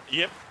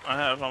 Yep, I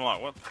have. I'm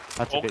like, what?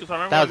 That's a Oh, bit- because I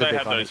remember that was when a they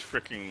bit had those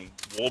freaking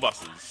war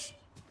buses.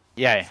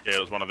 Yeah, Yeah, it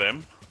was one of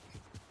them.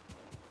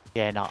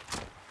 yeah, no.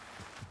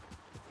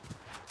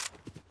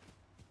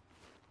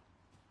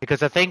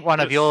 Because I think one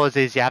of Yes. yours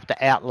is you have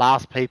to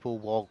outlast people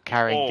while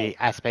carrying Oh, the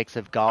aspects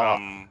of God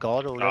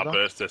or whatever.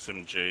 Burst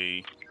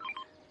SMG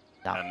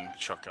No. and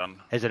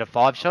shotgun. Is it a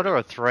 5-shot or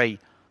a 3?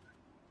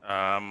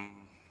 I'm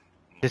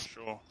not Just-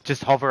 sure.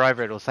 Just hover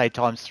over it. It'll say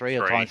 ×3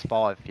 or 3.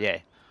 ×5. Yeah.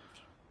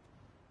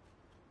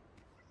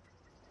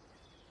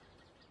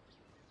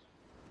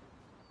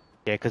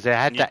 Yeah, because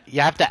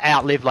you have to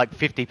outlive like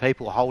 50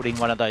 people holding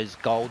one of those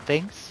gold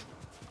things,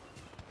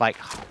 like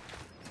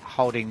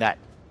holding that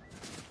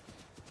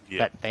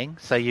Yeah. thing.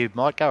 So you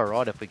might go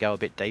alright if we go a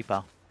bit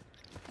deeper.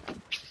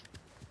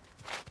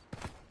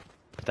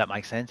 If that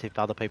makes sense. If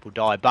other people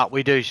die, but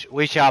we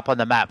show up on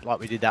the map like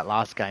we did that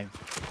last game.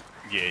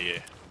 Yeah.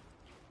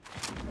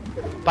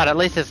 But at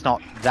least it's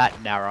not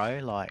that narrow.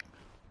 Like,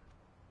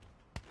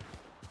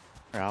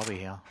 where are we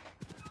here?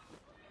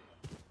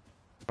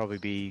 Probably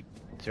be.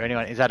 Is there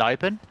anyone? Is that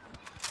open?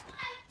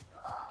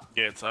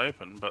 Yeah, it's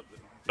open, but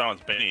no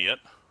one's been here yet.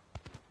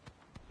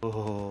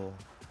 Oh.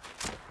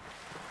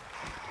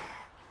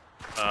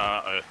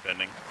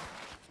 Earthbending.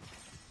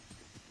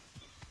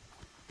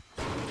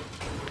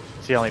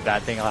 It's the only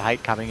bad thing. I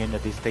hate coming into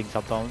this thing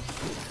sometimes.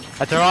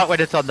 It's alright when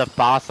it's on the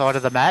far side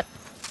of the map.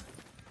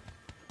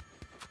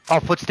 Oh,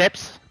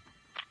 footsteps.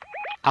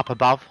 Up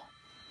above.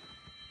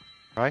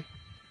 Right?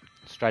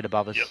 Straight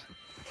above us.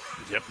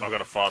 Yep, I've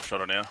got a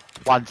 5-shotter now.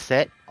 One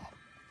set.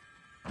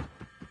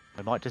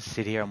 We might just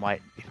sit here and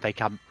wait if they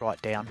come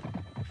right down.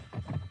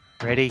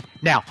 Ready?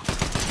 Now!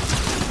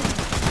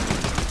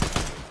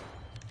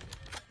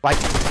 Wait.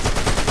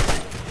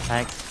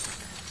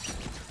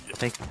 Thanks. Yep.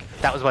 think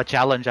that was my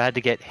challenge. I had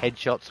to get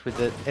headshots with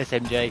the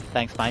SMG.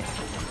 Thanks, mate.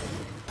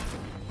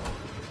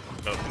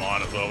 Got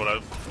mine as well, but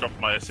I've dropped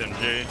my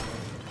SMG.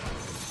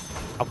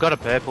 I've got a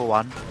purple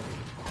one.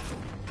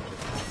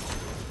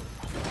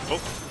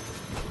 Oh,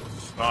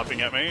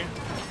 sniping at me.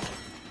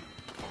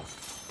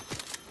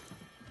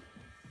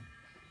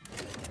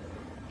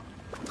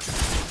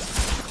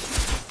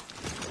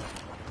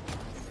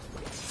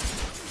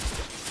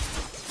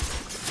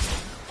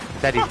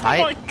 That is, Oh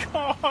mate. my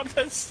god,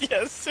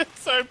 yes, it's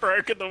so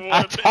broken the water.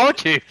 I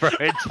told you, bro.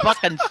 It's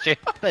fucking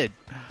stupid.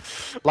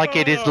 Like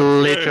it is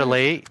Oh,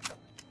 literally.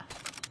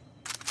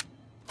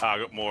 I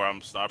got more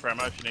sniper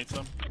ammo if you need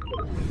some.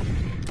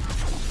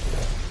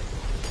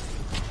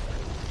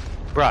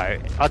 Bro,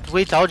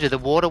 we told you the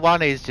water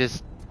one is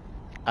just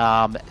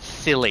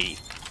silly.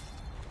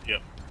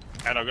 Yep.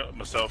 And I got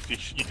myself. You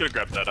could have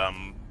grabbed that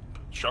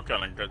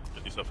shotgun and got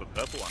yourself a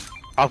purple one.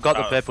 I've got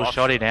the purple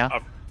shotty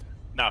now.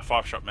 No,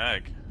 5-shot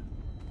mag.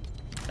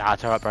 Nah,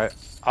 it's alright, bro.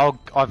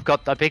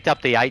 I picked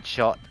up the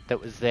 8-shot that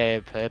was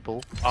there,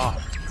 purple. Oh,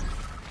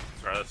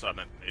 sorry, that's what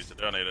I need to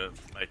do. I need to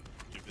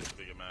give this a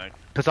bigger mag.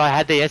 Because I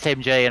had the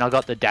SMG and I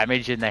got the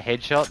damage in the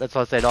headshot. That's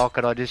why I said, oh,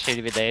 could I just shoot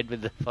him in the head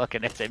with the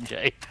fucking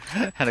SMG?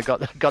 And I got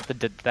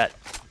that.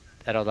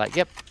 And I was like,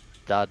 yep,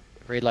 done.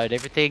 Reload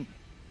everything.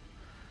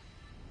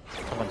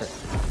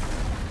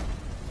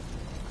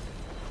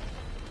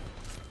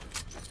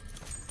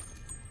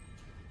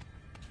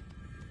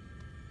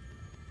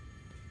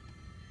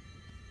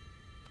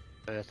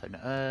 Earth and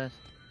Earth.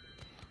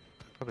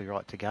 Probably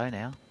right to go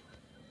now.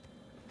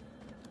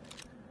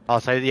 Oh,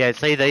 so yeah,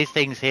 see these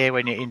things here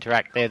when you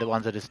interact, they're the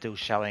ones that are still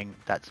showing,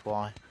 that's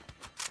why.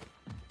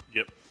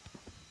 Yep.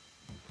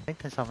 I think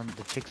there's someone,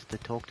 the chicks to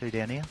talk to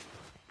down here.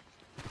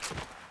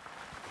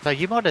 So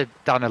you might have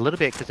done a little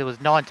bit, because it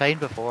was 19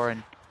 before,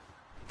 and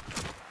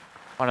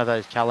one of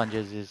those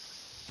challenges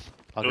is,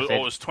 like I said,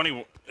 it was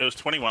 20. It was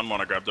 21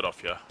 when I grabbed it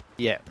off you.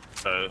 Yeah.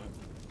 So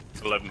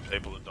 11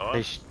 people that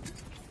died.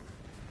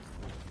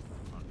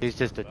 She's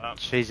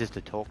just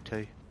to talk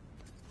to.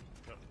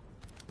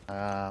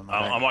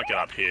 I might get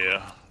up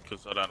here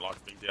because I don't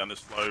like being down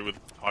this low with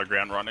high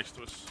ground right next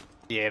to us.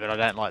 Yeah, but I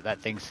don't like that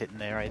thing sitting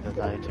there either,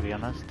 though, to be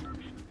honest.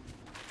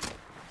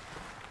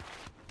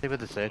 See where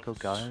the circle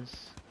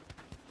goes.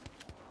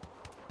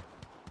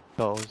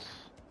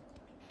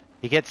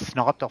 You get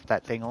sniped off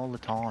that thing all the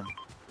time.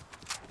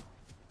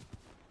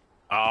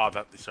 Ah,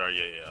 sorry,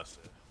 yeah, I see.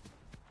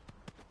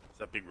 There's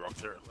that big rock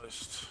there at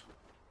least.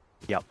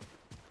 Yep.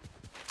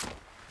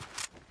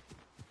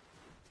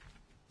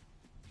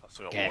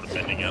 Yeah. Water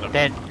bending out of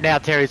then now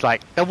Terry's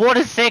like, the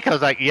water's sick. I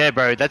was like, yeah,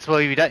 bro, that's why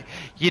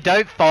you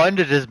don't find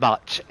it as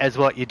much as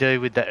what you do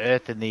with the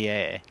earth and the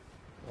air,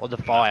 or the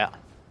fire,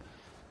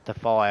 the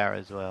fire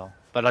as well.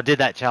 But I did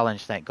that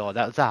challenge, thank God.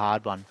 That was a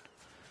hard one.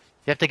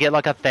 You have to get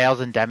like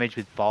 1,000 damage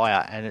with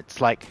fire, and it's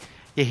like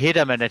you hit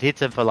them and it hits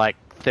them for like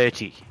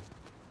 30,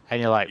 and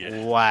you're like,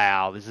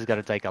 wow, this is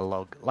gonna take a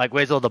log. Like,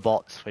 where's all the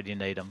bots when you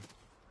need them?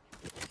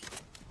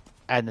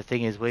 And the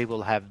thing is, we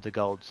will have the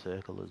gold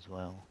circle as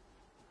well.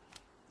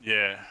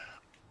 Yeah.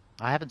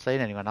 I haven't seen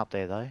anyone up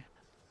there though.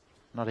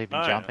 Not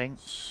even jumping.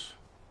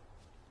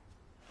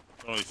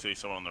 I only see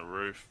someone on the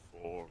roof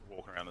or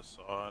walking around the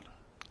side.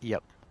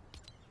 Yep.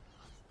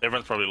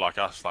 Everyone's probably like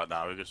us, like,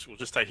 no, we'll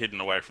just stay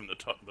hidden away from the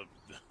top,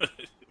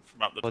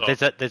 from up the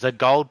top. There's a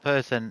gold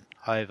person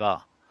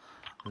over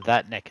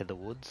that neck of the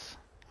woods.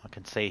 I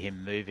can see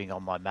him moving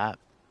on my map.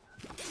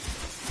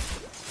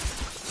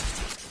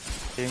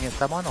 Shooting at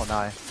someone or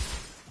no?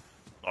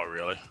 Not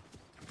really.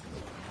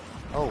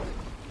 Oh.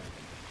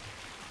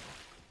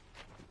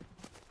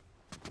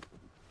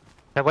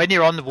 So when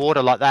you're on the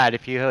water like that,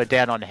 if you are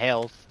down on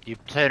health, you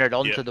turn it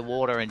onto the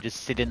water and just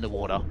sit in the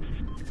water.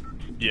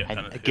 Yeah, and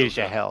it gives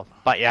you health.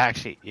 But you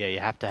actually, you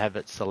have to have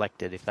it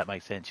selected, if that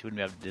makes sense. You wouldn't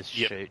be able to just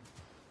shoot.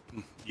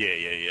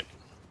 Yeah.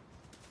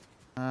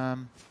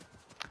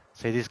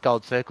 See, this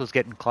gold circle's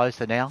getting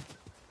closer now.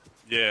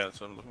 Yeah,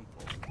 that's what I'm looking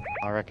for.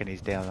 I reckon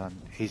he's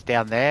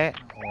down there,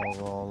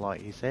 or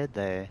like you said,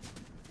 there.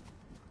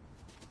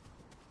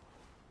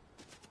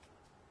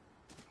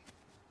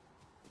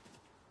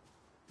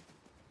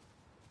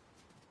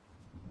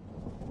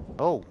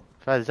 Oh,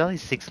 so there's only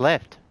 6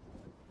 left.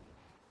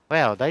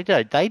 Wow, they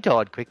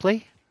died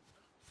quickly.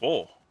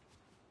 4.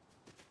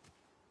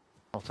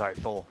 Oh, sorry,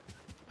 4.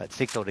 But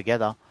 6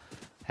 altogether.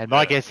 And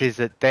my guess is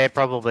that they're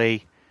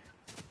probably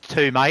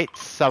 2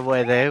 mates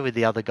somewhere there with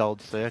the other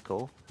gold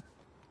circle.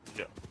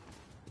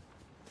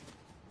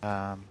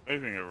 Yeah.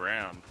 Moving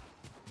around.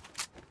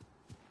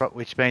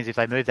 Which means if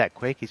they move that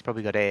quick, he's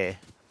probably got air.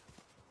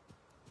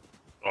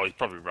 Oh, he's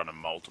probably running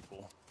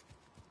multiple,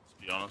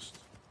 to be honest.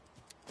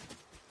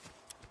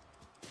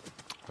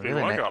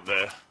 Really, might go up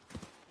there.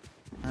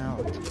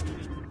 Oh,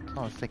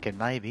 I was thinking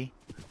maybe.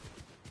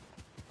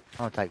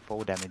 I'll take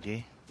 4 damage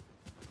here.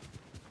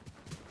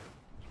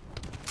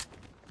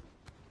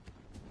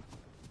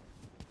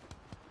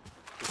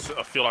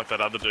 I feel like that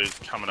other dude's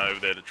coming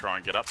over there to try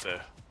and get up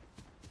there.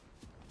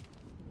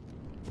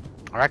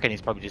 I reckon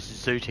he's probably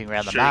just zooting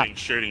around the map.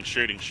 Shooting.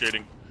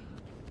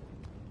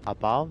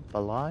 Above?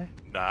 Below?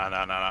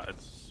 Nah.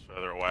 It's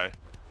further away.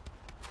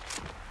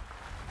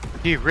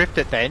 You rift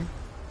it then?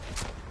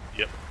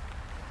 Yep.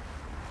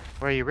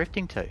 Where are you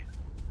rifting to?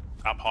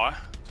 Up high,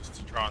 just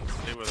to try and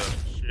see where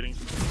they're shooting.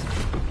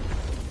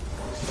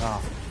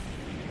 Oh.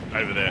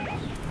 Over there.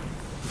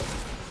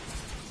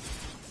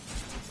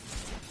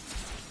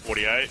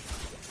 48.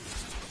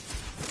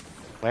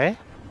 Where?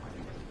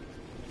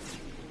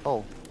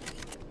 Oh.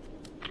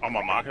 On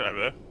my market over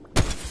there.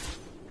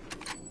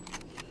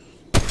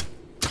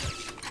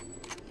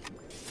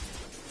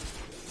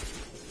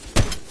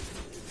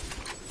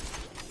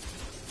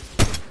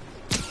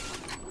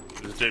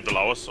 There's a dude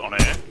below us on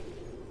air.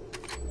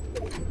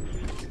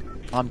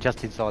 I'm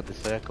just inside the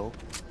circle.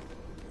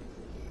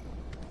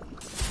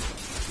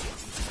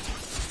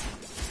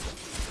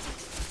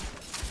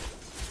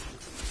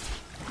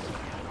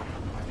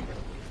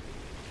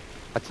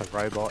 That's a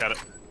robot. Got it.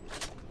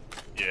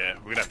 Yeah,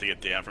 we're gonna have to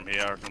get down from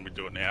here. I reckon we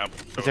do it now.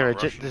 Is there a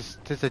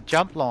there's a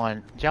jump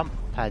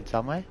pad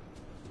somewhere?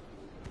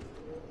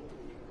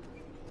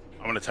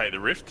 I'm gonna take the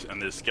rift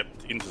and just get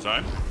into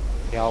zone.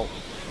 Yo.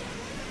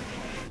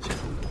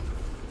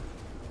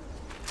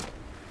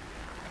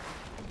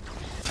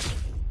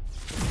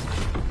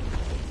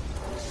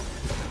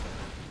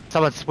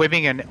 Someone's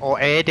swimming or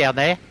air down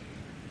there.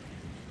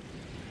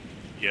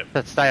 Yep.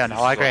 Let's stay on This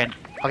high is ground.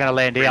 I'm gonna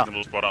land here.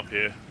 reasonable spot up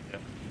here.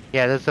 Yep.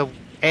 Yeah, there's a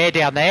air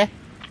down there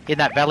in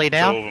that valley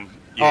now. Two of them.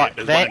 Yeah, Oh,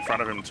 there's there. one in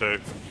front of him too.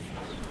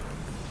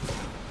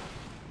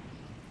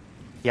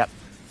 Yep.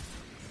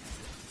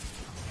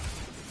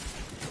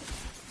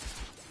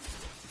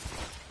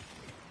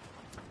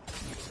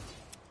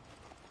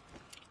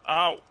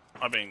 Oh,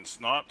 I've been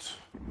sniped.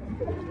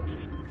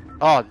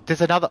 Oh,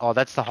 there's another. Oh,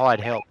 that's the hide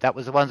help. That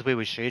was the ones we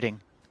were shooting.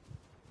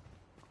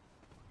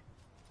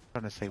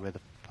 Trying to see where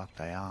the fuck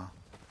they are.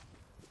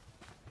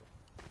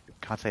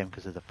 Can't see them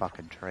because of the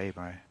fucking tree,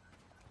 bro.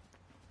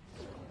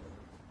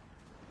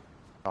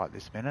 Right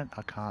this minute,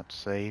 I can't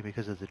see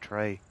because of the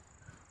tree.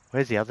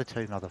 Where's the other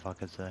two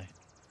motherfuckers though?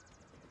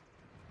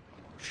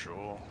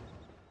 Sure.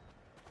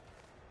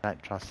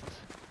 Don't trust.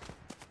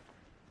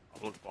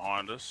 I'll look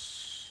behind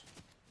us.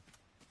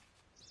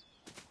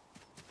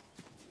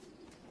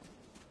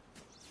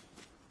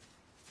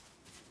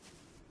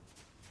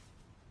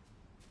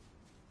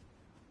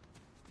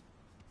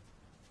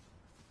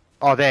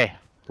 Oh, there.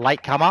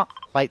 Late comer.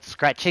 Late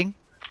scratching.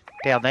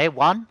 Down there.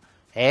 One.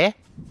 Air.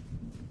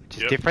 Which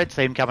is Yep. different.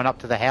 See him coming up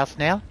to the house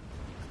now.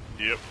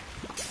 Yep.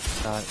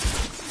 So,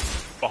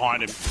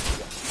 Behind him.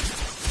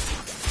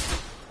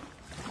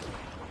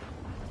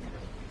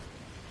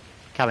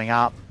 coming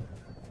up.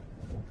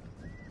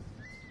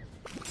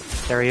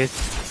 There he is.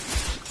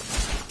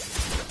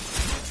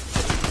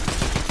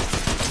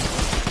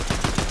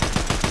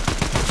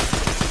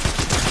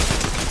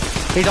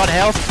 He's on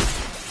health.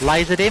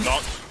 Lasered him.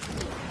 Not.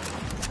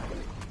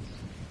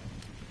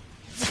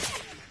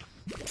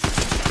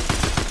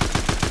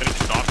 Getting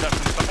sniped at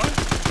from somewhere.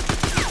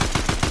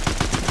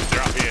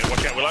 They're up here.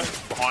 Watch out, Willow.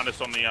 Behind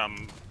us on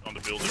the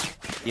building.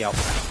 Yep.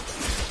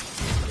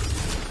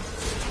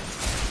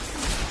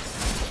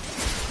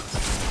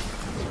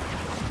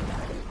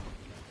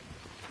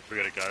 We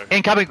gotta go.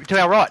 Incoming to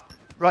our right.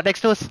 Right next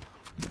to us.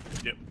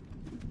 Yep.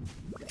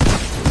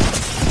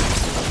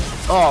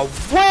 Oh,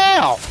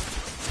 wow!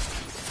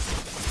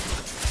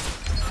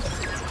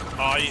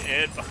 Oh,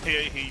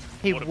 he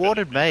He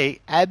me.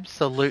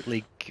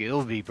 Absolutely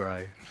killed me,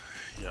 bro.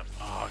 Yep.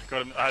 Oh, I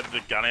got him. I had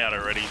the gun out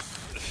already.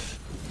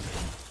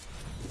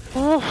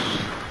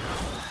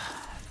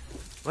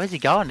 Where's he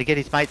going to get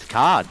his mate's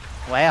card?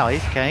 Wow,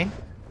 he's keen.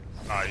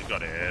 Oh, he's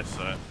got air,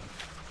 so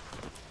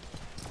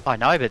I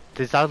know, but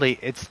there's only,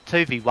 it's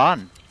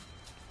 2v1.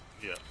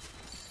 yeah.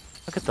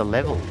 Look at the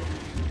level.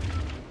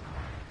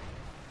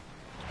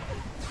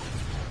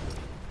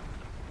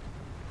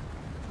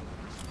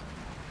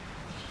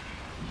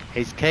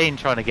 He's keen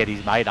trying to get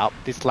his mate up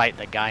this late in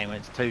the game when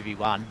it's 2v1.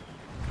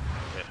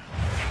 Yeah.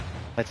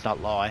 Let's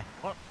not lie.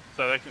 What?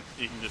 So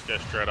you can just go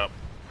straight up.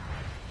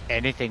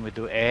 Anything with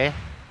the air.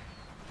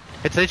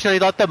 It's literally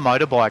like the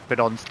motorbike, but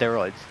on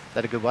steroids. Is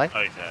that a good way?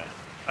 Okay.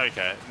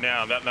 Okay.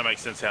 Now that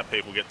makes sense how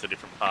people get to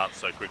different parts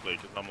so quickly.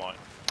 Because I'm like,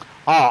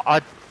 Oh,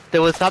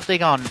 there was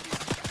something on...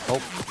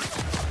 Oh.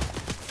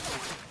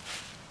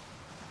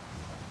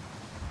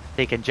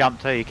 He can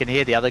jump too. You can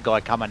hear the other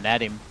guy coming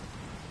at him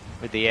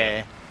with the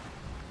air.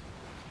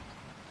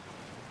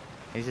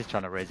 He's just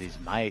trying to res his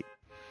mate.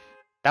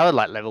 That was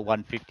like level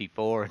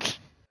 154 and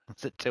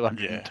was it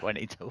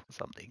 222 or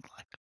something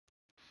like.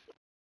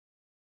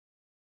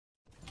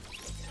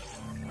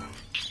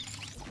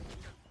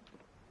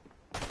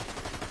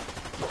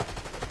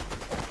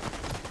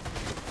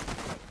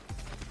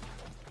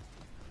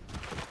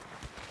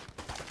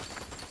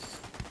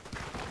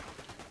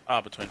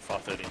 between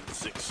 5:30 and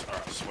 6.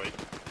 Alright, sweet.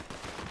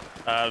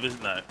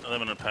 No,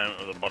 eliminate payment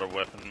with a bottle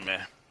weapon,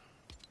 meh.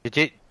 Did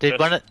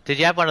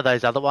you have one of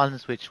those other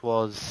ones which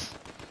was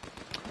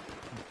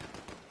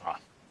Yeah.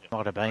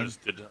 might have been? I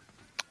just did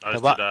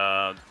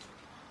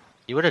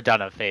You would have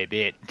done a fair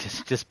bit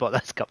just by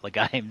those couple of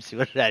games. You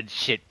would have had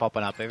shit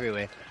popping up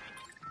everywhere.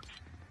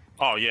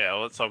 Oh yeah,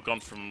 well, I've gone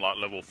from like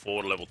level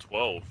 4 to level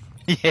 12.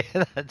 Yeah,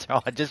 that's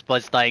right. Just by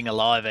staying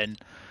alive and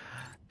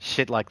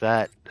shit like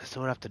that. That's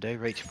all I have to do.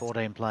 Reach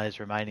 14 players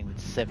remaining with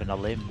 7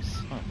 limbs.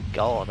 Oh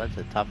god, that's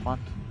a tough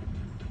one.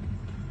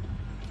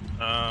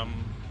 What's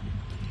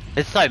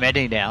There's so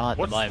many now at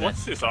the moment.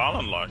 what's this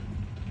island like?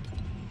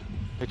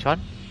 Which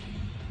one?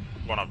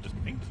 One I've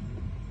just pinked.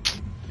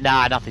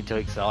 Nah, nothing too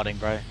exciting,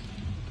 bro.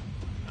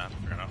 Nah,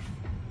 fair enough.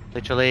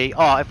 Literally,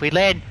 oh, if we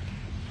land,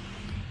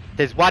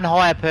 there's one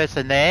higher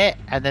person there,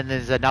 and then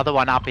there's another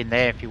one up in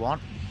there if you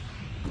want.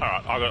 All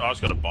right, I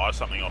just got to buy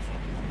something off them.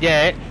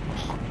 Yeah,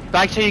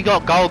 make sure you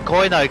got gold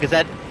coin though, because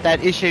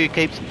that issue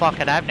keeps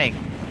fucking happening.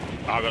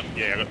 I got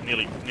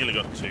nearly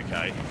got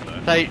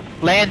 2k.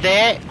 So land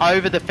there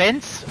over the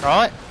fence,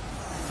 right?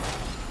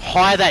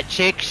 Hire that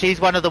chick.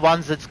 She's one of the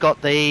ones that's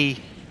got the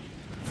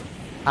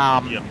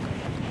Yep.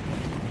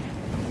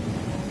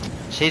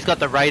 She's got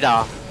the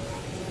radar,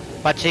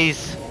 but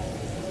she's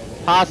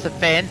past the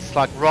fence,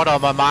 like right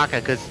on my marker,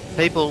 because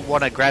people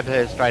want to grab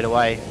her straight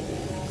away.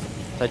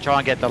 So try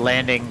and get the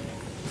landing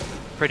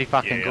pretty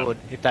fucking good,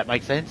 if that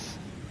makes sense.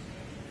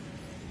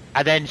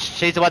 And then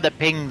she's the one that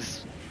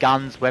pings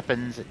guns,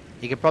 weapons.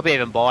 You could probably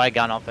even buy a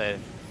gun off her.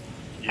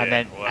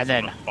 Yeah,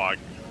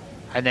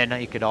 and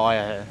then you could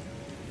hire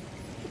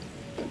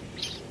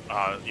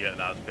her. Yeah,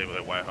 no, there's people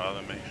that are way higher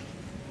than me.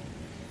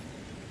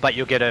 But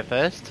you'll get her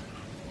first?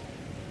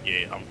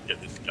 Yeah, I'll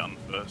get this gun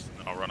first, and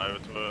then I'll run over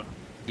to her.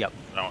 Yep.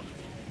 Don't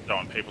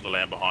want people to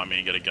land behind me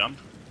and get a gun.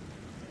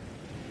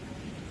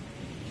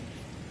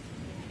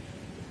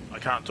 I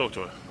can't talk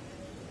to her.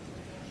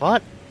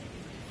 What?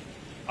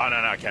 Oh, no,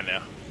 I can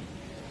now.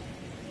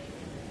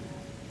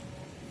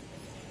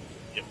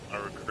 Yep, I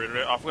recruited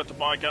her. I forgot to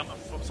buy a gun. I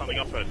thought something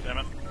off her, damn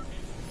it.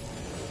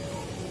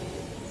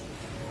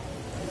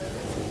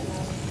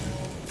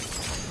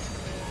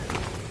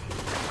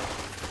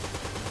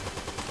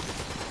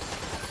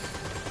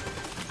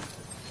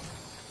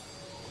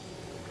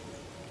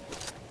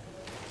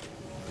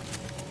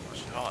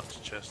 Oh, it's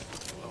chest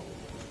as well.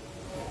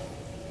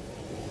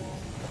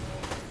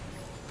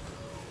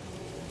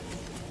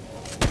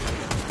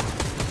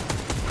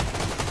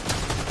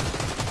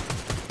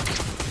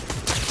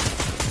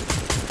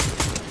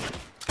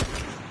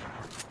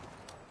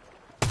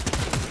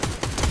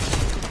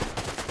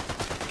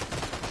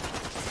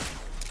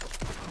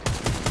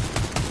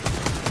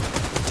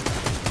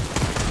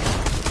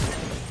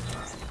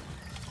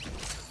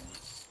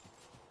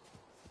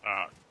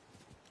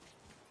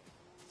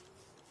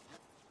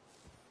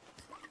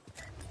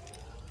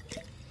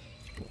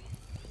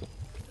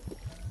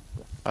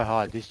 I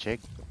hired this chick.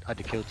 I had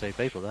to kill 2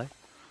 people though.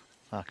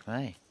 Fuck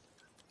me.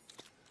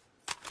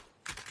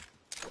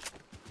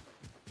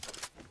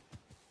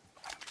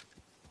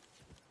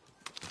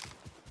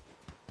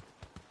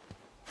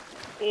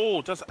 Oh,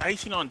 it does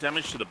 89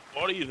 damage to the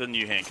body of the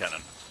new hand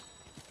cannon.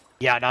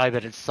 Yeah, I know,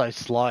 but it's so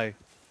slow.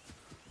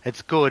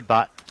 It's good,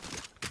 but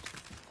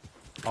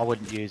I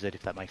wouldn't use it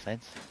if that makes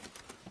sense.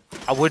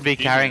 I would be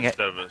carrying it.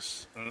 Instead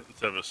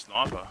of a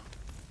sniper.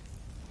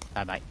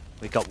 No, mate.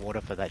 We got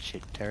water for that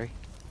shit, Terry.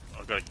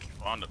 I've got to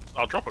find it.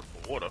 I'll drop it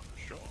for water, for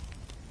sure.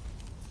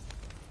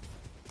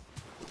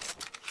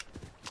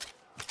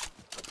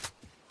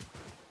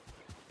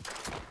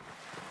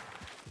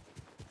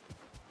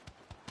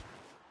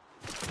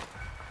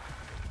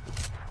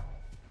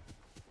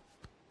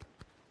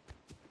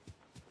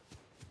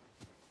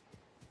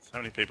 So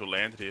many people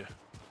landed here.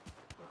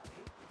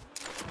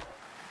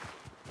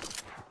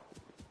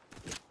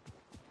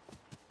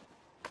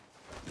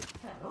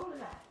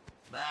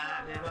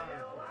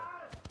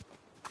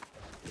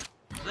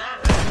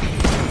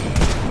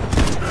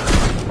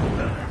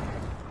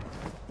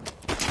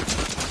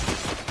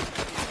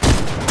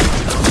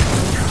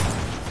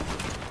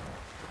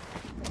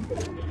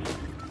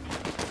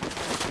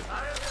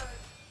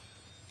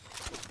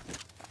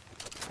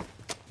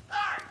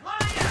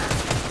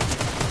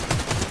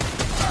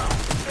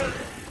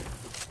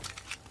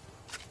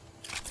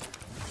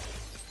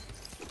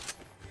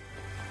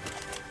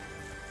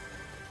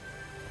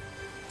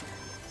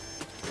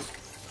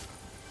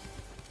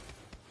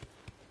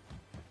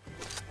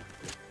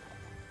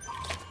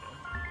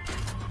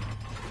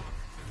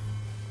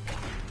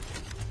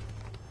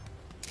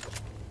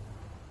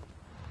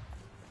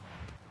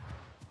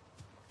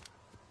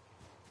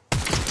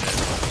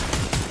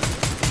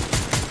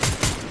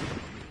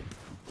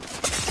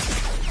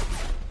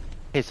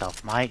 Piss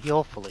off, mate.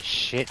 You're full of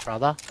shit,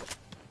 brother.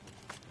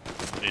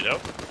 Need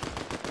help?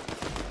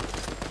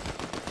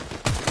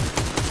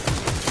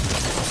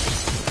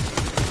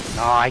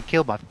 Oh, I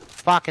killed my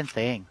fucking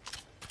thing.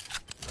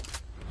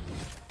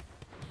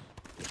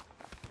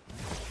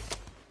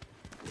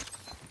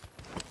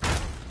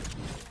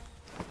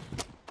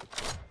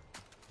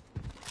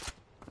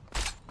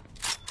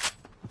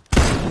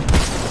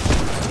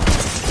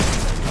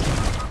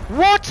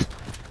 What?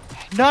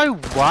 No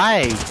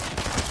way.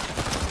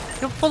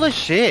 You're full of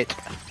shit.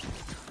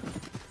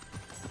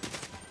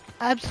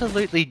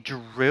 absolutely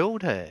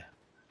drilled her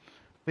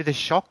with a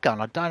shotgun.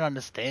 I don't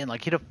understand.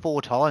 Like, hit her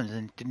 4 times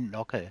and didn't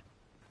knock her.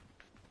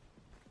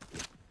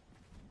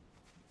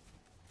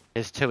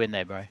 There's 2 in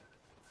there, bro.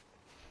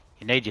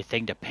 You need your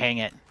thing to ping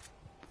it.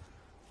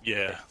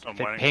 Yeah, I'm If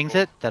it waiting pings for.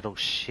 it, that'll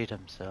shit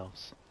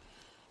themselves.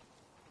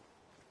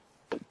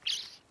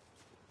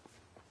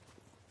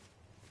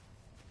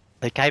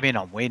 They came in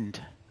on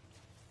wind.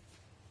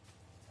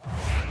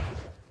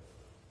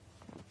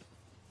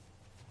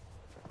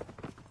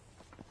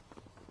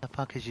 The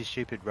fuck is your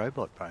stupid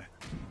robot, bro?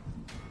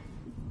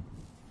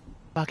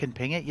 Fucking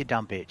ping it, you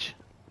dumb bitch.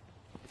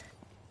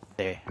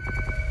 There.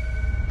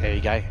 There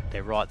you go.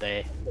 They're right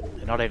there.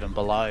 They're not even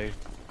below.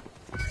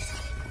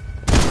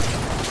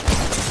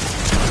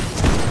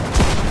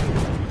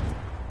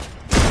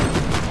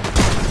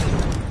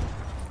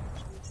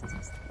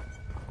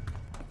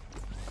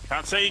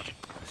 Can't see.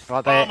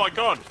 Right there. Oh my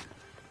god.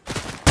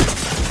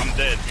 I'm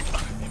dead.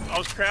 I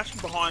was crouching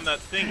behind that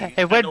thing.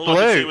 It went and all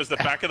I could see blue. was the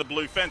back of the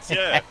blue fence,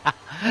 yeah.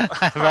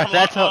 Right, I'm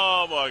that's like, what.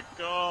 oh my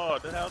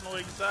god, how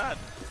annoying is that?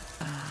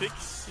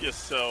 Fix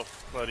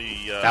yourself,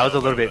 buddy. That was a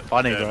little bit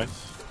funny, bro.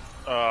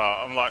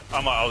 I'm like,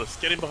 I'll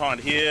just get in behind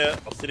here.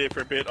 I'll sit here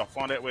for a bit. I'll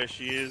find out where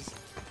she is.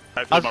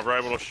 Hopefully my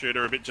robot will shoot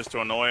her a bit just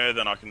to annoy her.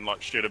 Then I can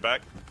like shoot her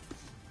back,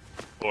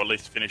 or at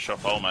least finish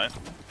off old mate.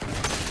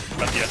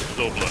 But yes, it was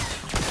all blue.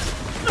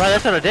 Bro,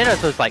 that's what I did.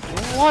 I was like,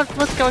 what?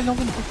 What's going on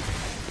with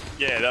this?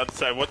 Yeah, that's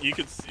so. What you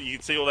could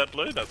see all that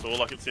blue. That's all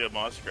I could see on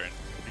my screen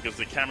because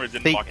the camera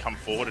didn't like come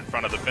forward in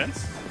front of the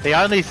fence. The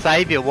only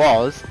saviour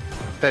was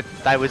that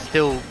they were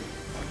still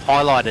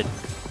highlighted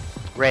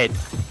red.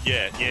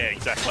 Yeah,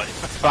 exactly.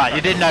 But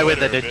you didn't know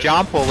whether to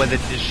jump or whether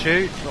to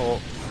shoot or.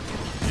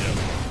 Yeah.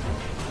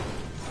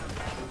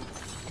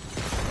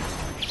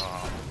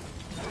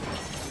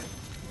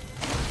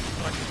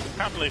 I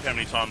can't believe how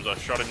many times I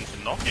shot him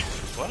into knocking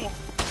as well.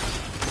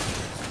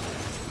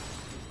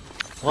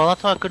 Well,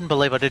 that's why I couldn't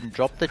believe I didn't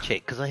drop the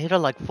chick because I hit her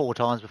like 4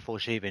 times before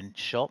she even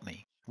shot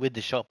me with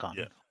the shotgun.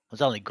 Yeah. It was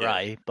only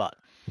grey, but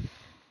look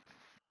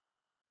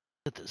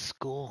at the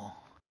score.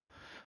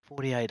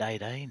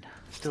 48-18.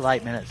 Still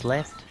 8 minutes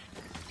left.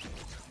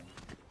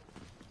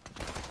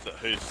 So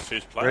who's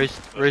playing?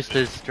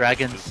 Roosters,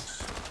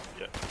 Dragons.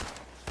 Yeah.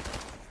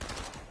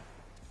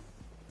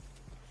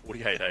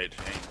 48-18.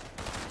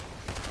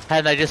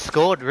 And they just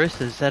scored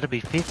Roosters. That'll be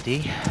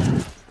 50.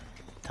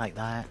 Take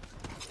that.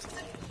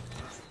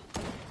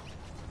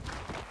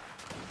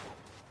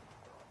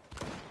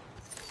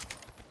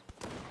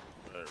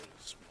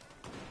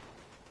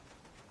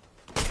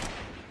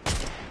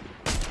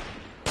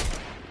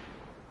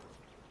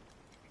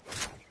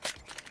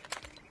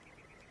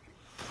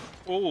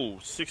 Oh,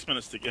 6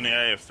 minutes to in the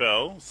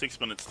AFL. 6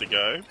 minutes to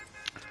go.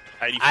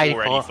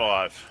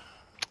 84-85.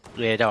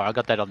 Yeah, don't worry, I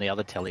got that on the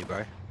other telly,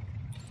 bro.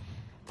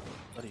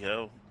 Bloody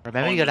hell.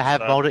 Remember, you gotta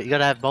have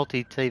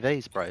multi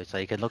TVs, bro. So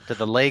you can look to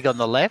the league on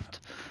the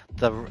left,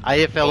 the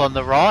AFL on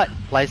the right,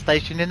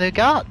 PlayStation in the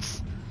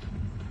guts.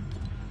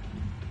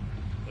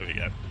 There we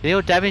go.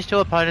 Deal damage to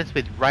opponents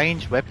with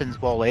ranged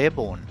weapons while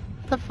airborne.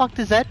 What the fuck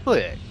does that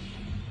work?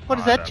 What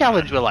does that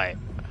challenge relate?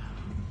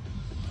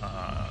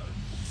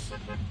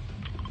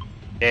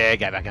 Yeah,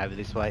 go back over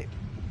this way.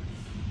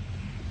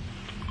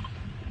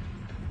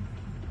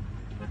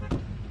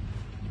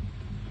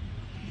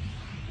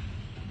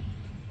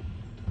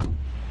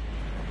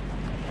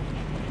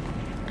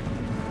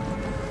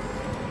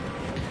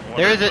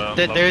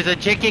 There is a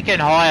chick you can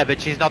hire, but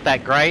she's not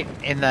that great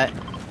in that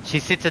she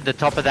sits at the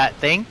top of that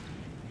thing.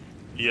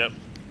 Yep.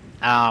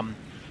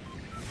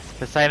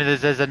 The same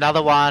as there's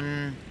another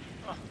one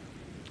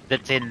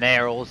that's in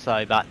there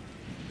also, but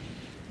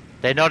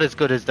they're not as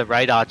good as the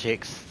radar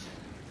chicks.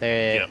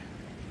 They're Yep.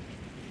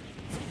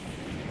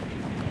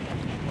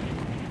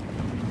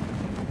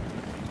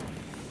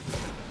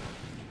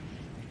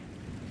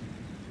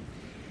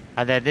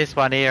 And then this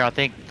one here, I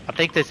think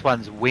this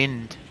one's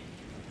wind,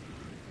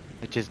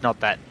 which is not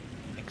that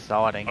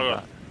exciting. I But...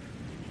 got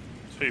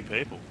 2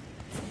 people.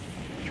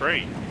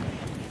 3.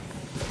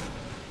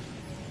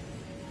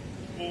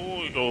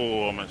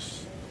 Oh,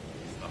 almost.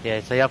 Yeah,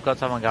 see, I've got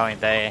someone going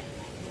there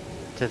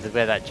to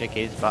where that chick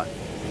is, but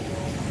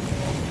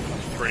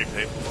 3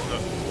 people.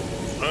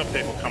 I've got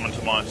people coming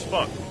to my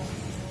spot.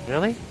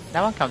 really,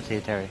 no one comes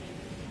here, Terry.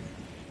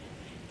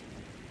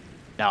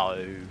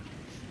 No,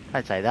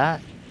 don't say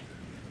that.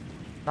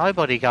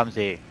 Nobody comes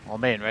here. Well,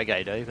 me and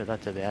Reggae do, but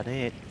that's about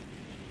it.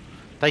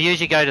 They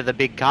usually go to the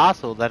big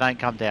castle. They don't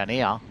come down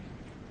here.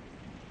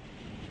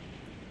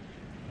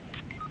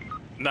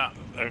 Nah,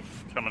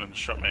 they've come in and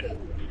shot me. Well,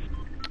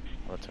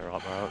 that's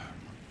alright, bro.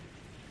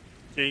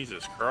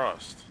 Jesus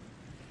Christ.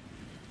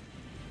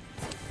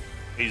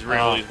 He's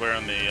real, he's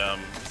wearing the, I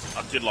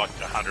did like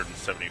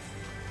 170,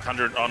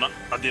 100, oh no,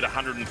 I did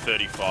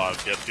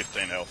 135, he had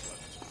 15 health left.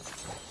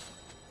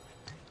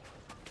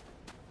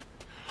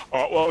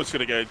 Alright, well I was going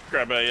to go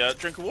grab a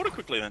drink of water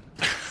quickly then.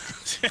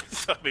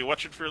 So I'll be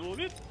watching for a little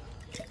bit.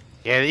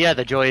 Yeah,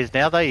 the joy is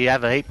now though, you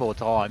have a heap more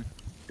time.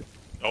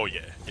 Oh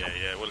yeah,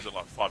 what is it,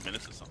 like 5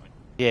 minutes or something?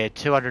 Yeah,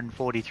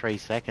 243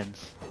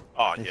 seconds.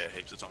 Oh yeah,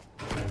 heaps of time.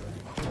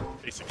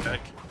 Piece of cake.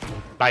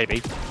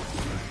 Maybe.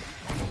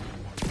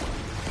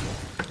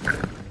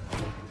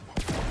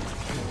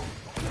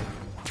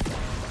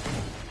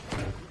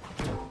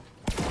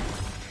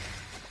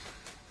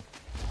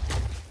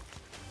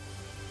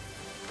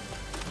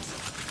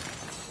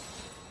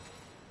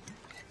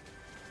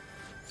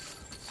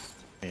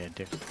 Yeah,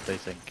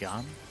 decent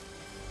gun.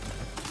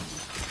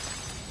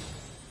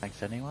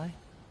 Thanks anyway.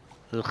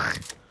 Ugh.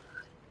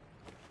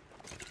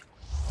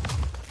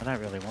 I don't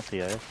really want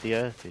the earth. The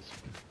earth is...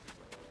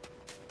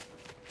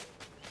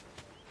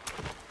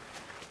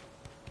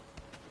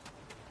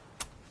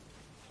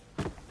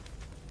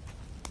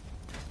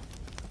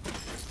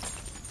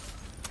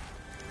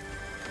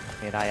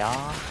 Here they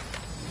are,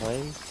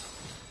 please.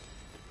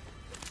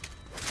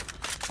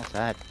 What's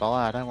that?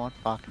 Fire? I don't want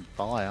fucking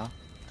fire.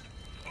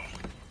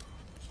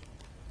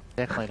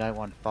 Definitely don't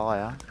want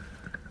fire.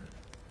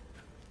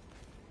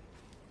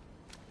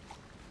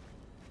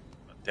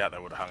 I doubt they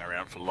would have hung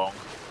around for long.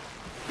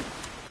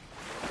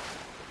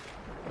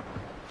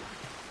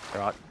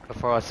 Right,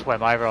 before I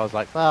swam over I was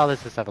like, well,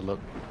 let's just have a look.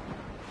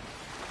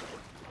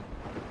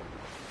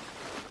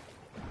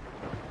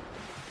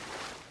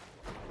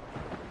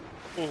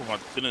 Oh, my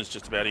dinner's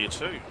just about here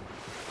too.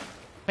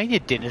 I mean, your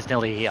dinner's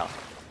nearly here.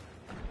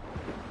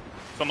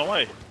 It's on the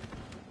way.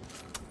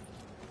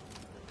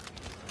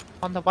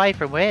 On the way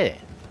from where?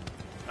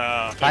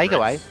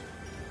 Takeaway?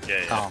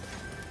 Yeah. Oh.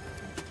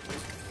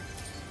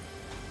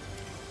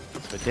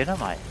 What's for dinner,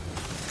 mate?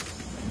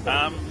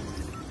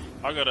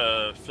 I got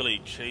a Philly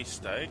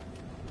cheesesteak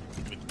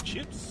with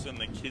chips, and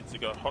the kids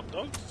have got hot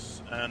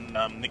dogs, and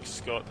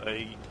Nick's got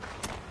a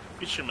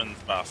fisherman's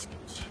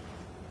basket.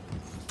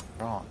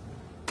 Right.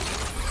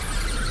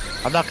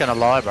 I'm not gonna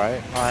lie, bro.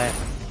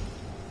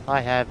 I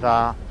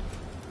have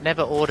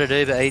never ordered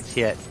Uber Eats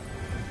yet.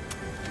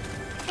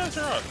 That's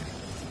alright.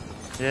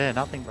 Yeah,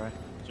 nothing, bro.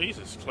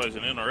 Jesus,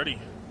 closing in already.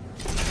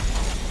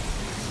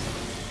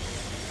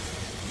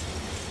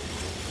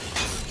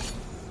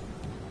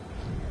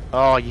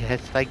 Oh yes,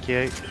 thank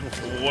you.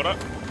 Water.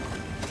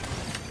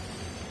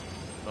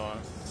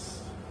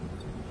 Nice.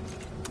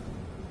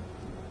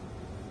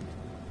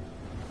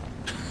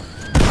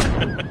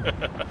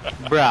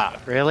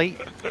 Bruh, really?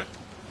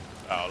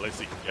 Oh, at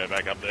least you can go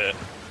back up there.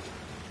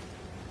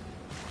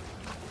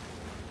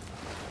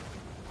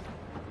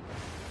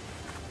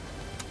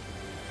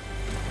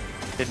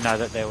 Didn't know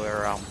that there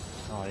were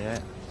oh yeah.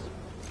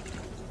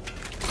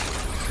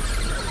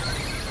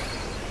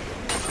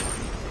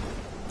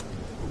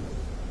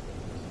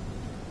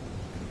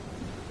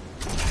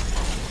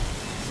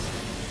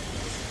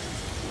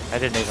 I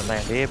didn't even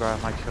land here, bro,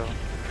 make sure.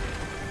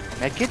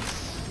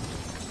 Medkits?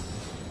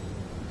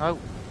 Oh.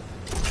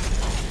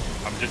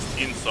 I'm just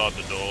inside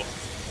the door.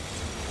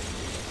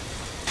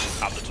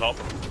 Up the top.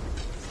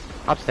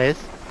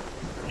 Upstairs?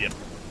 Yep,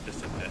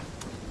 just in there.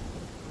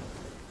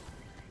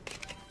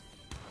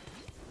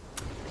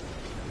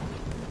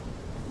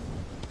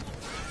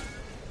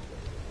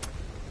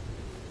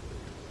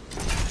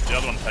 The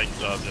other one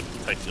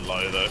takes you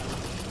low though.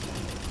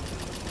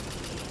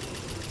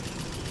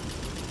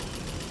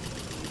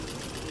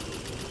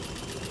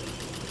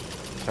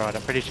 It's alright,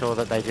 I'm pretty sure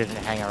that they didn't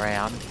hang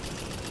around.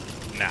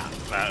 Nah,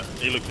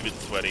 he looked a bit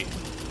sweaty.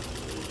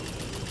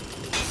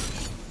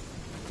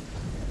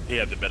 He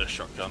had the better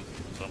shotgun,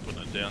 so I'm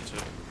putting it down to.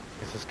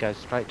 Let's just go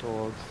straight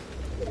towards.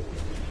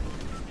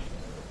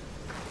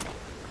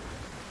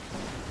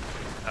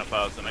 How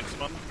far is the next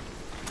one?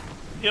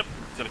 Yep,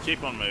 gotta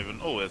keep on moving.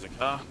 Oh, there's a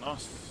car.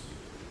 Nice.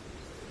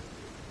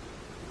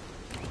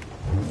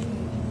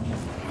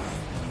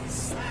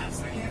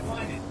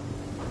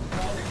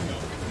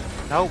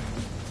 Nope.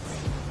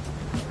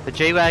 The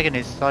G-Wagon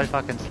is so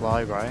fucking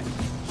slow, bro.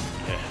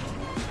 Yeah.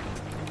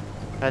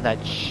 Turn that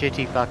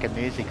shitty fucking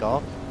music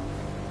off.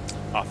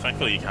 Oh,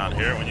 thankfully you can't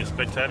hear it when you're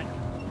spectating.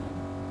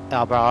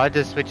 Oh, bro, I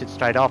just switch it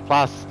straight off.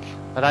 Plus,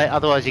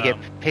 otherwise you get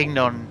pinged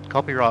on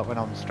copyright when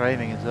I'm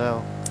streaming as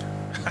well.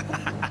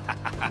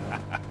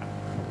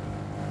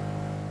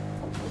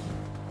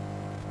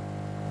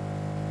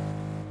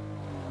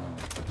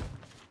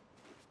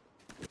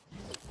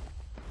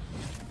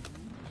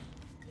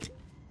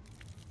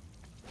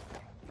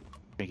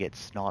 We get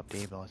sniped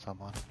here by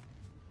someone.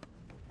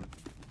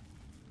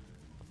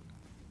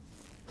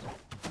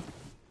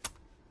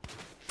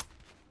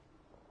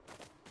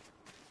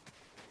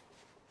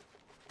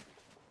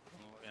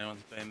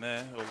 Anyone's been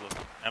there? All the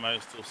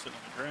ammo's still sitting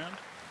on the ground.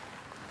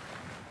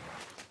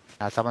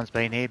 Someone's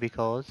been here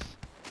because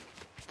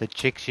the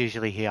chick's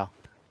usually here.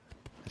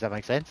 Does that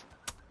make sense?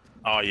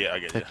 Oh yeah, I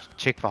get The you.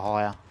 chick for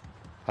hire.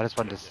 I just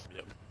wanted to...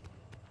 Yep.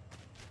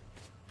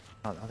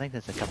 I think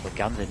there's a couple of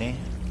guns in here.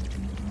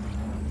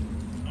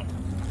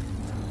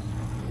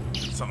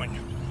 Something.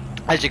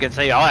 As you can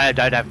see, I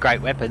don't have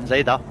great weapons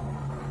either.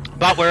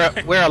 But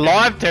we're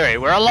alive, Terry.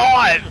 We're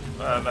alive.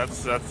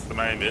 That's the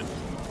main bit.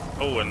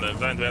 Oh, and the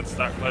zone's about to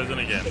start closing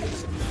again.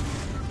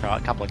 Right,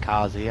 a couple of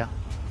cars here.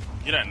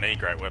 You don't need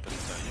great weapons,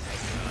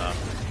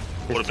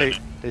 do you?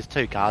 There's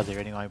two cars here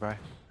anyway, bro.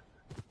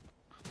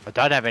 I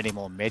don't have any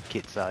more med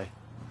kits though.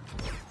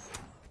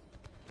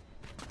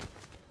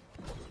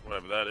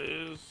 Whatever that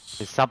is.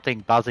 There's something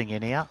buzzing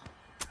in here.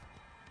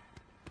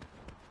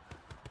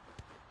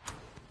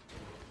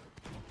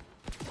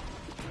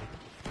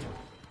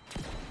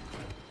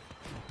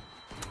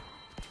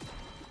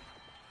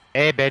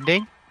 Air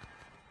bending.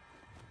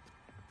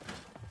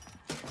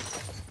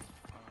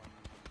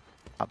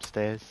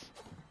 Upstairs.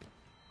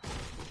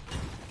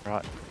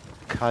 Right.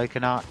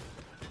 Coconut.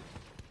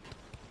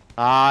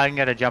 I'm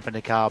gonna jump in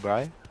the car,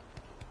 bro.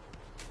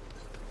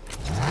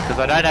 Because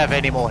I don't have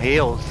any more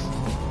heals.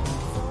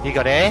 You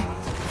got air?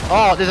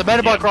 Oh, there's a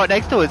motorbike right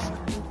next to us.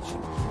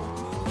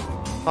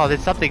 Oh,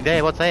 there's something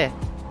there. What's there?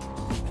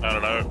 I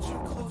don't know.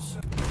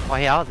 Oh,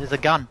 here. There's a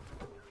gun.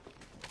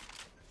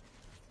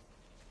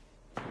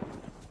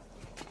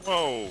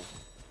 Whoa.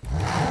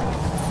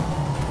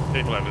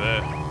 People over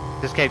there.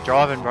 Just keep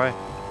driving, bro.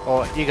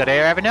 Oh, you got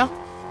air over now?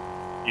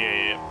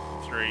 Yeah.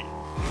 3.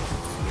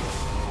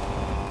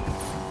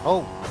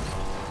 Oh.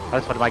 I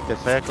just want to make the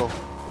circle.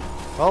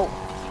 Oh.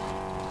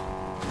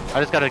 I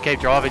just got to keep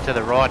driving to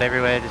the right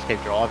everywhere. Just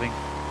keep driving.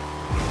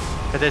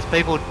 Because there's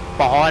people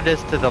behind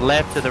us, to the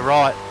left, to the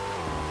right.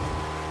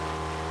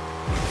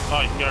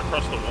 Oh, you can go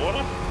across the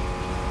water?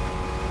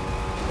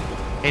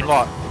 In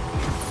what?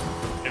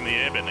 In the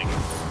airbending.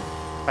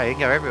 Oh, you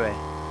can go everywhere.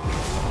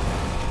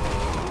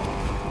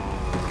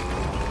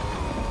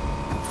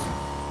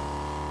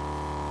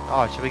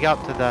 Oh, should we go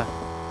up to the...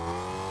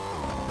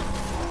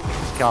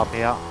 Let's go up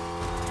here.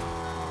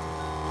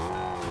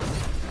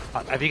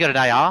 Have you got an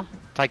AR?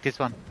 Take this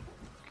one.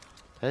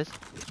 Please.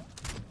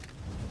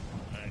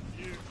 Thank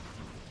you.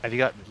 Have you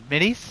got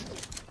minis?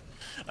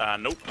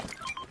 Nope.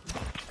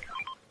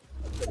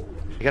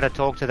 You gotta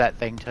talk to that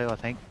thing too, I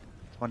think.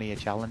 It's one of your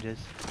challenges.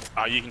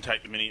 You can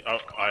take the mini. Oh,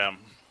 I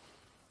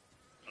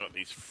got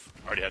these.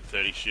 I already had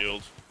 30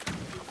 shields.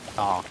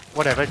 Oh,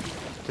 whatever.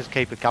 Just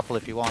keep a couple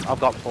if you want. I've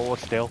got 4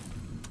 still.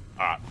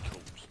 Alright, cool,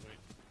 sweet.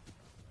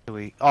 Do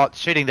we... Oh, it's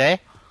shooting there.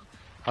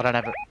 I don't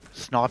have a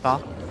sniper.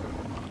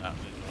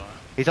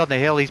 He's on the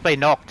hill. He's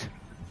been knocked.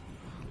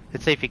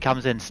 Let's see if he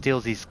comes in and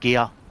steals his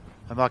gear.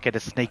 I might get a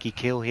sneaky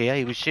kill here.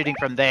 He was shooting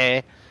from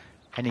there,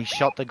 and he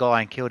shot the guy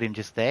and killed him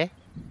just there.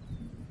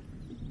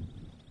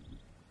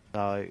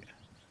 So,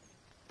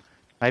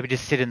 maybe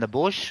just sit in the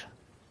bush.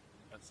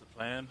 That's the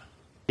plan.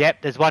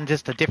 Yep, there's one,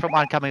 just a different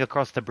one coming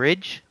across the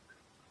bridge.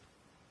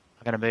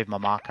 I'm going to move my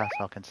marker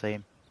so I can see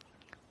him.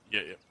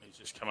 Yeah. He's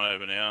just coming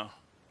over now.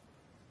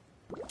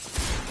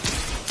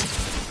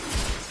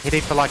 Hit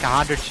him for like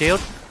 100 shield.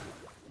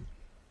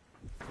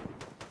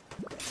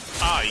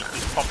 Ah, he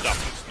just popped up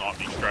and sniped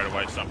me straight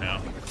away somehow.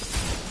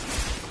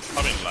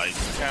 I'm in lazy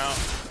count.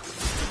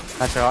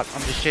 That's alright,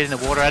 I'm just shooting the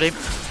water at him.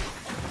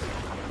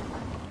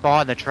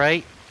 Behind the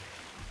tree.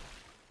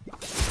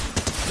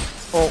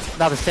 Oh,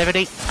 another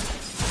 70.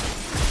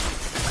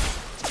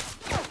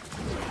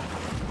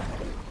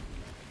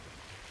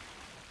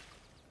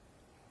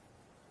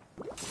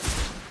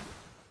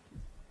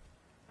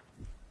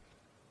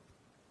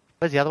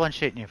 Where's the other one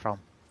shooting you from?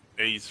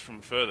 He's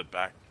from further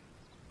back.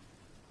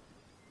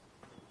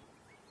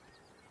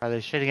 Oh, they're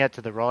shooting out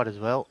to the right as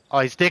well. Oh,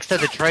 he's next to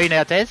the tree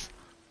now, Des.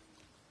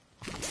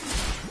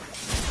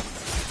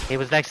 He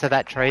was next to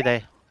that tree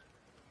there.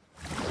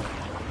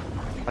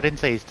 I didn't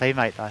see his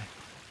teammate though.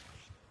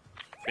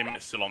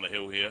 Teammate's still on the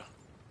hill here.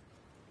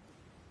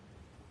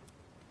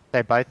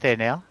 They're both there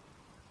now.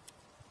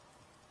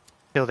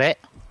 Still there.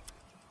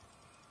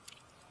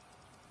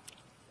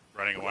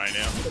 Running away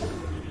now.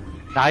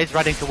 No, he's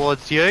running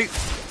towards you.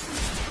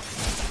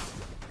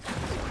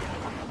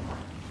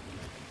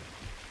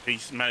 He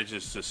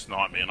manages to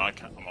snipe me and I'm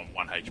on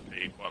 1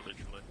 HP, quite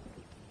literally.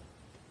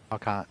 I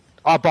can't.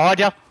 Oh, behind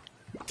you.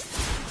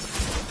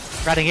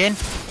 Running in.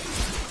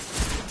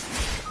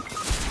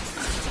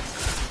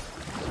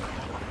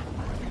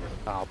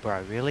 Oh,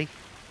 bro, really?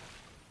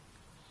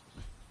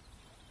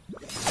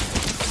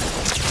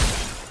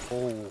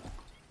 Oh,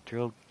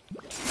 drilled.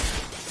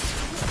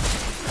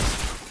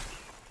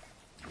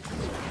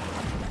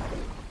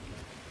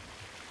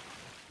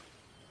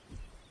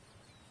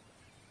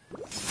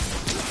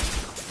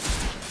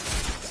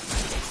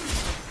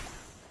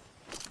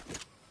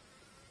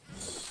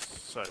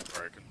 So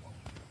broken.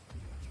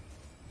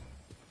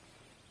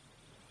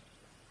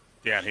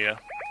 Down here.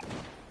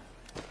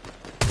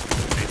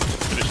 He's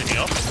finishing me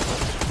off.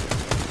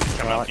 He's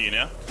coming up to you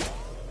now.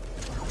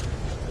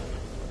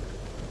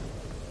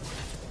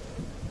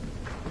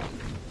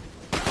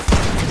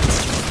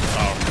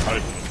 Oh,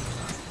 open.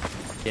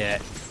 Yeah.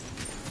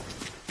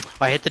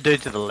 I hit the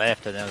dude to the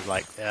left and then I was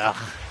like, ugh.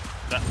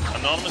 That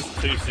anonymous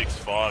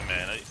 265,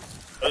 man.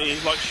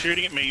 He's like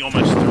shooting at me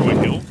almost through a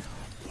hill.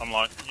 I'm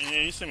like,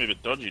 yeah, you seem a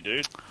bit dodgy,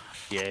 dude.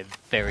 Yeah,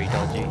 very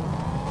dodgy.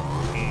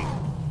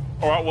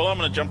 Alright, well, I'm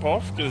going to jump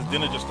off because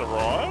dinner just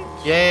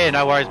arrived. Yeah,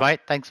 no worries,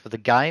 mate. Thanks for the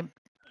game.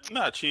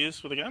 Nah, cheers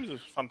for the games. It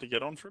was fun to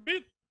get on for a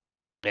bit.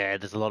 Yeah,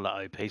 there's a lot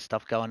of OP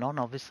stuff going on,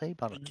 obviously,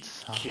 but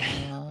it's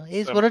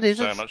is So- what it is.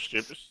 So It's much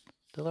stupid.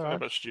 still So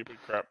alright. much stupid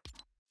crap.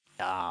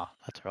 Ah,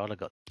 that's right. I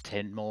got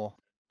 10 more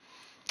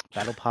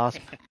battle pass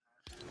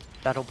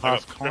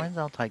got coins.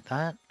 I'll take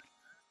that.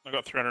 I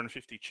got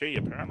 350 chi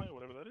apparently, or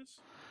whatever that is. is?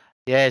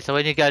 Yeah, so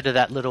when you go to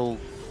that little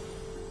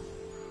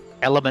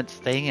elements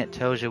thing, it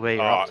tells you where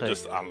you're up Oh, to.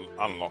 just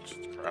unlocks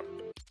crap.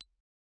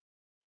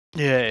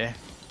 Yeah.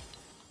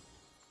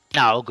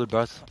 No, all good,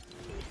 bros.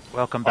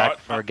 Welcome back Alright,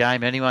 for a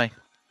game anyway.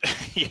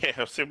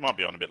 yeah, it might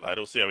be on a bit later.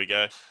 We'll see how we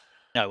go.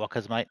 No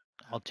walkers, mate.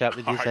 I'll chat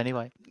with you Alright,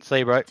 anyway. See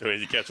you, bro. too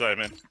easy. Catch you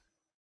later, man.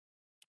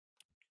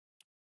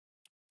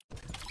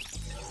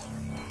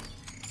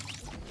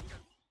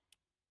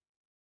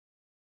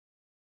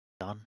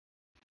 Done.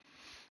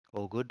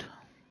 All good.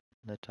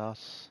 Let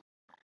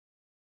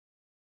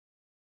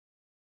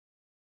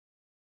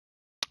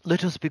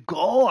us be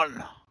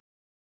gone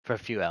for a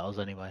few hours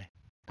anyway.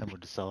 Then we'll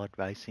decide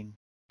racing,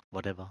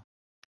 whatever.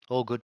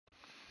 All good.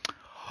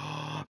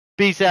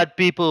 Peace out,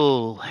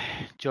 people.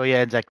 Enjoy your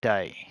Anzac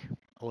Day.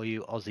 All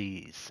you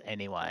Aussies,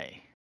 anyway.